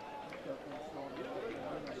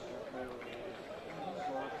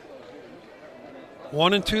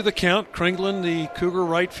 One and 2 the count. Kringland, the Cougar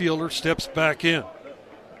right fielder, steps back in.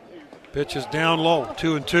 Pitch is down low,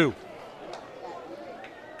 2-2.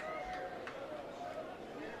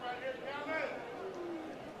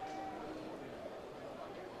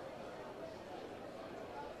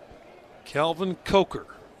 Calvin Coker,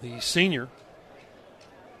 the senior,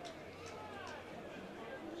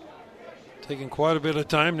 taking quite a bit of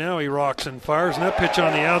time. Now he rocks and fires, and that pitch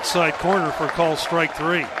on the outside corner for call strike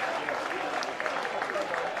 3.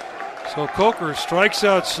 So Coker strikes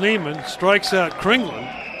out Schneemann, strikes out Kringland.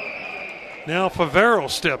 Now Favero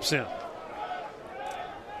steps in.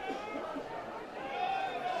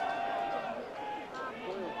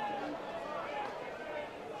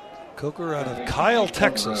 Coker out of Kyle,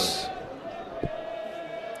 Texas.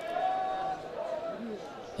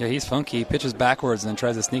 Yeah, he's funky. He pitches backwards and then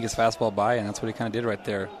tries to sneak his fastball by, and that's what he kind of did right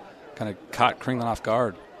there. Kind of caught Kringland off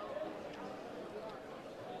guard.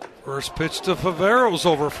 First pitch to Favero's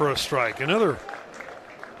over for a strike. Another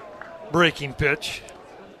breaking pitch.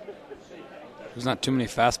 There's not too many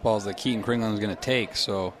fastballs that Keaton Kringland was going to take,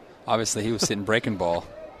 so obviously he was sitting breaking ball.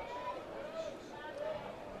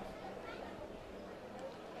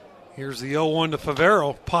 Here's the 0-1 to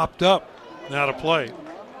Favero. Popped up. Now to play.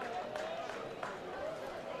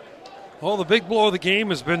 Well, the big blow of the game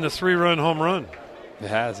has been the 3-run home run. It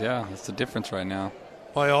has, yeah. That's the difference right now.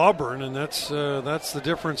 By Auburn, and that's the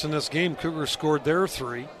difference in this game. Cougars scored their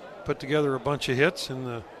 3, put together a bunch of hits in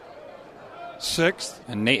the 6th.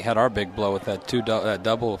 And Nate had our big blow with that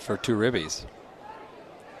double for 2 ribbies.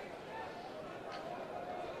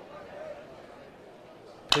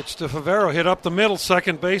 Pitch to Favero, hit up the middle,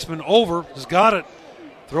 second baseman over, has got it.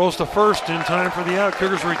 Throws to first in time for the out.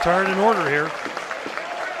 Cougars retired in order here.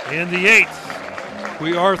 In the 8th,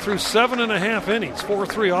 we are through 7.5 innings,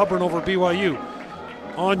 4-3 Auburn over BYU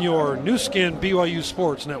on your new skin BYU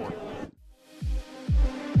Sports Network.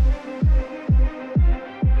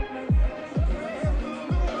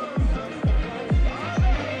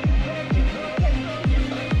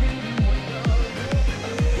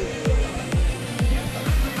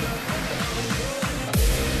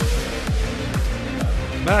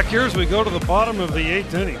 Back here as we go to the bottom of the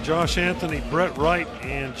 8th inning. Josh Anthony, Brett Wright,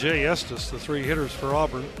 and Jay Estes, the 3 hitters for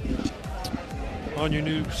Auburn. On your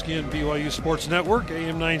new skin BYU Sports Network,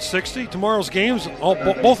 AM 960. Tomorrow's games,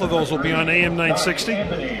 both of those will be on AM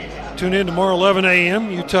 960. Tune in tomorrow, 11 a.m.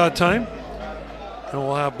 Utah time. And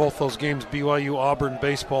we'll have both those games, BYU Auburn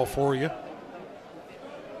baseball, for you.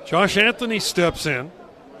 Josh Anthony steps in.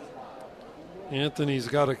 Anthony's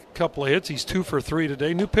got a couple of hits. He's 2 for 3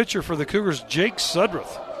 today. New pitcher for the Cougars, Jake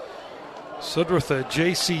Sudworth. Sudworth, a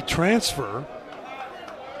JC transfer,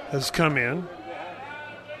 has come in.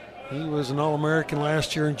 He was an All-American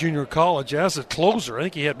last year in junior college as a closer. I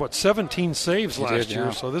think he had, 17 saves last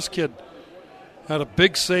year. So this kid had a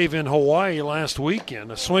big save in Hawaii last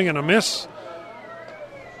weekend. A swing and a miss.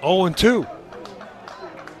 0-2.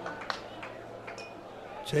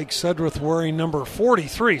 Jake Sudworth wearing number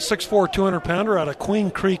 43, 6'4", 200-pounder out of Queen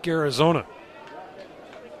Creek, Arizona.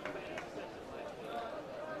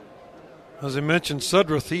 As I mentioned,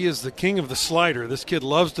 Sudworth, he is the king of the slider. This kid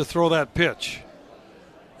loves to throw that pitch,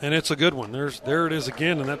 and it's a good one. There it is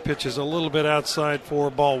again, and that pitch is a little bit outside for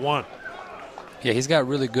ball 1. Yeah, he's got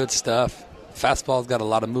really good stuff. Fastball's got a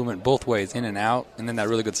lot of movement both ways, in and out, and then that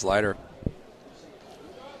really good slider.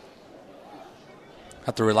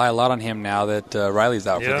 Have to rely a lot on him now that Riley's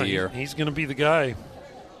out for the year. He's going to be the guy.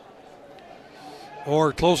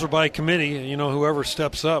 Or closer by committee, whoever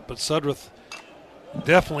steps up. But Sudworth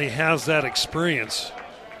definitely has that experience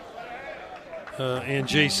in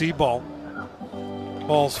JC ball.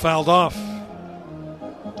 Ball's fouled off.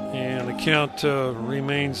 And the count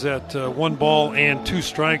remains at 1 ball and 2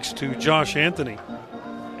 strikes to Josh Anthony.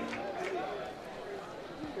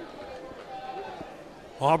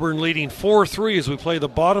 Auburn leading 4-3 as we play the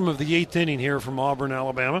bottom of the 8th inning here from Auburn,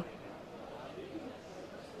 Alabama.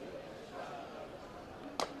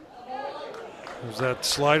 There's that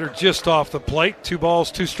slider just off the plate. 2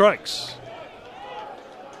 balls, 2 strikes.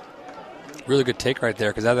 Really good take right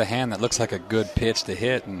there because that has a hand that looks like a good pitch to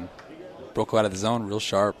hit and broke out of the zone real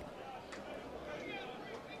sharp.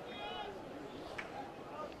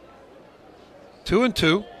 Two and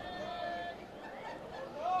two.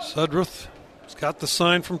 Sudworth got the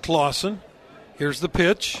sign from Clausen. Here's the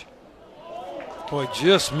pitch. Boy,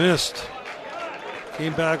 just missed.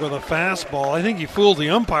 Came back with a fastball. I think he fooled the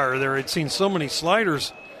umpire there. He'd seen so many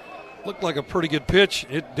sliders. Looked like a pretty good pitch.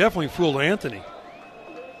 It definitely fooled Anthony.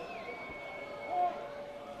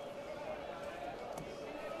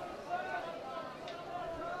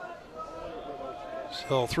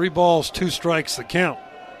 So 3 balls, 2 strikes the count.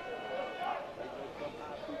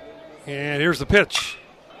 And here's the pitch.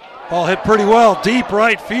 Ball hit pretty well, deep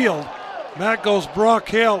right field. Back goes Brock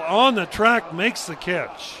Hale on the track, makes the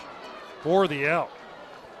catch for the out.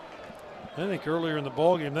 I think earlier in the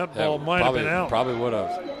ballgame that ball might have been out. Probably would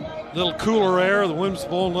have. Little cooler air, the wind's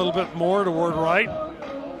blowing a little bit more toward right.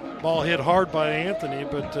 Ball hit hard by Anthony,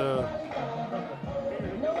 but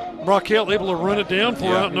Brock Hale able to run it down for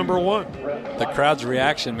out number 1. The crowd's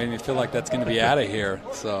reaction made me feel like that's going to be out of here.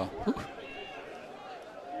 So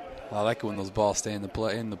I like it when those balls stay in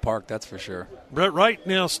the park, that's for sure. Brett Wright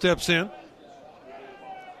now steps in.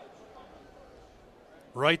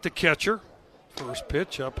 Wright the catcher. First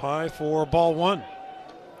pitch up high for ball 1.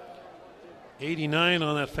 89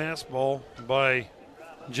 on that fastball by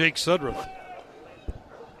Jake Sudworth.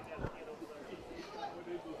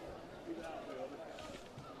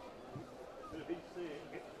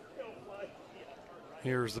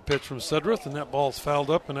 Here's the pitch from Sudworth, and that ball's fouled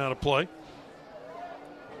up and out of play.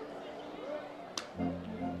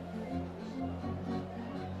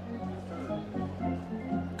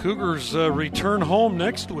 Cougars return home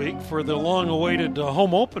next week for the long-awaited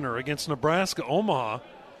home opener against Nebraska Omaha.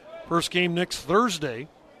 First game next Thursday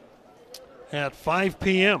at 5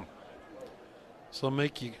 p.m. So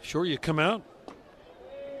make sure you come out.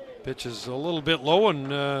 Pitch is a little bit low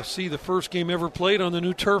and see the first game ever played on the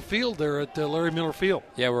new turf field there at Larry Miller Field.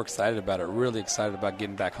 Yeah, we're excited about it. Really excited about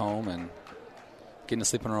getting back home and getting to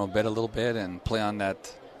sleep in our own bed a little bit and play on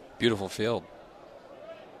that beautiful field.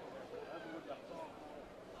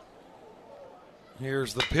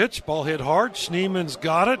 Here's the pitch. Ball hit hard. Schneeman's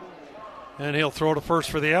got it, and he'll throw to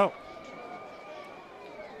first for the out.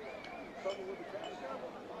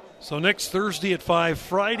 So next Thursday at 5,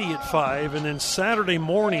 Friday at 5, and then Saturday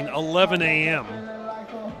morning, 11 a.m.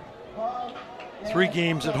 3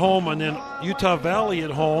 games at home, and then Utah Valley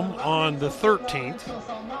at home on the 13th.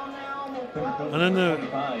 And then the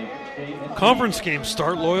conference games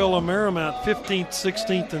start. Loyola Marymount 15th,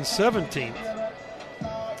 16th, and 17th.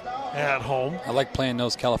 At home. I like playing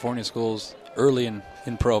those California schools early in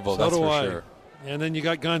Provo, that's for sure. And then you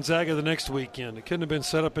got Gonzaga the next weekend. It couldn't have been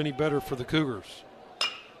set up any better for the Cougars.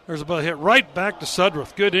 There's a ball hit right back to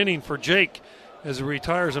Sudworth. Good inning for Jake as he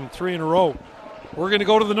retires him 3 in a row. We're going to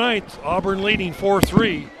go to the 9th. Auburn leading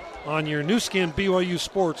 4-3 on your new skin BYU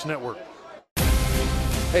Sports Network.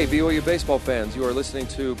 Hey, BYU baseball fans. You are listening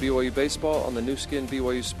to BYU Baseball on the new skin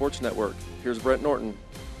BYU Sports Network. Here's Brent Norton.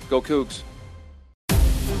 Go Cougs.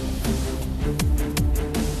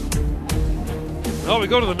 Well, we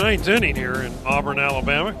go to the ninth inning here in Auburn,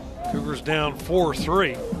 Alabama. Cougars down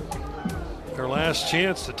 4-3. Their last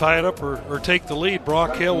chance to tie it up or take the lead.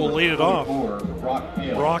 Brock Hale will lead it off.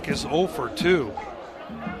 Brock is 0 for 2.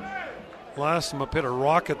 Last time up hit a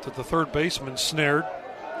rocket that the third baseman snared.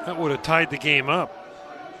 That would have tied the game up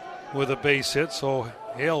with a base hit. So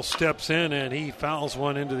Hale steps in and he fouls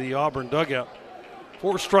one into the Auburn dugout.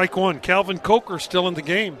 4-1. Calvin Coker still in the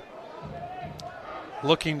game,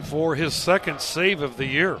 looking for his second save of the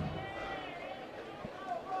year.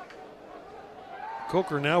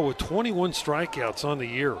 Coker now with 21 strikeouts on the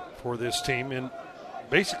year for this team in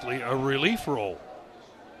basically a relief role.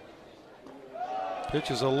 Pitch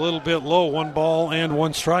is a little bit low, 1 ball and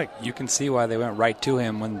 1 strike. You can see why they went right to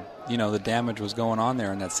him when, the damage was going on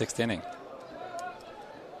there in that 6th inning.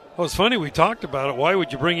 Well, it's funny, we talked about it. Why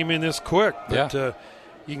would you bring him in this quick? But yeah.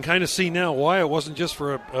 You can kind of see now why it wasn't just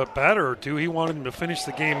for a batter or two. He wanted him to finish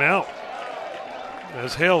the game out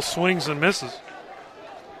as Hale swings and misses.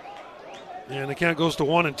 And the count goes to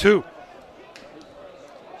 1-2.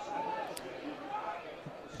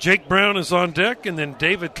 Jake Brown is on deck, and then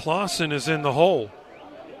David Clausen is in the hole.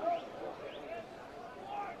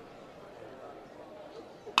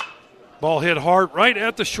 Ball hit hard right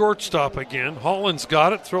at the shortstop again. Holland's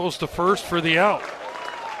got it, throws to first for the out.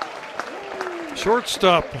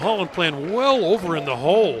 Shortstop Holland playing well over in the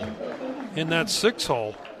hole in that 6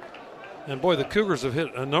 hole. And boy, the Cougars have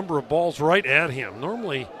hit a number of balls right at him.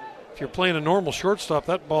 Normally, if you're playing a normal shortstop,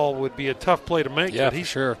 that ball would be a tough play to make. Yeah, but for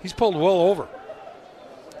sure. He's pulled well over.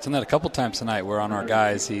 It's done that a couple times tonight where on our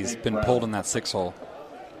guys he's been pulled in that 6 hole.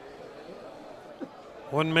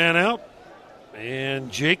 1 man out, and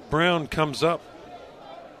Jake Brown comes up.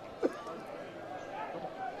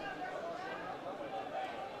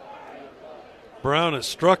 Brown has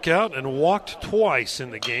struck out and walked twice in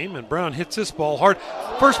the game, and Brown hits this ball hard.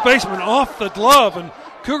 First baseman off the glove, and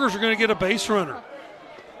Cougars are going to get a base runner.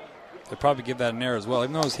 They'll probably give that an error as well.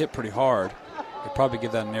 Even though it was hit pretty hard, they'll probably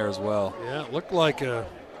give that an error as well. Yeah, it looked like a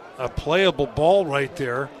playable ball right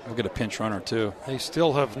there. We'll get a pinch runner, too. They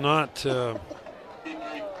still have not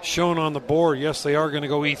shown on the board. Yes, they are going to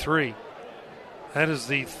go E3. That is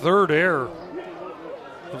the 3rd error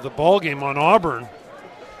of the ball game on Auburn.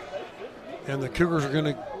 And the Cougars are going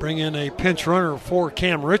to bring in a pinch runner for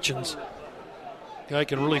Cam Richens. Guy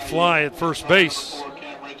can really fly at first base.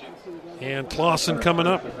 And Clausen coming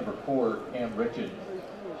up.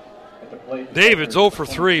 David's 0 for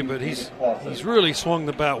 3, but he's really swung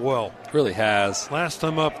the bat well. Really has. Last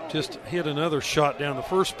time up, just hit another shot down the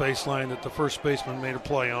first baseline that the first baseman made a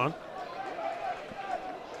play on.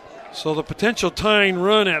 So the potential tying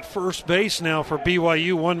run at first base now for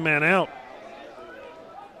BYU, 1 man out.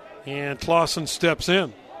 And Clausen steps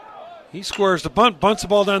in. He squares the bunt, bunts the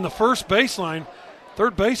ball down the first baseline.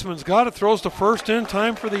 Third baseman's got it, throws to first in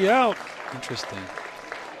time for the out. Interesting.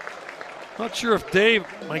 Not sure if Dave,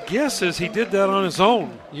 my guess is he did that on his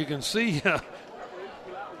own. You can see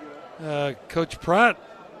Coach Pratt,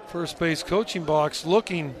 first base coaching box,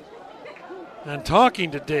 looking and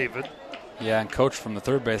talking to David. Yeah, and Coach from the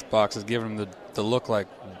third base box is giving him the look like,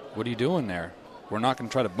 what are you doing there? We're not going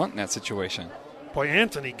to try to bunt in that situation. Boy,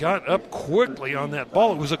 Anthony got up quickly on that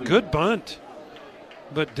ball. It was a good bunt.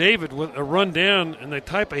 But David, with a run down and the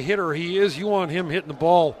type of hitter he is, you want him hitting the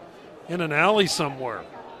ball in an alley somewhere.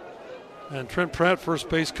 And Trent Pratt, first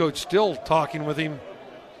base coach, still talking with him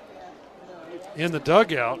in the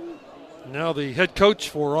dugout. Now the head coach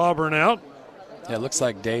for Auburn out. Yeah, it looks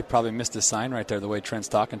like Dave probably missed his sign right there the way Trent's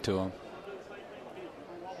talking to him.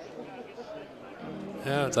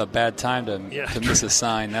 Yeah, it's a bad time to miss a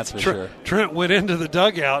sign, that's for sure. Trent went into the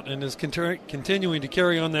dugout and is continuing to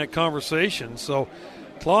carry on that conversation. So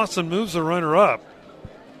Clausen moves the runner up.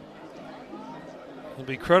 He'll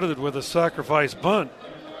be credited with a sacrifice bunt.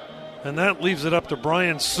 And that leaves it up to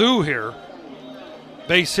Brian Sue here.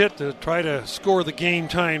 Base hit to try to score the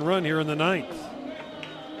game-tying run here in the 9th.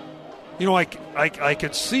 You know, I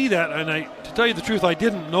could see that, and to tell you the truth, I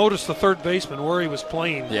didn't notice the third baseman where he was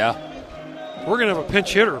playing. Yeah. We're going to have a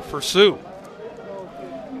pinch hitter for Sue.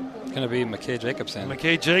 It's going to be McKay Jacobson.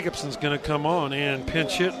 McKay Jacobson's going to come on and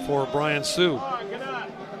pinch hit for Brian Sue.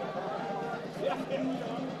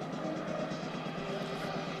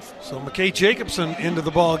 So McKay Jacobson into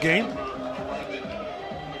the ball game.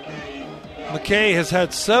 McKay has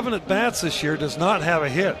had 7 at-bats this year, does not have a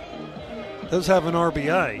hit. Does have an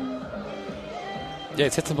RBI. Yeah,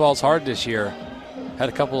 he's hit some balls hard this year. Had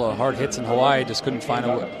a couple of hard hits in Hawaii, just couldn't find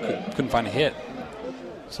a hit.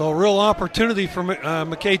 So a real opportunity for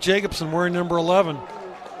McKay Jacobson wearing number 11.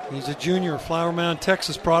 He's a junior, Flower Mound,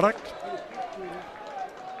 Texas product.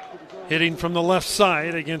 Hitting from the left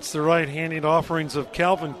side against the right-handed offerings of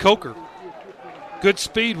Calvin Coker. Good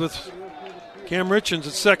speed with Cam Richens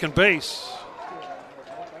at second base.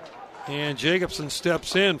 And Jacobson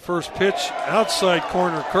steps in. First pitch, outside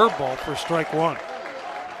corner curveball for strike one.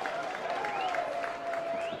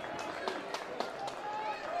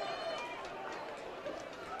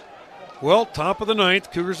 Well, top of the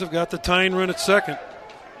ninth. Cougars have got the tying run at second.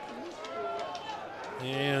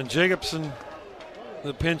 And Jacobson,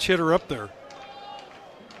 the pinch hitter, up there.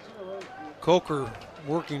 Coker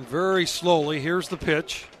working very slowly. Here's the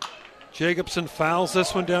pitch. Jacobson fouls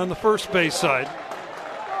this one down the first base side.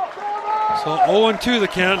 So 0-2 the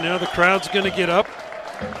count. Now the crowd's going to get up.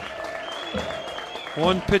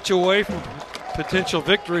 One pitch away from potential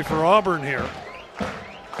victory for Auburn here.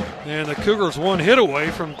 And the Cougars one hit away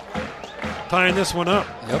from tying this one up.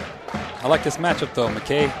 Yep. I like this matchup, though.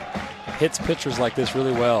 McKay hits pitchers like this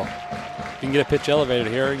really well. If you can get a pitch elevated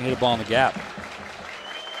here, you can hit a ball in the gap.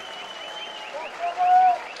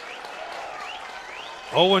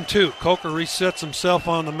 0-2. Coker resets himself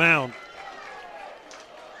on the mound.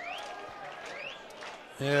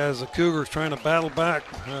 As the Cougars trying to battle back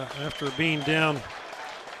after being down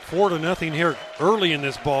 4-0 here early in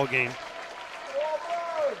this ball game.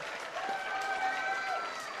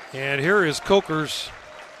 And here is Coker's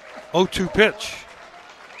 0-2 pitch.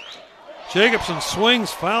 Jacobson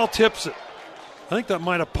swings, foul tips it. I think that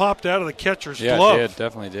might have popped out of the catcher's glove. Yeah, it did.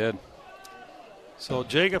 Definitely did. So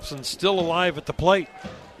Jacobson's still alive at the plate.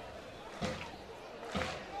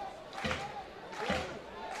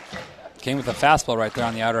 Came with a fastball right there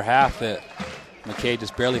on the outer half that McKay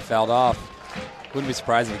just barely fouled off. Wouldn't be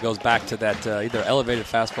surprised if it goes back to that either elevated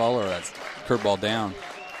fastball or that curveball down.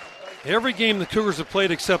 Every game the Cougars have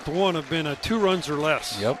played except one have been 2 runs or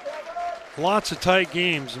less. Yep. Lots of tight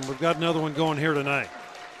games, and we've got another one going here tonight.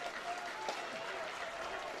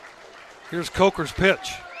 Here's Coker's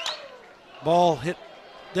pitch. Ball hit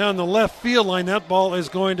down the left field line. That ball is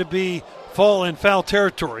going to be fall in foul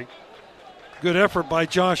territory. Good effort by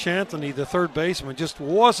Josh Anthony, the third baseman. Just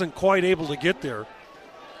wasn't quite able to get there.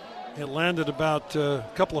 It landed about a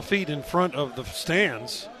couple of feet in front of the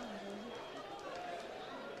stands.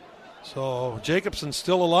 So Jacobson's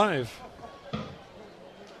still alive.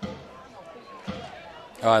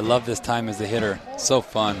 Oh, I love this time as a hitter. So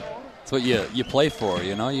fun. It's what you play for,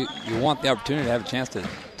 you know. You want the opportunity to have a chance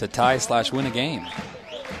to tie/win a game.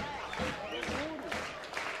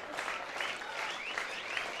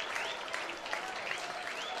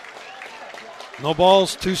 No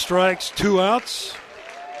balls, 2 strikes, 2 outs.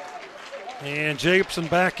 And Jacobson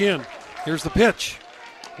back in. Here's the pitch.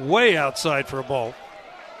 Way outside for a ball.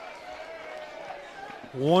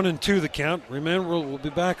 1-2 the count. Remember, we'll be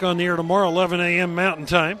back on the air tomorrow, 11 a.m. Mountain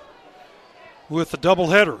Time, with a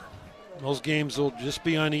doubleheader. Those games will just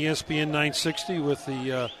be on ESPN 960 with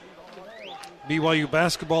the BYU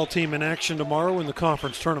basketball team in action tomorrow in the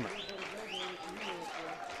conference tournament.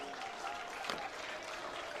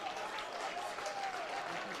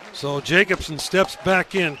 So Jacobson steps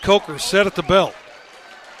back in. Coker set at the belt.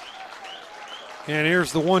 And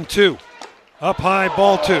here's the 1-2. Up high,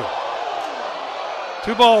 ball 2.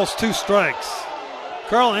 2 balls, 2 strikes.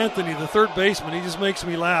 Carl Anthony, the third baseman, he just makes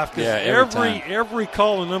me laugh. Yeah, every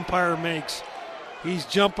call an umpire makes, he's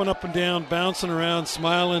jumping up and down, bouncing around,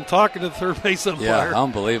 smiling, talking to the third base umpire. Yeah,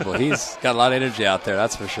 unbelievable. He's got a lot of energy out there,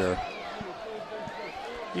 that's for sure.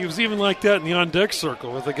 He was even like that in the on-deck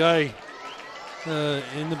circle with a guy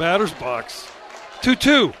in the batter's box.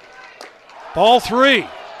 2-2. Ball 3.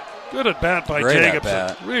 Good at bat by Great Jacobson.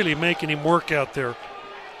 at-bat. Really making him work out there.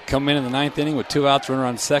 Come in the 9th inning with 2 outs, runner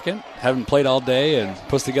on second. Haven't played all day and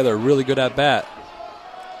puts together a really good at-bat.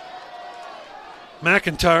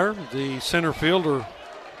 McIntyre, the center fielder,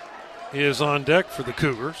 is on deck for the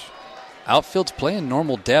Cougars. Outfield's playing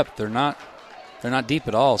normal depth. They're not deep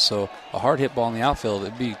at all, so a hard hit ball in the outfield,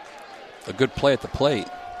 it'd be a good play at the plate.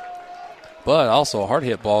 But also hard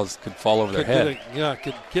hit balls could fall over their head.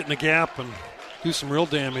 Could get in the gap and do some real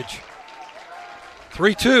damage.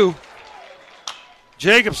 3-2.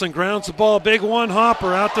 Jacobson grounds the ball, big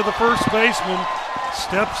one-hopper out to the first baseman.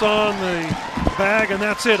 Steps on the bag, and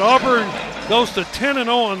that's it. Auburn goes to 10-0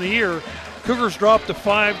 on the year. Cougars drop to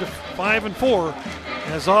 5-4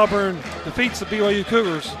 as Auburn defeats the BYU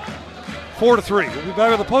Cougars 4-3. We'll be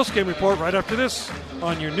back with a postgame report right after this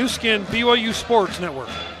on your new skin BYU Sports Network.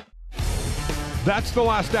 That's the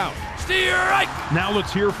last out. Steer right. Now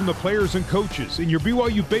let's hear from the players and coaches in your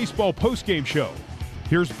BYU baseball postgame show.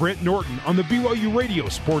 Here's Brent Norton on the BYU Radio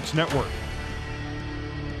Sports Network.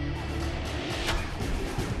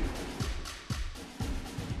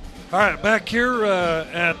 All right, back here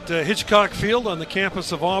at Hitchcock Field on the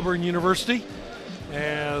campus of Auburn University,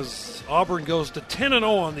 as Auburn goes to 10-0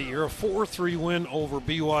 on the year, a 4-3 win over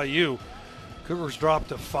BYU. Cougars dropped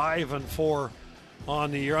to 5-4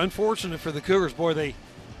 on the year. Unfortunate for the Cougars, boy, they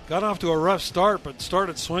got off to a rough start, but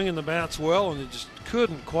started swinging the bats well, and they just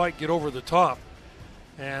couldn't quite get over the top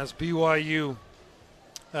as BYU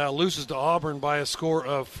loses to Auburn by a score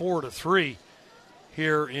of 4-3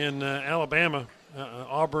 here in Alabama.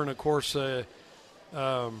 Auburn, of course, an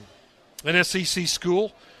SEC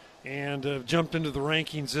school, and jumped into the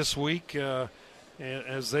rankings this week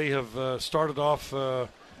as they have started off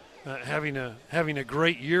having a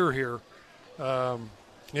great year here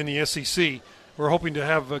in the SEC. We're hoping to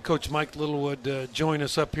have Coach Mike Littlewood join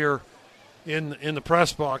us up here in the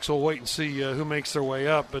press box. We'll wait and see who makes their way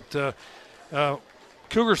up. But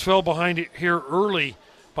Cougars fell behind it here early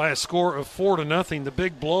by a score of 4-0. The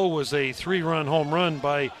big blow was a 3-run home run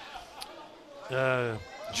by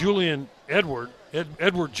Julian Edward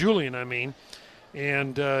Julian,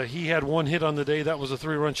 and he had one hit on the day. That was a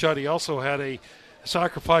 3-run shot. He also had a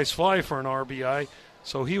sacrifice fly for an RBI,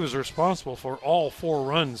 so he was responsible for all 4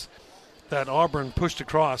 runs that Auburn pushed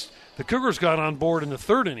across. The Cougars got on board in the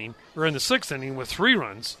 6th inning with 3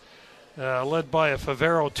 runs, led by a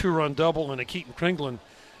Favero 2-run double and a Keaton Kringlen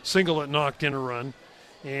single that knocked in a run.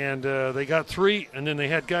 And they got 3, and then they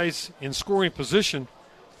had guys in scoring position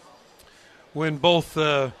when both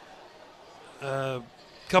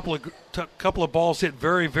couple of balls hit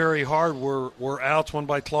very, very hard were outs, one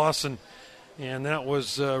by Clausen, and that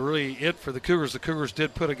was really it for the Cougars. The Cougars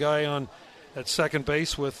did put a guy on at second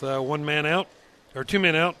base with 2 men out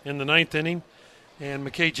in the 9th inning, and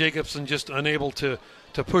McKay Jacobson just unable to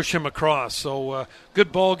push him across. So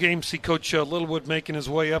good ball game. See Coach Littlewood making his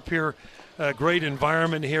way up here. Great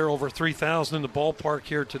environment here, over 3,000 in the ballpark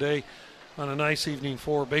here today on a nice evening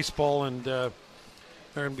for baseball, and they're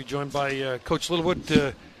going to be joined by Coach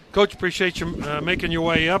Littlewood. Coach, appreciate you making your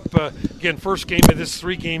way up. Again, first game of this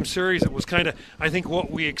 3-game series. It was kind of, I think, what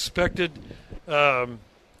we expected.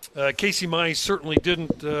 Casey Mize certainly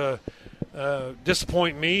didn't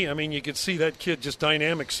disappoint me. I mean, you could see that kid, just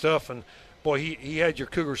dynamic stuff, and boy, he had your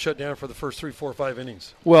Cougars shut down for the first 3, 4, 5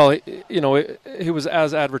 innings. Well, he was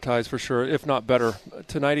as advertised for sure, if not better.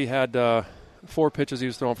 Tonight he had 4 pitches he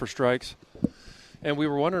was throwing for strikes. And we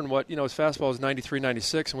were wondering what, his fastball was 93,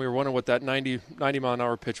 96, and we were wondering what that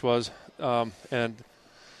 90-mile-an-hour pitch was. And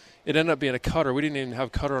it ended up being a cutter. We didn't even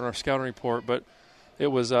have cutter on our scouting report, but it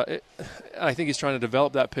was I think he's trying to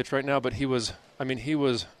develop that pitch right now, but he was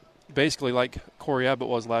basically like Corey Abbott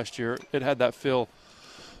was last year. It had that feel.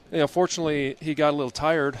 Fortunately, he got a little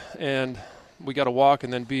tired, and we got a walk,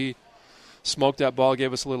 and then B smoked that ball,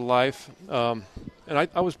 gave us a little life. And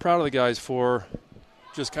I was proud of the guys for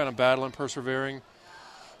just kind of battling, persevering,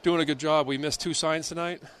 doing a good job. We missed 2 signs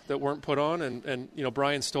tonight that weren't put on, and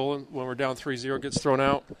Brian Stolen, when we're down 3-0, gets thrown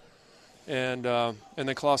out, and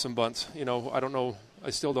then Clausen bunts. I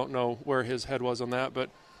still don't know where his head was on that, but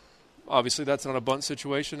obviously that's not a bunt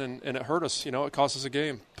situation, and it hurt us. It cost us a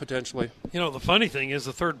game, potentially. The funny thing is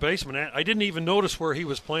the third baseman, I didn't even notice where he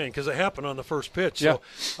was playing because it happened on the first pitch. So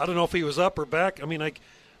I don't know if he was up or back.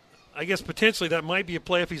 I guess potentially that might be a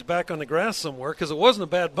play if he's back on the grass somewhere because it wasn't a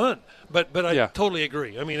bad bunt. But I totally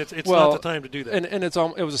agree. It's not the time to do that. And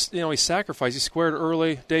it was he sacrificed. He squared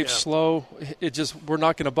early. Dave's slow. We're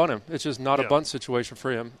not going to bunt him. It's just not a bunt situation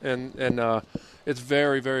for him. And it's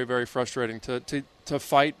very, very, very frustrating to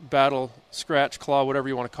fight, battle, scratch, claw, whatever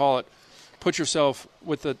you want to call it. Put yourself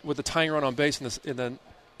with the tying run on base in the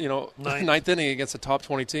 9th inning against a top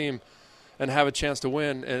 20 team, and have a chance to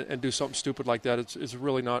win and do something stupid like that. It's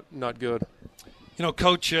really not good.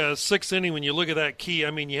 Coach, 6th inning, when you look at that key,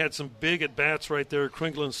 you had some big at-bats right there.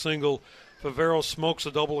 Kringlen single. Favero smokes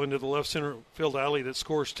a double into the left center field alley that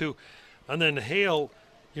scores 2. And then Hale,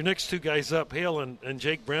 your next 2 guys up, Hale and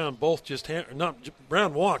Jake Brown, both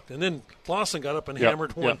Brown walked, and then Clausen got up and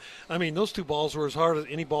hammered one. Yep. Those 2 balls were as hard as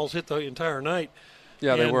any balls hit the entire night.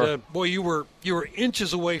 Yeah, they were. Boy, you were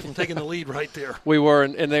inches away from taking the lead right there. We were,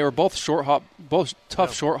 and they were both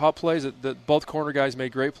tough short hop plays that both corner guys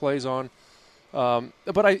made great plays on.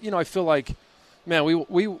 But I feel like, man,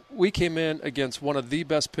 we came in against one of the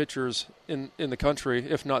best pitchers in the country,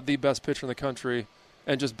 if not the best pitcher in the country,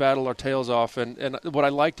 and just battled our tails off. And what I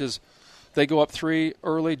liked is they go up 3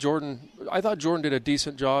 early. I thought Jordan did a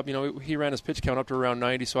decent job. He ran his pitch count up to around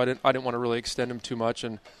 90, so I didn't want to really extend him too much.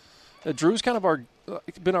 And Drew's kind of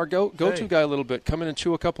been our go-to guy a little bit, come in and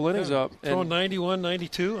chew a couple innings up. Throwing 91,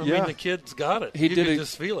 92. I mean, the kid's got it. You can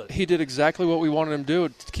just feel it. He did exactly what we wanted him to do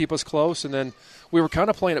to keep us close, and then we were kind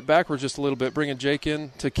of playing it backwards just a little bit, bringing Jake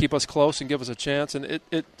in to keep us close and give us a chance, and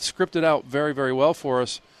it scripted out very, very well for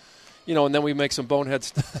us. And then we make some bonehead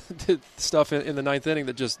stuff in the ninth inning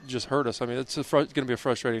that just hurt us. I mean, it's going to be a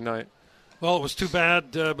frustrating night. Well, it was too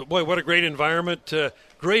bad, but boy, what a great environment.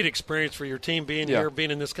 Great experience for your team being here,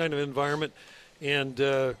 being in this kind of environment. And,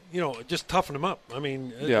 just toughen them up. I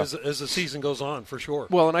mean, as the season goes on, for sure.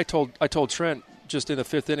 Well, and I told Trent just in the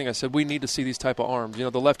fifth inning, I said, we need to see these type of arms. The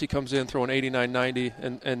lefty comes in throwing 89, 90,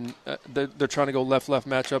 and they're trying to go left-left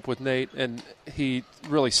matchup with Nate, and he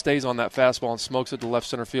really stays on that fastball and smokes it to left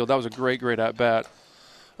center field. That was a great at-bat.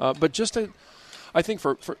 But I think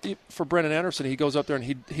for Brennan Anderson, he goes up there and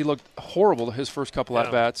he looked horrible his first couple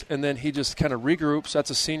at-bats, and then he just kind of regroups. That's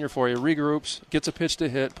a senior for you. Regroups, gets a pitch to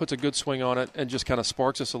hit, puts a good swing on it, and just kind of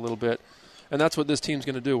sparks us a little bit. And that's what this team's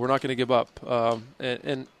going to do. We're not going to give up.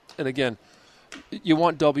 And again, you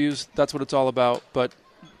want W's. That's what it's all about. But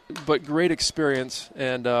great experience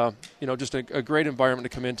and, just a great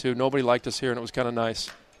environment to come into. Nobody liked us here, and it was kind of nice.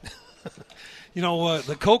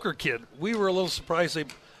 The Coker kid, we were a little surprised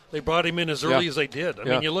they brought him in as early as they did. I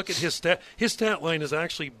mean, you look at his stat. His stat line is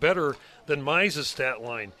actually better than Mize's stat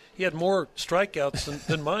line. He had more strikeouts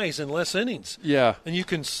than Mize in less innings. Yeah. And you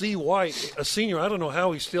can see why a senior, I don't know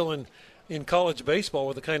how he's still in college baseball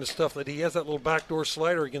with the kind of stuff that he has, that little backdoor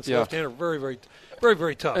slider against the left-hander. Very, very, very,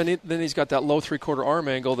 very tough. And then he's got that low three-quarter arm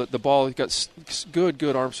angle that the ball, he got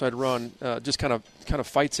good arm side run, just kind of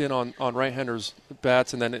fights in on right-handers'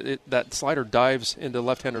 bats, and then that slider dives into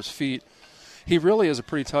left-handers' feet. He really is a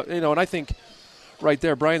pretty tough, and I think right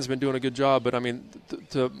there, Brian's been doing a good job. But I mean,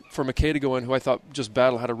 for McKay to go in, who I thought just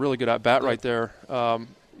had a really good at bat right there,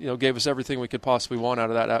 gave us everything we could possibly want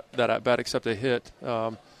out of that at bat except a hit.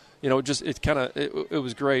 It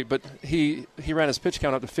was great. But he ran his pitch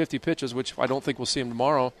count up to 50 pitches, which I don't think we'll see him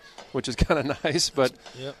tomorrow, which is kind of nice. But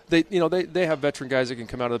they have veteran guys that can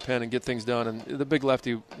come out of the pen and get things done. And the big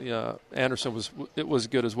lefty Anderson was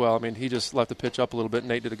good as well. I mean, he just left the pitch up a little bit.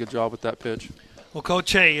 Nate did a good job with that pitch. Well,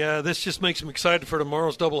 Coach, this just makes me excited for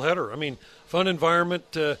tomorrow's doubleheader. I mean, fun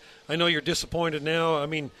environment. I know you're disappointed now. I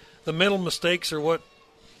mean, the mental mistakes are what.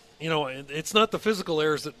 It's not the physical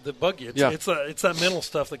errors that bug you. It's that mental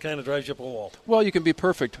stuff that kind of drives you up a wall. Well, you can be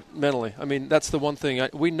perfect mentally. I mean, that's the one thing.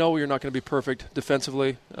 We know you're not going to be perfect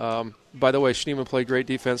defensively. By the way, Schneemann played great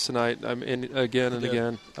defense tonight. Again and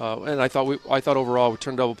again. And I thought overall we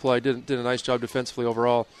turned double play. Did a nice job defensively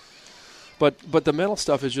overall. But the mental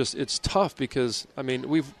stuff is it's tough because I mean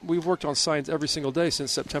we've worked on signs every single day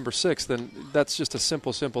since September 6th, and that's just a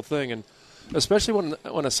simple thing. And especially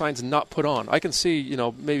when a sign's not put on. I can see,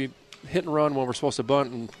 maybe hit and run when we're supposed to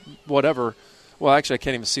bunt and whatever. Well, actually, I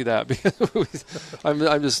can't even see that because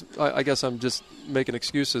I guess I'm just making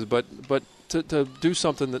excuses. But to do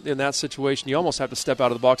something in that situation, you almost have to step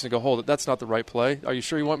out of the box and go, hold it, that's not the right play. Are you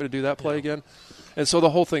sure you want me to do that play again? And so the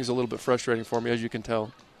whole thing's a little bit frustrating for me, as you can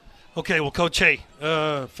tell. Okay, well, Coach,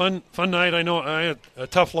 fun night. I know I had a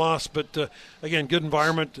tough loss, but again, good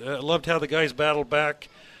environment. Loved how the guys battled back.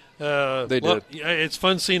 They did. It's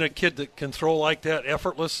fun seeing a kid that can throw like that,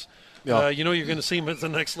 effortless. Yeah. You're going to see him at the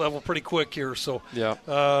next level pretty quick here. So, yeah.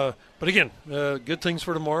 But again, good things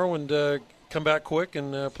for tomorrow, and come back quick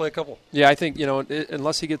and play a couple. Yeah, I think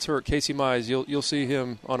unless he gets hurt, Casey Mize, you'll see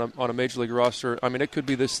him on a major league roster. I mean, it could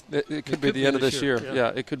be this. It could be the end of this year.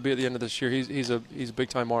 Yeah, it could be at the end of this year. He's a big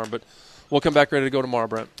time arm, but. We'll come back ready to go tomorrow,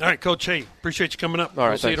 Brent. All right, Coach. Appreciate you coming up. All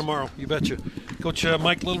right, we'll see you tomorrow. You betcha. Coach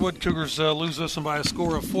Mike Littlewood, Cougars lose this one by a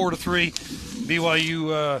score of 4-3.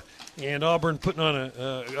 BYU and Auburn putting on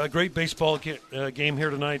a great baseball game here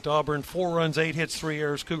tonight. Auburn 4 runs, 8 hits, 3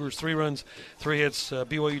 errors. Cougars 3 runs, 3 hits.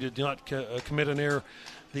 BYU did not commit an error.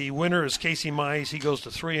 The winner is Casey Mize. He goes to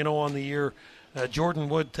 3-0 on the year. Jordan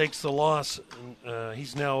Wood takes the loss.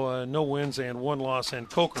 He's now no wins and 1 loss, and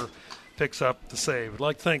Coker picks up the save. I'd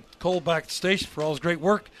like to thank Cole back at the station for all his great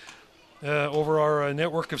work over our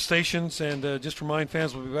network of stations. And just remind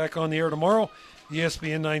fans we'll be back on the air tomorrow,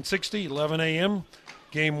 ESPN 960, 11 a.m.,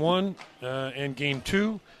 Game 1 and Game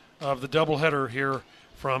 2 of the doubleheader here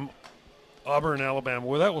from Auburn, Alabama.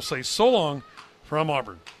 With that, we'll say so long from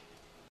Auburn.